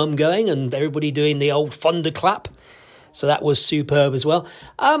with the drum going and everybody doing the old thunderclap. So that was superb as well.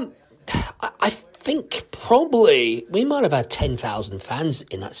 I think probably we might have had 10,000 fans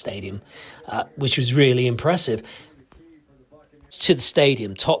in that stadium, which was really impressive. To the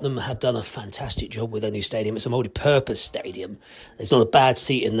stadium, Tottenham have done a fantastic job with their new stadium. It's a multi-purpose stadium. There's not a bad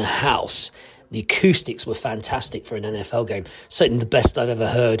seat in the house. The acoustics were fantastic for an NFL game. Certainly the best I've ever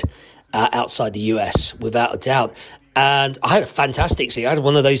heard outside the US, without a doubt. And I had a fantastic seat. I had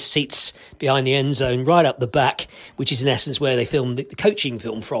one of those seats behind the end zone right up the back, which is in essence where they filmed the coaching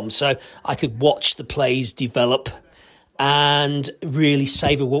film from. So I could watch the plays develop and really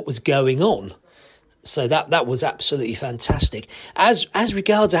savour what was going on. So that was absolutely fantastic. As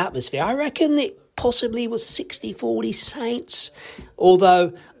regards atmosphere, I reckon it possibly was 60-40 Saints,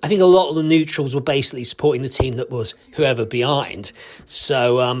 although I think a lot of the neutrals were basically supporting the team that was whoever behind.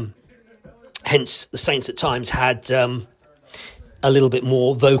 So hence the Saints at times had a little bit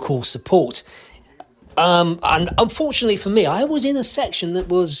more vocal support. And unfortunately for me, I was in a section that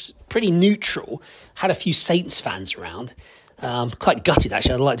was pretty neutral, had a few Saints fans around. Quite gutted,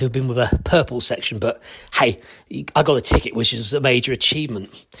 actually. I'd like to have been with a purple section, but hey, I got a ticket, which is a major achievement.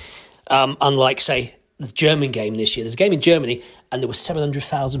 Unlike, say, the German game this year. There's a game in Germany, and there were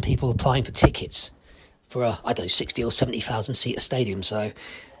 700,000 people applying for tickets for a, 60 or 70,000 seat stadium. So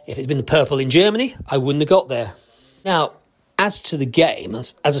if it'd been the purple in Germany, I wouldn't have got there. Now, as to the game,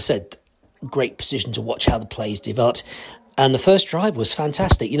 as I said, great position to watch how the plays developed. And the first drive was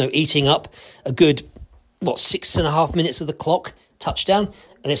fantastic. Eating up a good 6.5 minutes of the clock, touchdown,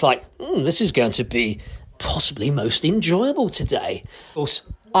 and it's like, this is going to be possibly most enjoyable today. Of course,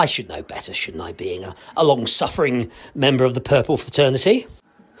 I should know better, shouldn't I, being a long-suffering member of the purple fraternity?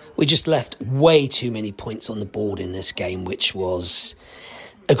 We just left way too many points on the board in this game, which was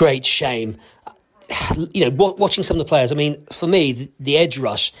a great shame. Watching some of the players, for me, the edge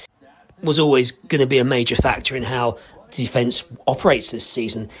rush was always going to be a major factor in how the defence operates this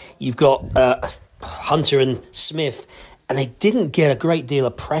season. You've got Hunter and Smith, and they didn't get a great deal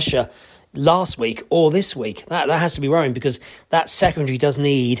of pressure last week or this week. That has to be worrying, because that secondary does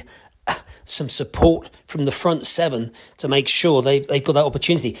need some support from the front seven to make sure they've got that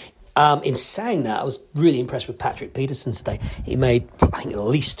opportunity. In saying that, I was really impressed with Patrick Peterson today. He made, I think, at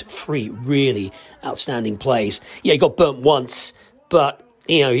least 3 really outstanding plays. Yeah, he got burnt once, but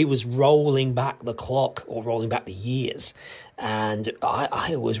he was rolling back the clock, or rolling back the years. And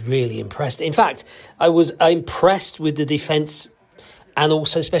I was really impressed. In fact, I was impressed with the defence and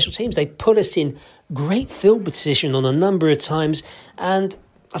also special teams. They put us in great field position on a number of times, and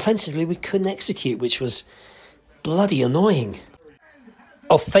offensively we couldn't execute, which was bloody annoying.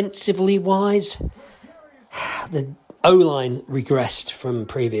 Offensively wise, the O-line regressed from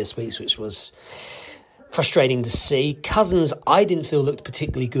previous weeks, which was frustrating to see. Cousins, I didn't feel looked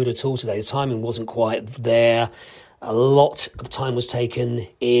particularly good at all today. The timing wasn't quite there. A lot of time was taken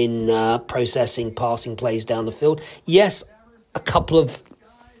in processing passing plays down the field. Yes, a couple of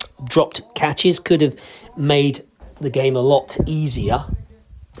dropped catches could have made the game a lot easier.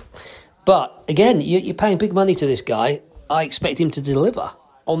 But again, you're paying big money to this guy. I expect him to deliver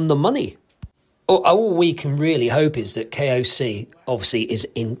on the money. All we can really hope is that KOC obviously is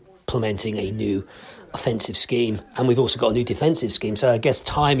implementing a new offensive scheme, and we've also got a new defensive scheme. So I guess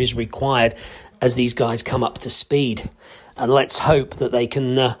time is required as these guys come up to speed. And let's hope that they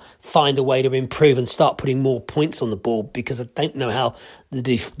can find a way to improve and start putting more points on the board, because I don't know how the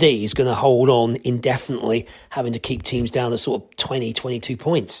D is going to hold on indefinitely, having to keep teams down to sort of 20, 22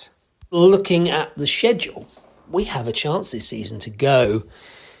 points. Looking at the schedule, we have a chance this season to go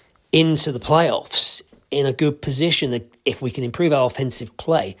into the playoffs in a good position. That if we can improve our offensive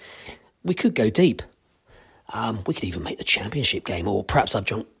play, we could go deep. We could even make the championship game, or perhaps I've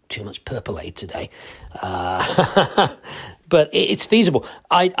drunk too much Purpleade today. But it's feasible.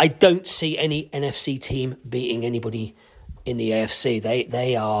 I don't see any NFC team beating anybody in the AFC.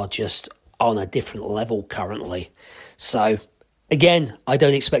 They are just on a different level currently. So, again, I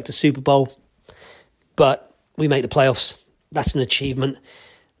don't expect a Super Bowl, but we make the playoffs. That's an achievement.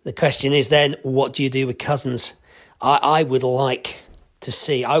 The question is then, what do you do with Cousins? I would like to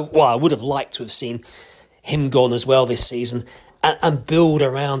see, I would have liked to have seen him gone as well this season and build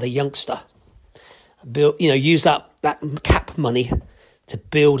around a youngster. Use that cap money to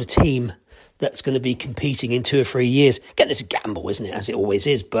build a team that's going to be competing in 2 or 3 years. Again, it's a gamble, isn't it, as it always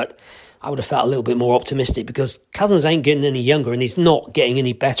is, but I would have felt a little bit more optimistic because Cousins ain't getting any younger and he's not getting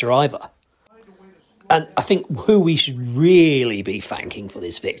any better either. And I think who we should really be thanking for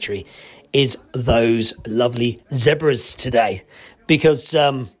this victory is those lovely Zebras today. Because,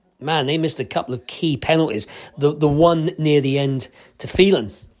 they missed a couple of key penalties. The one near the end to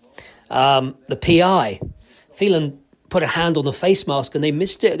Phelan, the PI. Phelan put a hand on the face mask and they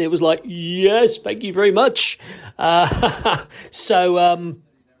missed it. And it was like, yes, thank you very much. This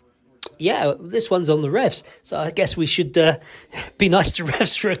one's on the refs. So I guess we should be nice to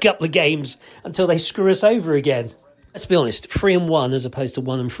refs for a couple of games until they screw us over again. Let's be honest, 3-1 as opposed to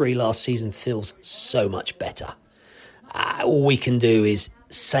 1-3 last season feels so much better. All we can do is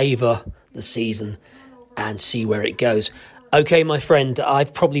savour the season and see where it goes. Okay, my friend,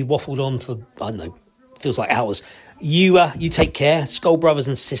 I've probably waffled on for, I don't know, feels like hours. You take care, Skull brothers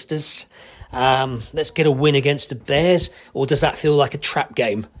and sisters. Let's get a win against the Bears, or does that feel like a trap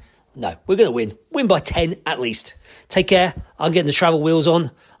game? No, we're going to win. Win by 10 at least. Take care. I'm getting the travel wheels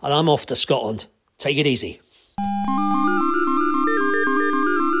on and I'm off to Scotland. Take it easy.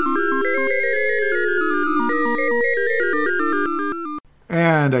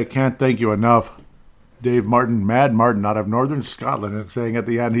 And I can't thank you enough. Dave Martin, Mad Martin out of Northern Scotland, and saying at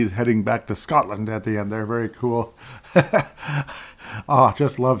the end he's heading back to Scotland at the end. They're very cool.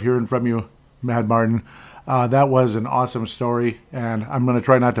 Just love hearing from you, Mad Martin. That was an awesome story, and I'm going to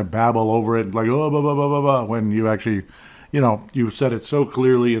try not to babble over it like, blah, blah, blah, blah, blah, when you actually, you said it so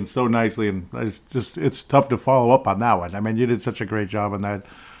clearly and so nicely, and it's tough to follow up on that one. I mean, you did such a great job on that.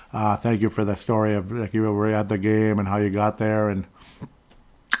 Thank you for the story of like you were at the game and how you got there and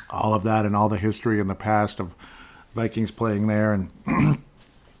all of that and all the history in the past of Vikings playing there and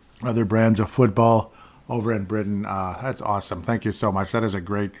other brands of football over in Britain. That's awesome. Thank you so much. That is a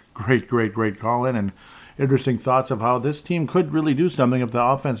great call in and interesting thoughts of how this team could really do something if the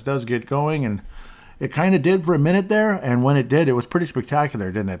offense does get going. And it kind of did for a minute there. And when it did, it was pretty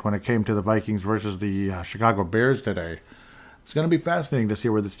spectacular, didn't it? When it came to the Vikings versus the Chicago Bears today. It's going to be fascinating to see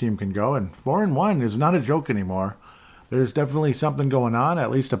where this team can go. And 4-1 is not a joke anymore. There's definitely something going on,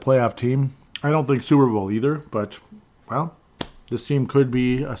 at least a playoff team. I don't think Super Bowl either, but, well, this team could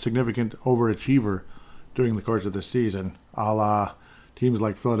be a significant overachiever during the course of the season, a la teams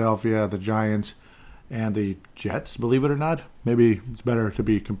like Philadelphia, the Giants, and the Jets, believe it or not. Maybe it's better to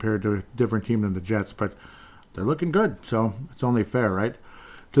be compared to a different team than the Jets, but they're looking good, so it's only fair, right?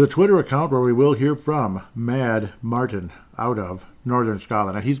 To the Twitter account where we will hear from Mad Martin out of Northern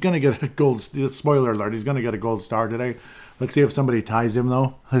Scotland. Now, he's going to get a gold, spoiler alert, he's going to get a gold star today. Let's see if somebody ties him,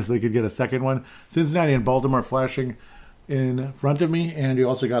 though, if they could get a second one. Cincinnati and Baltimore flashing in front of me, and you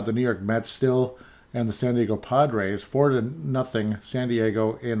also got the New York Mets still and the San Diego Padres, 4-0 San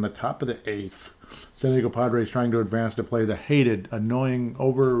Diego in the top of the 8th. San Diego Padres trying to advance to play the hated, annoying,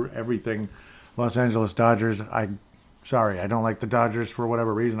 over everything Los Angeles Dodgers. Sorry, I don't like the Dodgers for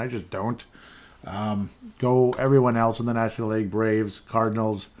whatever reason. I just don't. Go everyone else in the National League, Braves,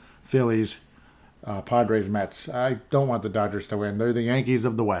 Cardinals, Phillies, Padres, Mets. I don't want the Dodgers to win. They're the Yankees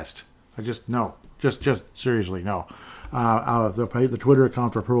of the West. No. Just seriously, no. The Twitter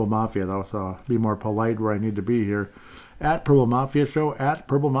account for Purple Mafia, though, so I'll be more polite where I need to be here. At Purple Mafia Show,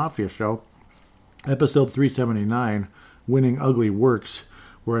 episode 379, Winning Ugly Works,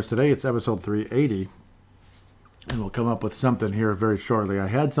 whereas today it's episode 380. And we'll come up with something here very shortly. I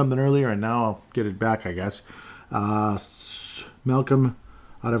had something earlier, and now I'll get it back, I guess. Malcolm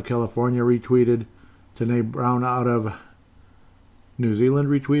out of California retweeted. Tanae Brown out of New Zealand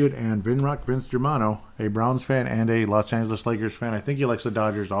retweeted. And Vince Germano, a Browns fan and a Los Angeles Lakers fan. I think he likes the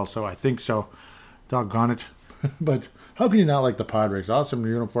Dodgers also. I think so. Doggone it. But how can you not like the Padres? Awesome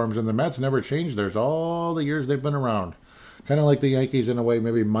uniforms. And the Mets never changed theirs all the years they've been around. Kind of like the Yankees in a way.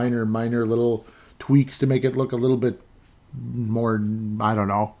 Maybe minor little tweaks to make it look a little bit more, I don't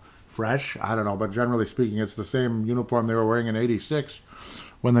know, fresh. I don't know, but generally speaking, it's the same uniform they were wearing in '86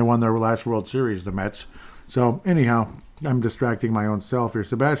 when they won their last World Series, the Mets. So anyhow, I'm distracting my own self here.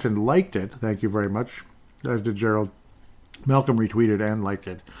 Sebastian liked it. Thank you very much. As did Gerald. Malcolm retweeted and liked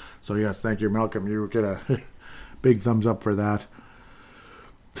it. So yes, thank you, Malcolm. You get a big thumbs up for that.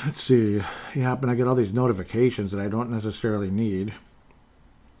 Let's see. Yeah, but I get all these notifications that I don't necessarily need.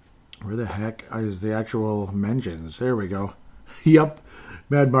 Where the heck is the actual mentions? There we go. Yep.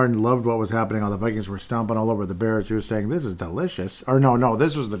 Mad Martin loved what was happening. All the Vikings were stomping all over the Bears. He was saying, this is delicious. Or no,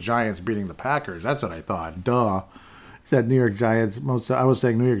 this was the Giants beating the Packers. That's what I thought. Duh. He said New York Giants. I was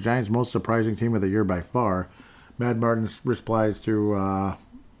saying New York Giants, most surprising team of the year by far. Mad Martin replies to, or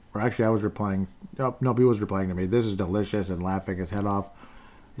actually I was replying. Nope, he was replying to me. This is delicious, and laughing his head off.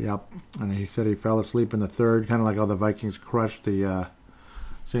 Yep. And he said he fell asleep in the third, kind of like how the Vikings crushed the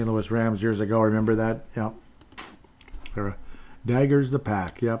St. Louis Rams years ago. Remember that? Yep. Daggers the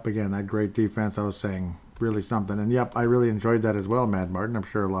pack. Yep, again, that great defense I was saying, really something. And yep, I really enjoyed that as well, Mad Martin. I'm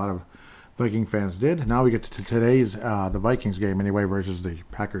sure a lot of Viking fans did. Now we get to today's, the Vikings game anyway, versus the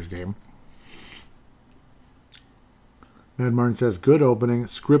Packers game. Mad Martin says, good opening,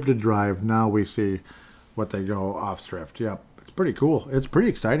 scripted drive. Now we see what they go off script. Yep, it's pretty cool. It's pretty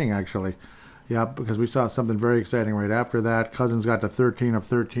exciting, actually. Yep, because we saw something very exciting right after that. Cousins got to 13 of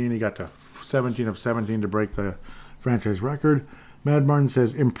 13. He got to 17 of 17 to break the franchise record. Mad Martin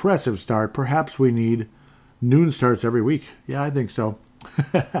says, impressive start. Perhaps we need noon starts every week. Yeah, I think so.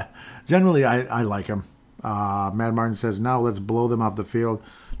 Generally, I like him. Mad Martin says, now let's blow them off the field.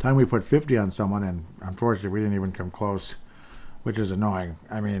 Time we put 50 on someone, and unfortunately, we didn't even come close, which is annoying.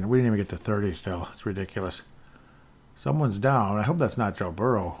 I mean, we didn't even get to 30 still. It's ridiculous. Someone's down. I hope that's not Joe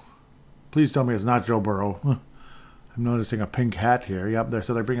Burrow. Please tell me it's not Joe Burrow. I'm noticing a pink hat here. Yep,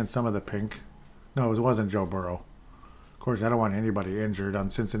 so they're bringing some of the pink. No, it wasn't Joe Burrow. Of course, I don't want anybody injured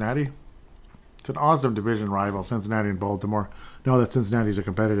on Cincinnati. It's an awesome division rival, Cincinnati and Baltimore. Know that Cincinnati's a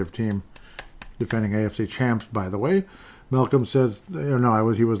competitive team, defending AFC champs, by the way. Malcolm says,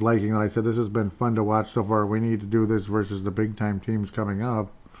 he was liking that. I said, this has been fun to watch so far. We need to do this versus the big-time teams coming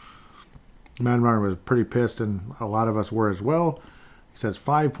up. Mad Martin was pretty pissed, and a lot of us were as well. He says,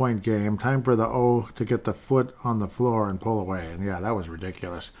 5-point game. Time for the O to get the foot on the floor and pull away. And yeah, that was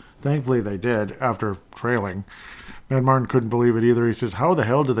ridiculous. Thankfully, they did after trailing. Mad Martin couldn't believe it either. He says, how the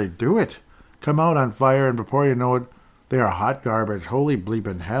hell do they do it? Come out on fire, and before you know it, they are hot garbage. Holy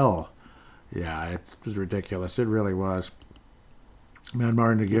bleeping hell. Yeah, it was ridiculous. It really was. Mad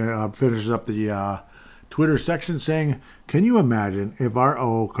Martin again finishes up the Twitter section saying, can you imagine if our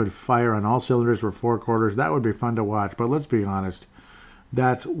O could fire on all cylinders for 4 quarters? That would be fun to watch. But let's be honest.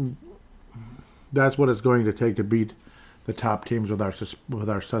 That's what it's going to take to beat the top teams with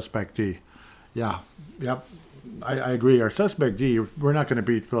our suspect D. Yeah, yep, I agree. Our suspect D, we're not going to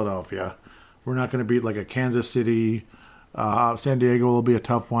beat Philadelphia. We're not going to beat like a Kansas City. San Diego will be a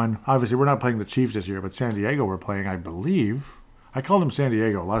tough one. Obviously, we're not playing the Chiefs this year, but San Diego we're playing, I believe. I called them San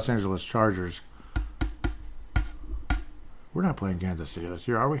Diego, Los Angeles Chargers. We're not playing Kansas City this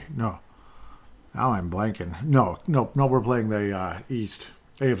year, are we? No. Now I'm blanking. No, we're playing the East,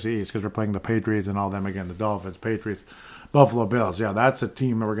 AFC East, because we're playing the Patriots and all them again, the Dolphins, Patriots, Buffalo Bills. Yeah, that's a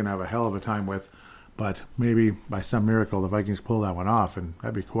team that we're going to have a hell of a time with. But maybe by some miracle the Vikings pull that one off, and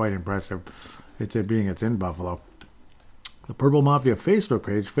that'd be quite impressive. It's in Buffalo. The Purple Mafia Facebook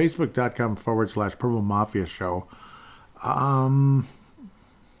page, facebook.com/Purple Mafia Show.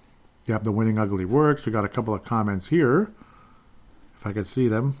 Yep, the Winning Ugly works. We got a couple of comments here. If I could see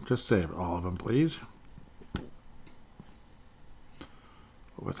them, just say all of them, please.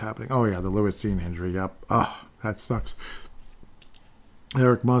 What's happening? Oh, yeah, the Lewis Dean injury. Yep. Oh, that sucks.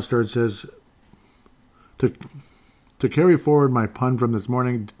 Eric Mustard says, to carry forward my pun from this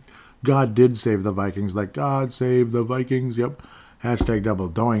morning, God did save the Vikings. Like, God saved the Vikings. Yep. Hashtag double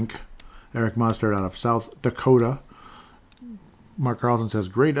doink. Eric Mustard out of South Dakota. Mark Carlson says,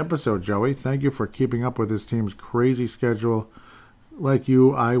 great episode, Joey. Thank you for keeping up with this team's crazy schedule. Like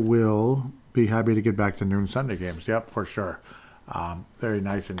you, I will be happy to get back to noon Sunday games. Yep, for sure. Very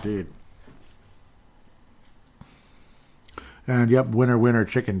nice indeed. And yep, winner,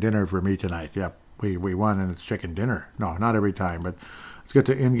 chicken dinner for me tonight. Yep, we won, and it's chicken dinner. No, not every time, but let's get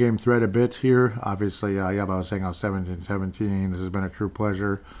to in-game thread a bit here. Obviously, I was saying I was 17-17. This has been a true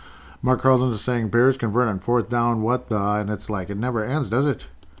pleasure. Mark Carlson is saying Bears convert on 4th down. What the? And it's like, it never ends, does it?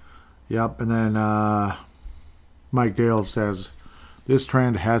 Yep, and then Mike Dale says, this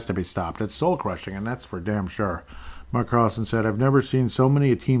trend has to be stopped. It's soul-crushing, and that's for damn sure. Mark Carlson said, I've never seen so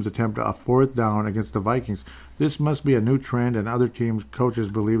many teams attempt a 4th down against the Vikings. This must be a new trend, and other teams' coaches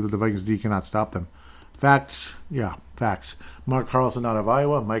believe that the Vikings D cannot stop them. Facts. Yeah, facts. Mark Carlson out of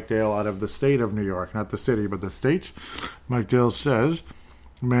Iowa. Mike Dale out of the state of New York. Not the city, but the state. Mike Dale says,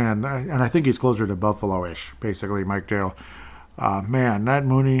 man, and I think he's closer to Buffalo-ish, basically, Mike Dale. Man, that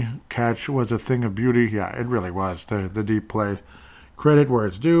Mooney catch was a thing of beauty. Yeah, it really was, the deep play. Credit where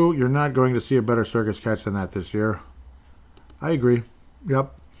it's due. You're not going to see a better circus catch than that this year. I agree.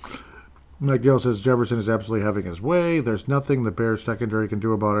 Yep. Mike Gill says Jefferson is absolutely having his way. There's nothing the Bears secondary can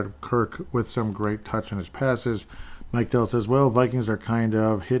do about it. Kirk with some great touch in his passes. Mike Dell says, well, Vikings are kind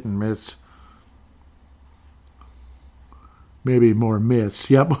of hit and miss. Maybe more miss.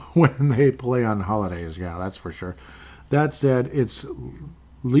 Yep, when they play on holidays. Yeah, that's for sure. That said, it's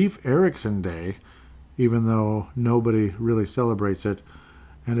Leif Erikson Day, even though nobody really celebrates it,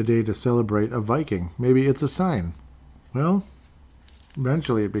 and a day to celebrate a Viking. Maybe it's a sign. Well,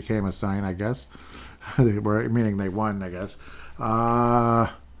 eventually it became a sign, I guess. Meaning they won, I guess.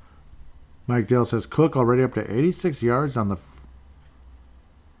 Mike Dale says, Cook already up to 86 yards on the...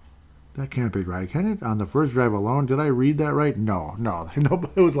 That can't be right, can it? On the first drive alone. Did I read that right? No.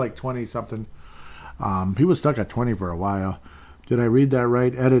 It was like 20-something. He was stuck at 20 for a while. Did I read that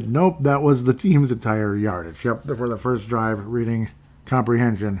right? Edit. Nope, that was the team's entire yardage. Yep, for the first drive, reading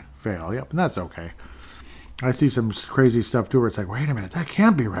comprehension, fail. Yep, and that's okay. I see some crazy stuff too where it's like, wait a minute, that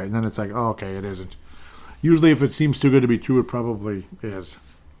can't be right. And then it's like, oh, okay, it isn't. Usually if it seems too good to be true, it probably is.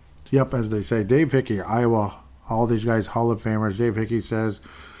 Yep, as they say. Dave Hickey, Iowa, all these guys, Hall of Famers. Dave Hickey says,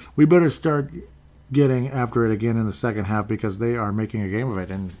 we better start getting after it again in the second half because they are making a game of it.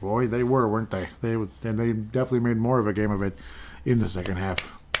 And boy, they were, weren't they? They definitely made more of a game of it in the second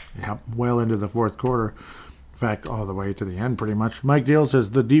half. Yep, well into the fourth quarter. In fact, all the way to the end pretty much. Mike Dale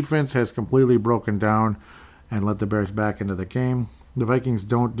says the defense has completely broken down and let the Bears back into the game. The Vikings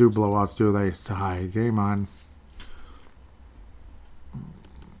don't do blowouts, do they? Tie. Game on.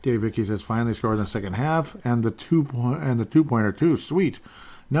 Dave Hickey says finally scored in the second half and the two-pointer too. Sweet.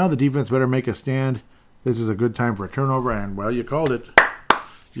 Now the defense better make a stand. This is a good time for a turnover, and well, you called it.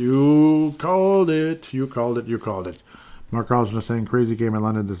 You called it. Mark Carlson was saying crazy game in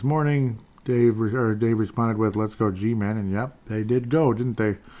London this morning. Dave responded with, let's go G-Men, and yep, they did go, didn't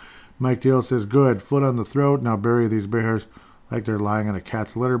they? Mike Dale says, good, foot on the throat, now bury these Bears like they're lying in a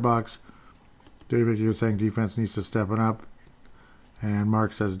cat's litter box. David, you're saying defense needs to step it up. And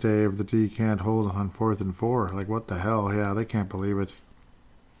Mark says, Dave, the D can't hold on 4th and 4. Like, what the hell? Yeah, they can't believe it.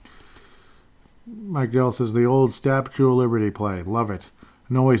 Mike Dale says, the old Statue of Liberty play. Love it.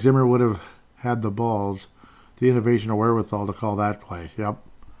 No way Zimmer would have had the balls, the innovation or wherewithal to call that play.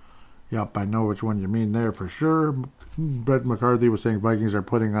 Yep, I know which one you mean there for sure. Brett McCarthy was saying Vikings are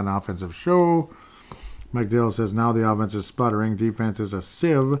putting on offensive show. Mike Dale says, now the offense is sputtering, defense is a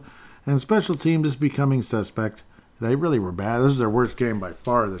sieve, and special teams is becoming suspect. They really were bad. This is their worst game by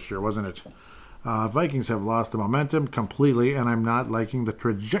far this year, wasn't it? Vikings have lost the momentum completely, and I'm not liking the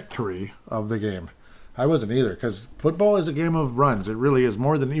trajectory of the game. I wasn't either, because football is a game of runs. It really is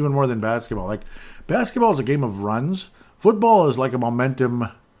even more than basketball. Like, basketball is a game of runs. Football is like a momentum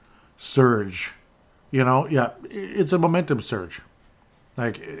surge. You know, yeah, it's a momentum surge.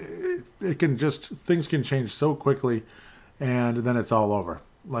 Like, things can change so quickly, and then it's all over.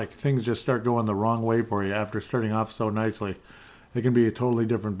 Like, things just start going the wrong way for you after starting off so nicely. It can be a totally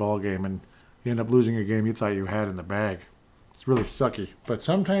different ball game, and you end up losing a game you thought you had in the bag. It's really sucky. But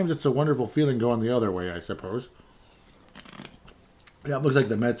sometimes it's a wonderful feeling going the other way, I suppose. Yeah, it looks like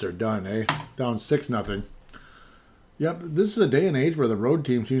the Mets are done, eh? Down 6-0. Yep, this is a day and age where the road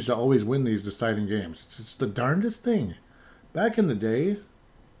team seems to always win these deciding games. It's the darndest thing. Back in the day,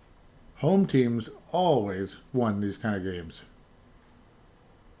 home teams always won these kind of games.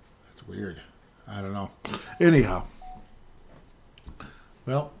 That's weird. I don't know. Anyhow.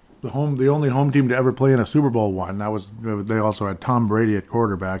 Well, the only home team to ever play in a Super Bowl won. They also had Tom Brady at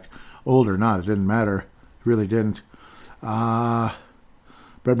quarterback. Old or not, it didn't matter. It really didn't.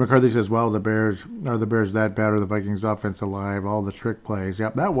 Brett McCarthy says, well, the Bears that bad, or the Vikings offense alive, all the trick plays.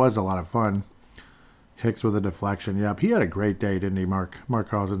 Yep, that was a lot of fun. Hicks with a deflection. Yep, he had a great day, didn't he, Mark? Mark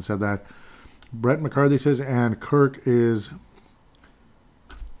Carlson said that. Brett McCarthy says, and Kirk is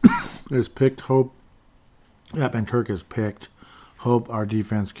picked. Hope. Yep, and Kirk is picked. Hope our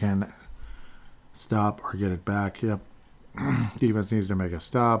defense can stop or get it back. Yep. Defense needs to make a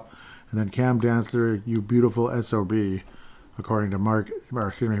stop. And then Cam Dantzler, you beautiful SOB, according to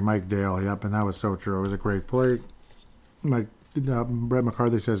Mike Dale. Yep, and that was so true. It was a great play. Brett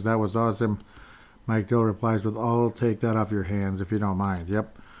McCarthy says that was awesome. Mike Dale replies with, I'll take that off your hands if you don't mind.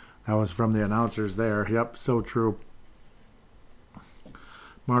 Yep, that was from the announcers there. Yep, so true.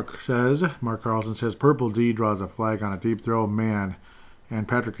 Mark Carlson says, Purple D draws a flag on a deep throw. Man, and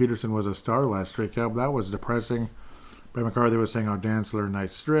Patrick Peterson was a star last week. Yep, that was depressing. Brett McCarthy was saying, Dantzler,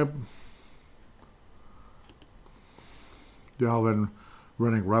 nice strip. Dalvin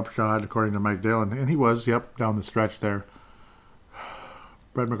running roughshod, according to Mike Dale, and he was, yep, down the stretch there.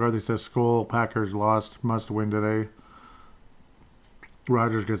 Brett McCarthy says, Skull Packers lost, must win today.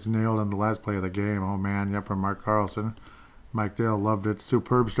 Rodgers gets nailed in the last play of the game. Oh, man, yep, from Mark Carlson. Mike Dale loved it.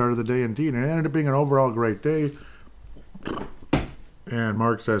 Superb start of the day, indeed. And it ended up being an overall great day. And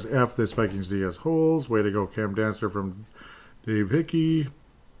Mark says, F this Vikings D has holes. Way to go, Cam Dancer from Dave Hickey.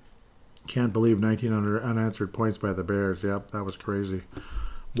 Can't believe 19 unanswered points by the Bears. Yep, that was crazy.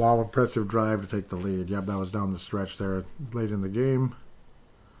 Wow, impressive drive to take the lead. Yep, that was down the stretch there late in the game.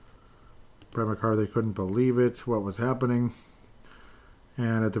 Brett McCarthy couldn't believe it, what was happening.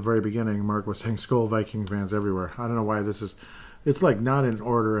 And at the very beginning, Mark was saying, Skull Viking fans everywhere. I don't know why this is... It's like not in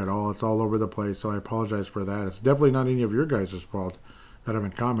order at all. It's all over the place, so I apologize for that. It's definitely not any of your guys' fault that I've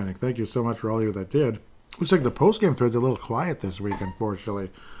been commenting. Thank you so much for all of you that did. Looks like the post-game thread's a little quiet this week, unfortunately.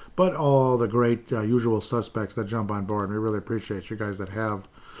 But all the great usual suspects that jump on board, we really appreciate you guys that have.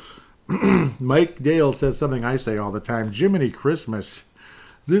 Mike Dale says something I say all the time. Jiminy Christmas.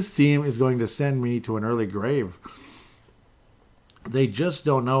 This team is going to send me to an early grave. They just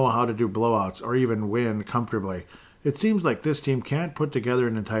don't know how to do blowouts or even win comfortably. It seems like this team can't put together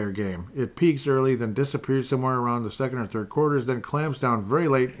an entire game. It peaks early, then disappears somewhere around the second or third quarters, then clamps down very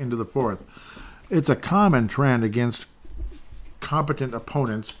late into the fourth. It's a common trend against competent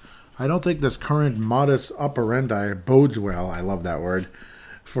opponents. I don't think this current modus operandi bodes well, I love that word,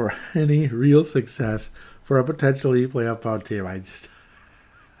 for any real success for a potentially playoff-bound team.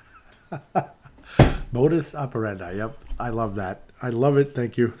 Modus operandi, yep, I love that. I love it,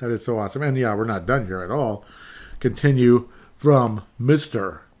 thank you. That is so awesome. And yeah, we're not done here at all. Continue from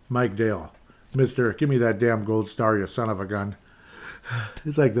Mr. Mike Dale. Mr. Give me that damn gold star, you son of a gun.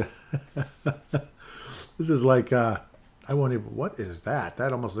 It's like the... This is like... I won't even... What is that?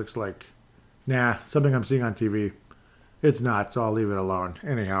 That almost looks like... Nah, something I'm seeing on TV. It's not, so I'll leave it alone.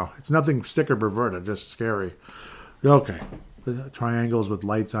 Anyhow, it's nothing sticker perverted, just scary. Okay. The triangles with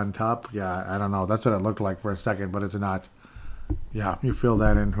lights on top. Yeah, I don't know. That's what it looked like for a second, but it's not. Yeah, you fill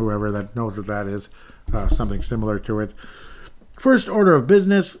that in, whoever that knows what that is. Something similar to it. First order of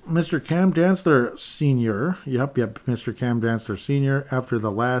business, Mr. Cam Dantzler Sr. Yep, Mr. Cam Dantzler Sr. After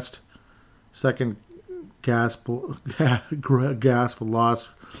the last second gasp loss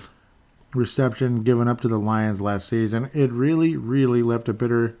reception given up to the Lions last season, it really, really left a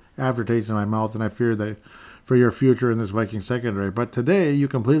bitter aftertaste in my mouth, and I fear that for your future in this Viking secondary. But today, you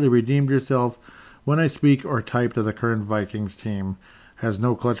completely redeemed yourself when I speak or type that the current Vikings team has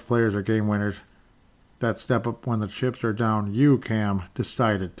no clutch players or game winners that step up when the chips are down. You, Cam,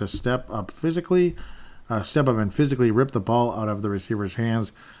 decided to step up and physically rip the ball out of the receiver's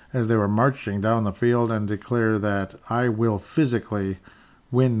hands as they were marching down the field and declare that I will physically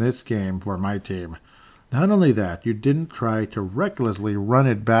win this game for my team. Not only that, you didn't try to recklessly run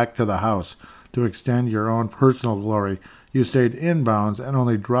it back to the house to extend your own personal glory. You stayed inbounds and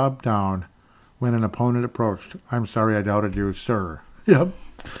only dropped down when an opponent approached. I'm sorry I doubted you, sir. Yep.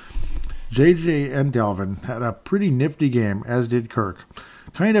 JJ and Delvin had a pretty nifty game, as did Kirk.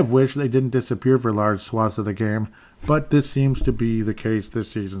 Kind of wish they didn't disappear for large swaths of the game, but this seems to be the case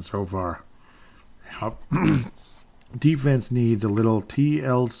this season so far. Yep. Defense needs a little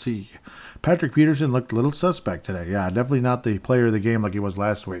TLC. Patrick Peterson looked a little suspect today. Yeah, definitely not the player of the game like he was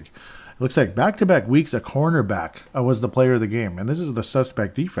last week. It looks like back-to-back weeks a cornerback was the player of the game. And this is the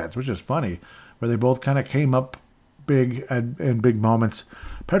suspect defense, which is funny, where they both kind of came up big in big moments.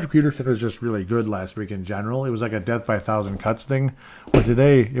 Patrick Peterson was just really good last week in general. It was like a death by 1,000 cuts thing. But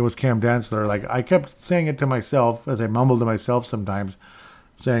today, it was Cam Dantzler. Like, I kept saying it to myself, as I mumbled to myself sometimes,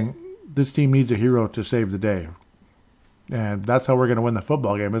 saying, this team needs a hero to save the day. And that's how we're going to win the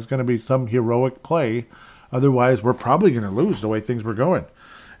football game. It's going to be some heroic play. Otherwise, we're probably going to lose the way things were going.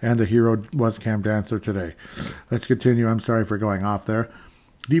 And the hero was Cam Dantzler today. Let's continue. I'm sorry for going off there.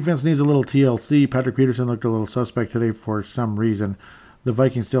 Defense needs a little TLC. Patrick Peterson looked a little suspect today for some reason. The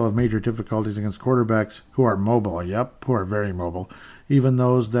Vikings still have major difficulties against quarterbacks who are mobile. Yep, who are very mobile. Even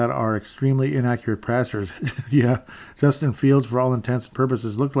those that are extremely inaccurate passers. Yeah, Justin Fields, for all intents and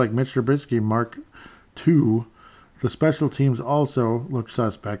purposes, looked like Mitch Trubisky Mark II. The special teams also looked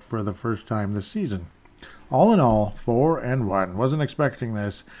suspect for the first time this season. All in all, 4-1. Wasn't expecting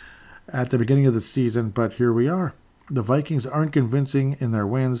this at the beginning of the season, but here we are. The Vikings aren't convincing in their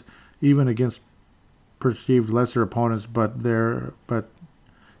wins, even against perceived lesser opponents, but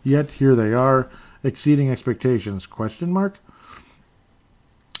yet here they are, exceeding expectations. ?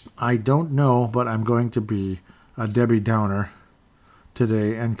 I don't know, but I'm going to be a Debbie Downer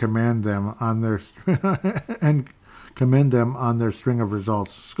today and commend them on their string of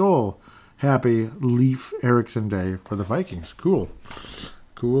results. Skol. Happy Leif Erikson Day for the Vikings. Cool.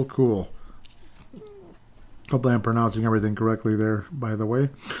 Hopefully I'm pronouncing everything correctly there, by the way.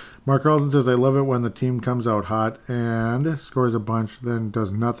 Mark Carlson says, I love it when the team comes out hot and scores a bunch, then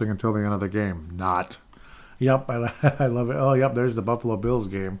does nothing until the end of the game. Not. Yep, I love it. Oh, yep, there's the Buffalo Bills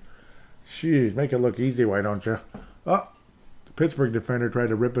game. Jeez, make it look easy, why don't you? Oh, The Pittsburgh defender tried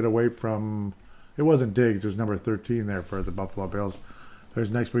to rip it away from, it wasn't Diggs, it was number 13 there for the Buffalo Bills.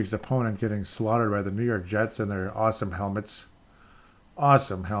 There's next week's opponent getting slaughtered by the New York Jets and their awesome helmets.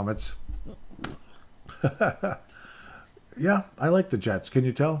 Awesome helmets. Yeah, I like the Jets. Can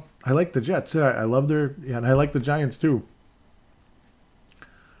you tell? I like the Jets. I love their, and I like the Giants too.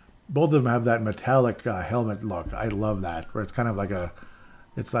 Both of them have that metallic helmet look. I love that, where it's kind of like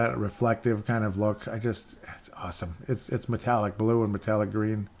it's that reflective kind of look. It's awesome. It's metallic blue and metallic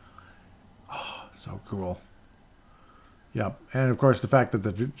green. Oh, so cool. Yep. And of course, the fact that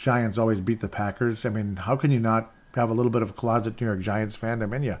the Giants always beat the Packers. I mean, how can you not have a little bit of a closet New York Giants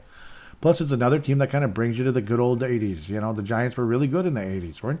fandom in you? Plus, it's another team that kind of brings you to the good old 80s. You know, the Giants were really good in the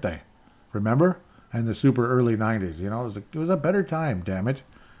 80s, weren't they? Remember? And the super early 90s. You know, it was a better time, damn it.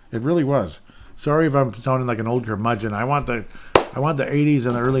 It really was. Sorry if I'm sounding like an old curmudgeon. I want the 80s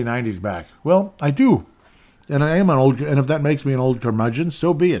and the early 90s back. Well, I do. And I am and if that makes me an old curmudgeon,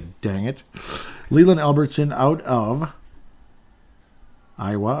 so be it, dang it. Leland Albertson out of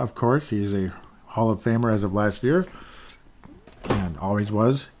Iowa, of course. He's a Hall of Famer as of last year. And always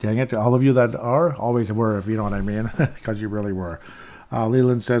was. Dang it. All of you that are, always were, if you know what I mean. Because you really were.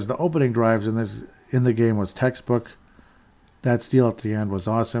 Leland says the opening drives in the game was textbook. That steal at the end was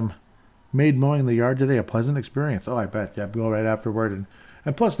awesome. Made mowing the yard today a pleasant experience. Oh, I bet. Yeah, go right afterward.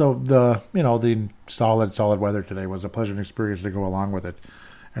 And plus, the solid weather today was a pleasant experience to go along with it.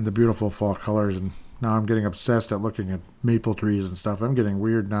 And the beautiful fall colors. And now I'm getting obsessed at looking at maple trees and stuff. I'm getting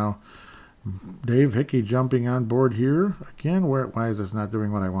weird now. Dave Hickey jumping on board here. Again, why is this not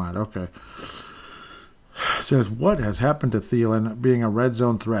doing what I want? Okay. Says, what has happened to Thielen being a red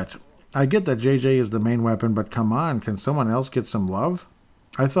zone threat? I get that JJ is the main weapon, but come on, can someone else get some love?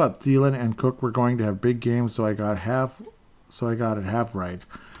 I thought Thielen and Cook were going to have big games, so I got it half right.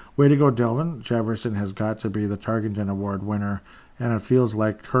 Way to go, Delvin. Jefferson has got to be the Tarkenton Award winner, and it feels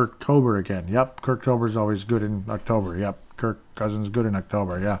like Kirktober again. Yep, Kirktober's always good in October. Yep, Kirk Cousins good in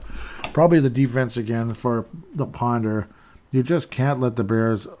October, yeah. Probably the defense again for the Ponder. You just can't let the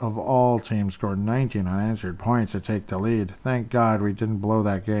Bears of all teams score 19 unanswered points to take the lead. Thank God we didn't blow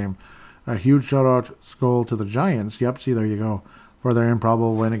that game. A huge shout-out skull to the Giants. Yep, see, there you go. For their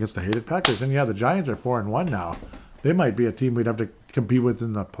improbable win against the hated Packers. And yeah, the Giants are 4-1 now. They might be a team we'd have to compete with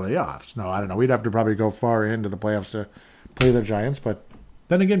in the playoffs. No, I don't know. We'd have to probably go far into the playoffs to play the Giants. But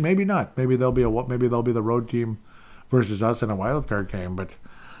then again, maybe not. Maybe they'll be the road team versus us in a wild card game. But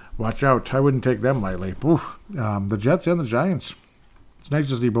watch out. I wouldn't take them lightly. The Jets and the Giants. It's nice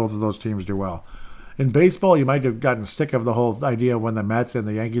to see both of those teams do well. In baseball, you might have gotten sick of the whole idea when the Mets and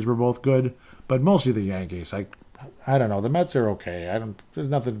the Yankees were both good, but mostly the Yankees. I don't know. The Mets are okay. There's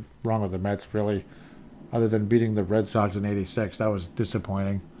nothing wrong with the Mets, really, other than beating the Red Sox in '86. That was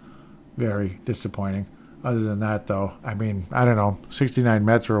disappointing. Very disappointing. Other than that, though, I mean, I don't know. 69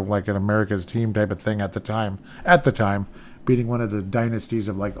 Mets were like an America's team type of thing at the time. Beating one of the dynasties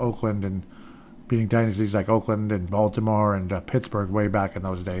of like Oakland and beating dynasties like Oakland and Baltimore and Pittsburgh way back in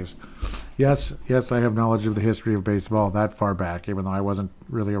those days. Yes, I have knowledge of the history of baseball that far back, even though I wasn't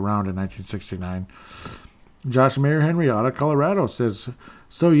really around in 1969. Josh Mayer Henry out of Colorado says,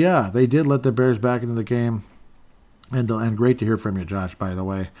 so yeah, they did let the Bears back into the game. And great to hear from you, Josh, by the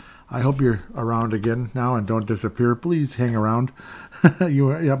way. I hope you're around again now and don't disappear. Please hang around.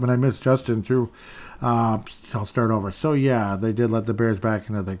 Yep, and I miss Justin too. I'll start over. So yeah, they did let the Bears back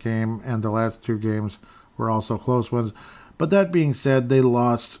into the game, and the last two games were also close ones. But that being said, they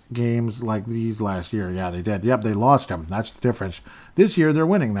lost games like these last year. Yeah, they did. Yep, they lost them. That's the difference. This year, they're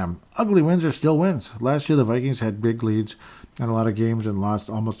winning them. Ugly wins are still wins. Last year, the Vikings had big leads in a lot of games and lost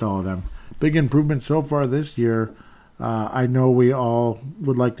almost all of them. Big improvement so far this year. I know we all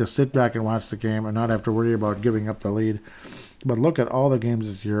would like to sit back and watch the game and not have to worry about giving up the lead. But look at all the games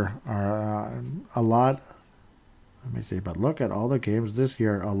this year. But look at all the games this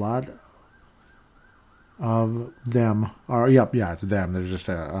year. A lot of them are, it's them. There's just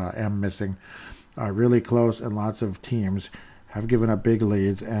a M missing. Are really close, and lots of teams have given up big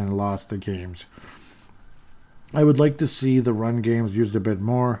leads and lost the games. I would like to see the run games used a bit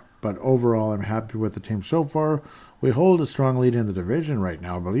more, but overall I'm happy with the team so far. We hold a strong lead in the division right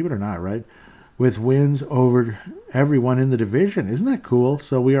now, believe it or not, right? With wins over everyone in the division. Isn't that cool?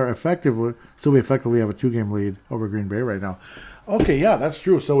 So we effectively have a 2-game lead over Green Bay right now. Okay, yeah, that's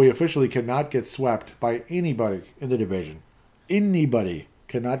true. So we officially cannot get swept by anybody in the division. Anybody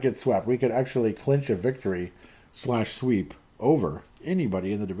cannot get swept. We could actually clinch a victory / sweep over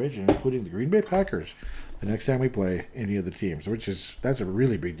anybody in the division, including the Green Bay Packers, the next time we play any of the teams, that's a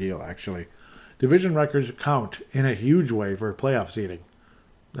really big deal, actually. Division records count in a huge way for playoff seeding.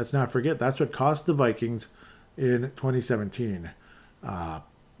 Let's not forget, that's what cost the Vikings in 2017,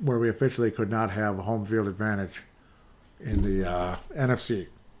 where we officially could not have a home field advantage in the NFC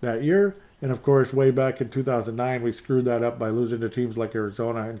that year. And of course, way back in 2009, we screwed that up by losing to teams like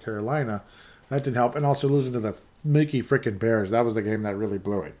Arizona and Carolina. That didn't help. And also losing to the Mickey frickin' Bears. That was the game that really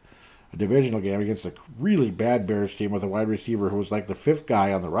blew it. A divisional game against a really bad Bears team with a wide receiver who was like the fifth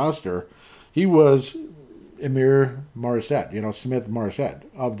guy on the roster. He was Amir Morissette, Smith Morissette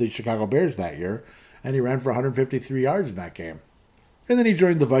of the Chicago Bears that year. And he ran for 153 yards in that game. And then he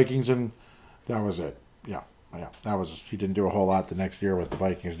joined the Vikings, and that was it. Yeah, he didn't do a whole lot the next year with the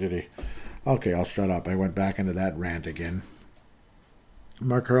Vikings, did he? Okay, I'll shut up. I went back into that rant again.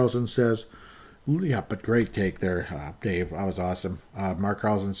 Mark Carlson says, yeah, but great take there, Dave. That was awesome. Mark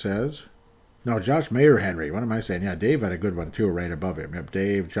Carlson says, no, Josh Mayer Henry. What am I saying? Yeah, Dave had a good one, too, right above him. Yep,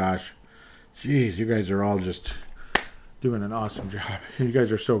 Dave, Josh. Jeez, you guys are all just doing an awesome job. You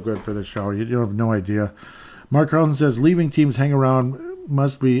guys are so good for this show. You have no idea. Mark Carlson says, leaving teams hang around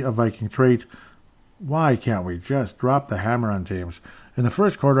must be a Viking trait. Why can't we just drop the hammer on teams? In the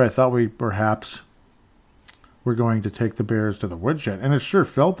first quarter, I thought we perhaps were going to take the Bears to the woodshed, and it sure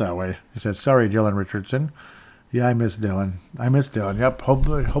felt that way. He said, sorry, Dylan Richardson. Yeah, I miss Dylan. Yep,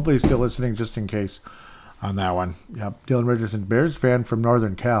 hopefully he's still listening just in case on that one. Yep, Dylan Richardson, Bears fan from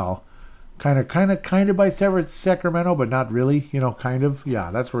Northern Cal. Kind of by Sacramento, but not really, kind of.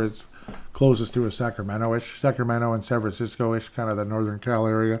 Yeah, that's where it's closest to a Sacramento-ish. Sacramento and San Francisco-ish, kind of the Northern Cal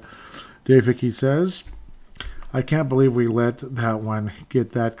area. Dave Hickey says, I can't believe we let that one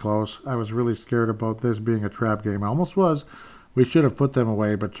get that close. I was really scared about this being a trap game. I almost was. We should have put them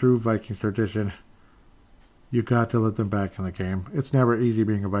away, but true Vikings tradition, you got to let them back in the game. It's never easy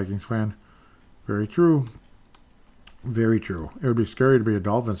being a Vikings fan. Very true. Very true. It would be scary to be a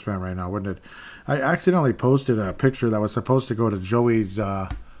Dolphins fan right now, wouldn't it? I accidentally posted a picture that was supposed to go to Joey's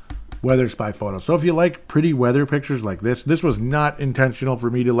weather spy photo. So if you like pretty weather pictures like this was not intentional for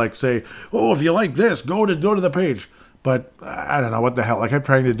me to say, oh, if you like this, go to the page. But I don't know what the hell. I kept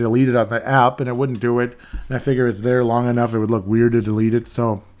trying to delete it on the app and it wouldn't do it. And I figure it's there long enough, it would look weird to delete it.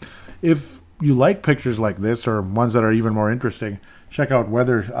 So if you like pictures like this or ones that are even more interesting, check out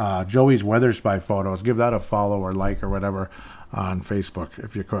Joey's Weather Spy photos. Give that a follow or like or whatever on Facebook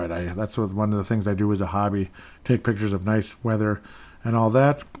if you could. That's one of the things I do as a hobby. Take pictures of nice weather and all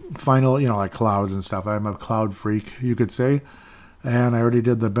that. Final, like clouds and stuff. I'm a cloud freak, you could say. And I already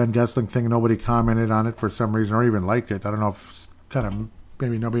did the Ben Gessling thing. Nobody commented on it for some reason or even liked it. I don't know if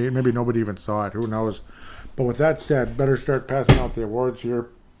maybe nobody even saw it. Who knows? But with that said, better start passing out the awards here.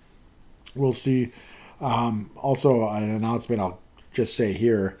 We'll see. Also, an announcement I'll just say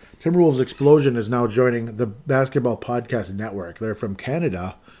here. Timberwolves Explosion is now joining the Basketball Podcast Network. They're from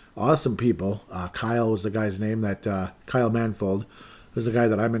Canada. Awesome people. Kyle was the guy's name. Kyle Manfold is the guy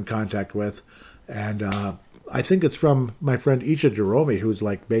that I'm in contact with. And I think it's from my friend Isha Jerome, who's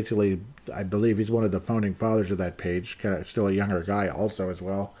basically, I believe he's one of the founding fathers of that page. Kind of still a younger guy also as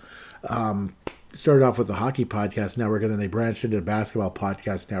well. Started off with the Hockey Podcast Network, and then they branched into the Basketball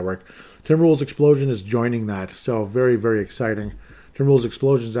Podcast Network. Timberwolves Explosion is joining that, so very, very exciting. Timberwolves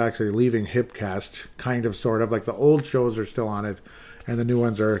Explosion is actually leaving Hipcast, kind of, sort of. The old shows are still on it, and the new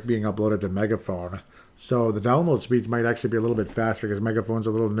ones are being uploaded to Megaphone. So the download speeds might actually be a little bit faster because Megaphone's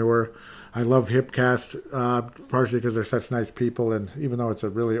a little newer. I love Hipcast, partially because they're such nice people, and even though it's a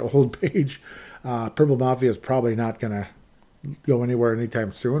really old page, Purple Mafia is probably not going to go anywhere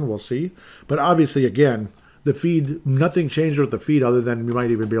anytime soon. We'll see. But obviously, again, the feed, nothing changed with the feed other than you might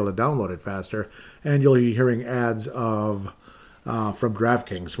even be able to download it faster. And you'll be hearing ads from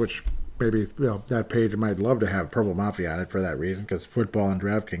DraftKings, which maybe that page might love to have Purple Mafia on it for that reason, because football and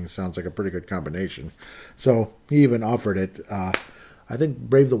DraftKings sounds like a pretty good combination. So he even offered it. I think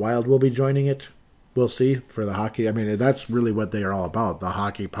Brave the Wild will be joining it. We'll see for the hockey. I mean, that's really what they are all about, the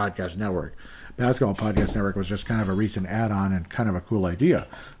Hockey Podcast Network. Basketball Podcast Network was just kind of a recent add-on and kind of a cool idea.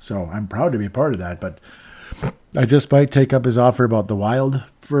 So I'm proud to be a part of that. But I just might take up his offer about the Wild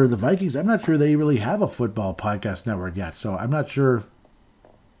for the Vikings. I'm not sure they really have a football podcast network yet. So I'm not sure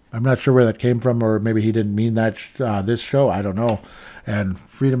where that came from, or maybe he didn't mean that this show. I don't know. And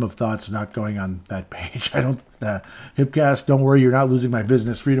freedom of thought's not going on that page. Hipcast, don't worry, you're not losing my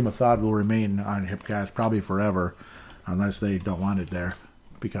business. Freedom of thought will remain on Hipcast probably forever, unless they don't want it there.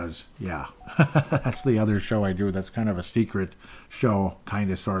 Because, yeah, that's the other show I do. That's kind of a secret show, kind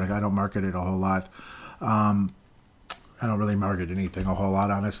of, sort of. I don't market it a whole lot. I don't really market anything a whole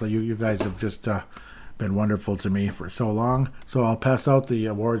lot, honestly. You guys have just been wonderful to me for so long. So I'll pass out the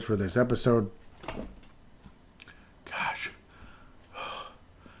awards for this episode. Gosh.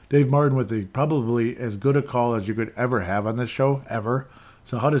 Dave Martin with probably as good a call as you could ever have on this show, ever.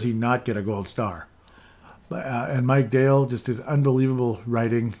 So how does he not get a gold star? And Mike Dale, just his unbelievable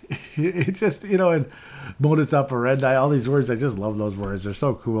writing. It just, and modus operandi, all these words, I just love those words. They're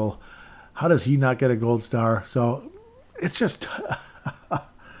so cool. How does he not get a gold star? So it's just,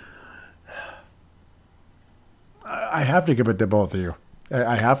 I have to give it to both of you.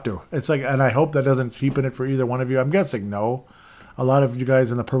 I have to. It's like, and I hope that doesn't cheapen it for either one of you. I'm guessing no. A lot of you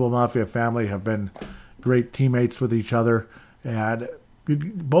guys in the Purple Mafia family have been great teammates with each other, and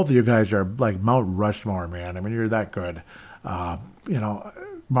both of you guys are like Mount Rushmore, man. I mean, you're that good. Mount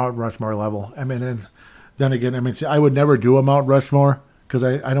Rushmore level. I mean, and then again, I mean, see, I would never do a Mount Rushmore because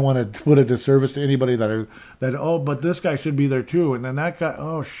I don't want to put a disservice to anybody but this guy should be there too. And then that guy,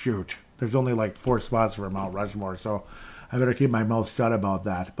 oh, shoot. There's only like 4 spots for Mount Rushmore, so I better keep my mouth shut about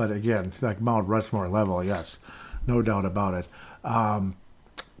that. But again, like Mount Rushmore level, yes, no doubt about it.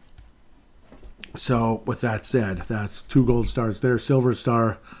 So with that said, that's 2 gold stars there. Silver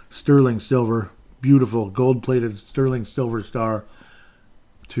star, sterling silver, beautiful gold-plated sterling silver star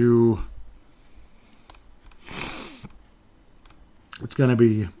to, it's going to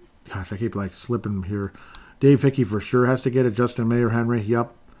be, gosh, I keep like slipping here. Dave Hickey for sure has to get it. Justin Mayer Henry,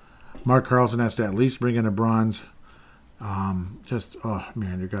 yep. Mark Carlson has to at least bring in a bronze. Oh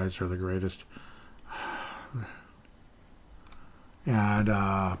man, you guys are the greatest.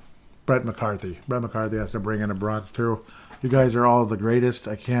 And Brett McCarthy. Brett McCarthy has to bring in a bronze too. You guys are all the greatest.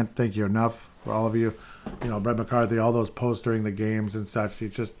 I can't thank you enough for all of you. Brett McCarthy, all those posts during the games and such, he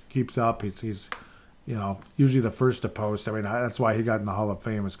just keeps up. He's usually the first to post. I mean, that's why he got in the Hall of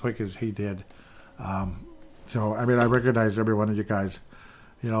Fame as quick as he did. So, I mean, I recognize every one of you guys.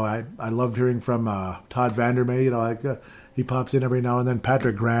 I loved hearing from Todd Vandermeer. He pops in every now and then.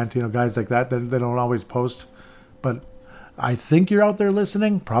 Patrick Grant, guys like that. They don't always post. But I think you're out there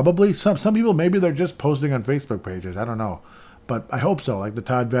listening. Probably. Some people, maybe they're just posting on Facebook pages. I don't know. But I hope so. Like the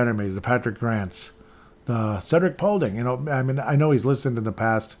Todd Vandermeers, the Patrick Grants, the Cedric Paulding. I mean, I know he's listened in the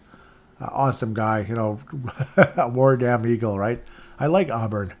past. Awesome guy. War Damn Eagle, right? I like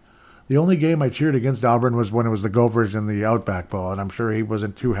Auburn. The only game I cheered against Auburn was when it was the Gophers in the Outback Bowl, and I'm sure he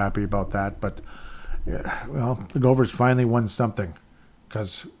wasn't too happy about that. But, yeah, well, the Gophers finally won something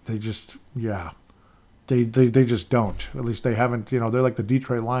because they just, they just don't. At least they haven't, they're like the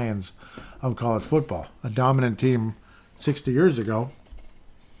Detroit Lions of college football, a dominant team 60 years ago,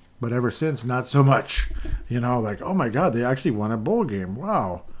 but ever since, not so much. Like, oh, my God, they actually won a bowl game.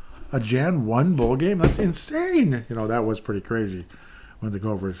 Wow. A Jan 1 bowl game? That's insane. That was pretty crazy when the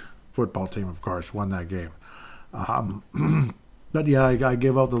Gophers football team, of course, won that game. But yeah, I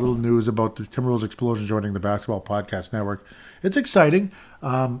gave out the little news about the Timberwolves Explosion joining the Basketball Podcast Network. It's exciting.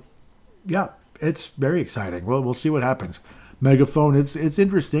 Yeah, it's very exciting. We'll see what happens. Megaphone, it's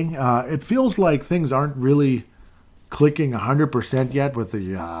interesting. It feels like things aren't really clicking 100% yet with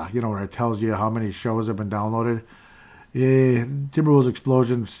the, where it tells you how many shows have been downloaded. Timberwolves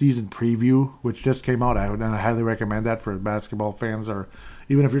Explosion season preview, which just came out, and I highly recommend that for basketball fans, or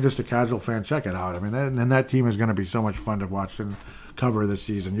even if you're just a casual fan, check it out. I mean, that team is going to be so much fun to watch and cover this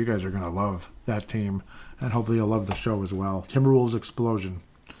season. You guys are going to love that team, and hopefully you'll love the show as well. Timberwolves Explosion,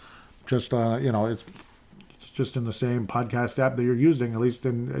 just it's just in the same podcast app that you're using, at least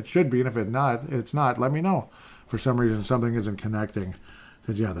it should be, and if it's not, let me know. For some reason, something isn't connecting.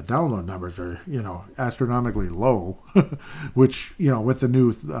 Because, the download numbers are, astronomically low, which, with the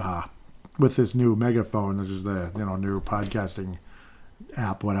new, with this new Megaphone, this is the, new podcasting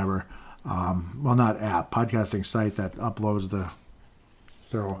app, whatever. Well, not app, podcasting site that uploads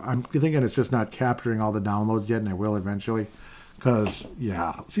so I'm thinking it's just not capturing all the downloads yet, and it will eventually. Because,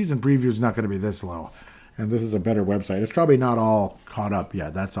 season preview is not going to be this low. And this is a better website. It's probably not all caught up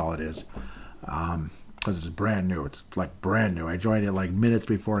yet. That's all it is. Because it's brand new. It's like brand new. I joined it like minutes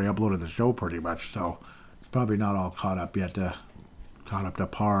before I uploaded the show pretty much, so it's probably not all caught up yet, caught up to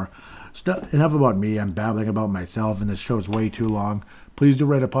par. Enough about me. I'm babbling about myself, and this show's way too long. Please do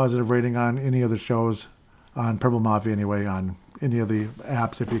write a positive rating on any of the shows, on Purple Mafia anyway, on any of the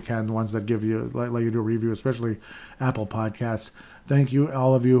apps if you can, the ones that give you, let you do a review, especially Apple Podcasts. Thank you,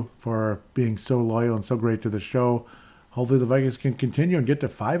 all of you, for being so loyal and so great to the show. Hopefully the Vikings can continue and get to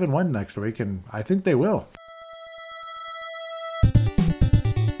 5-1 next week, and I think they will.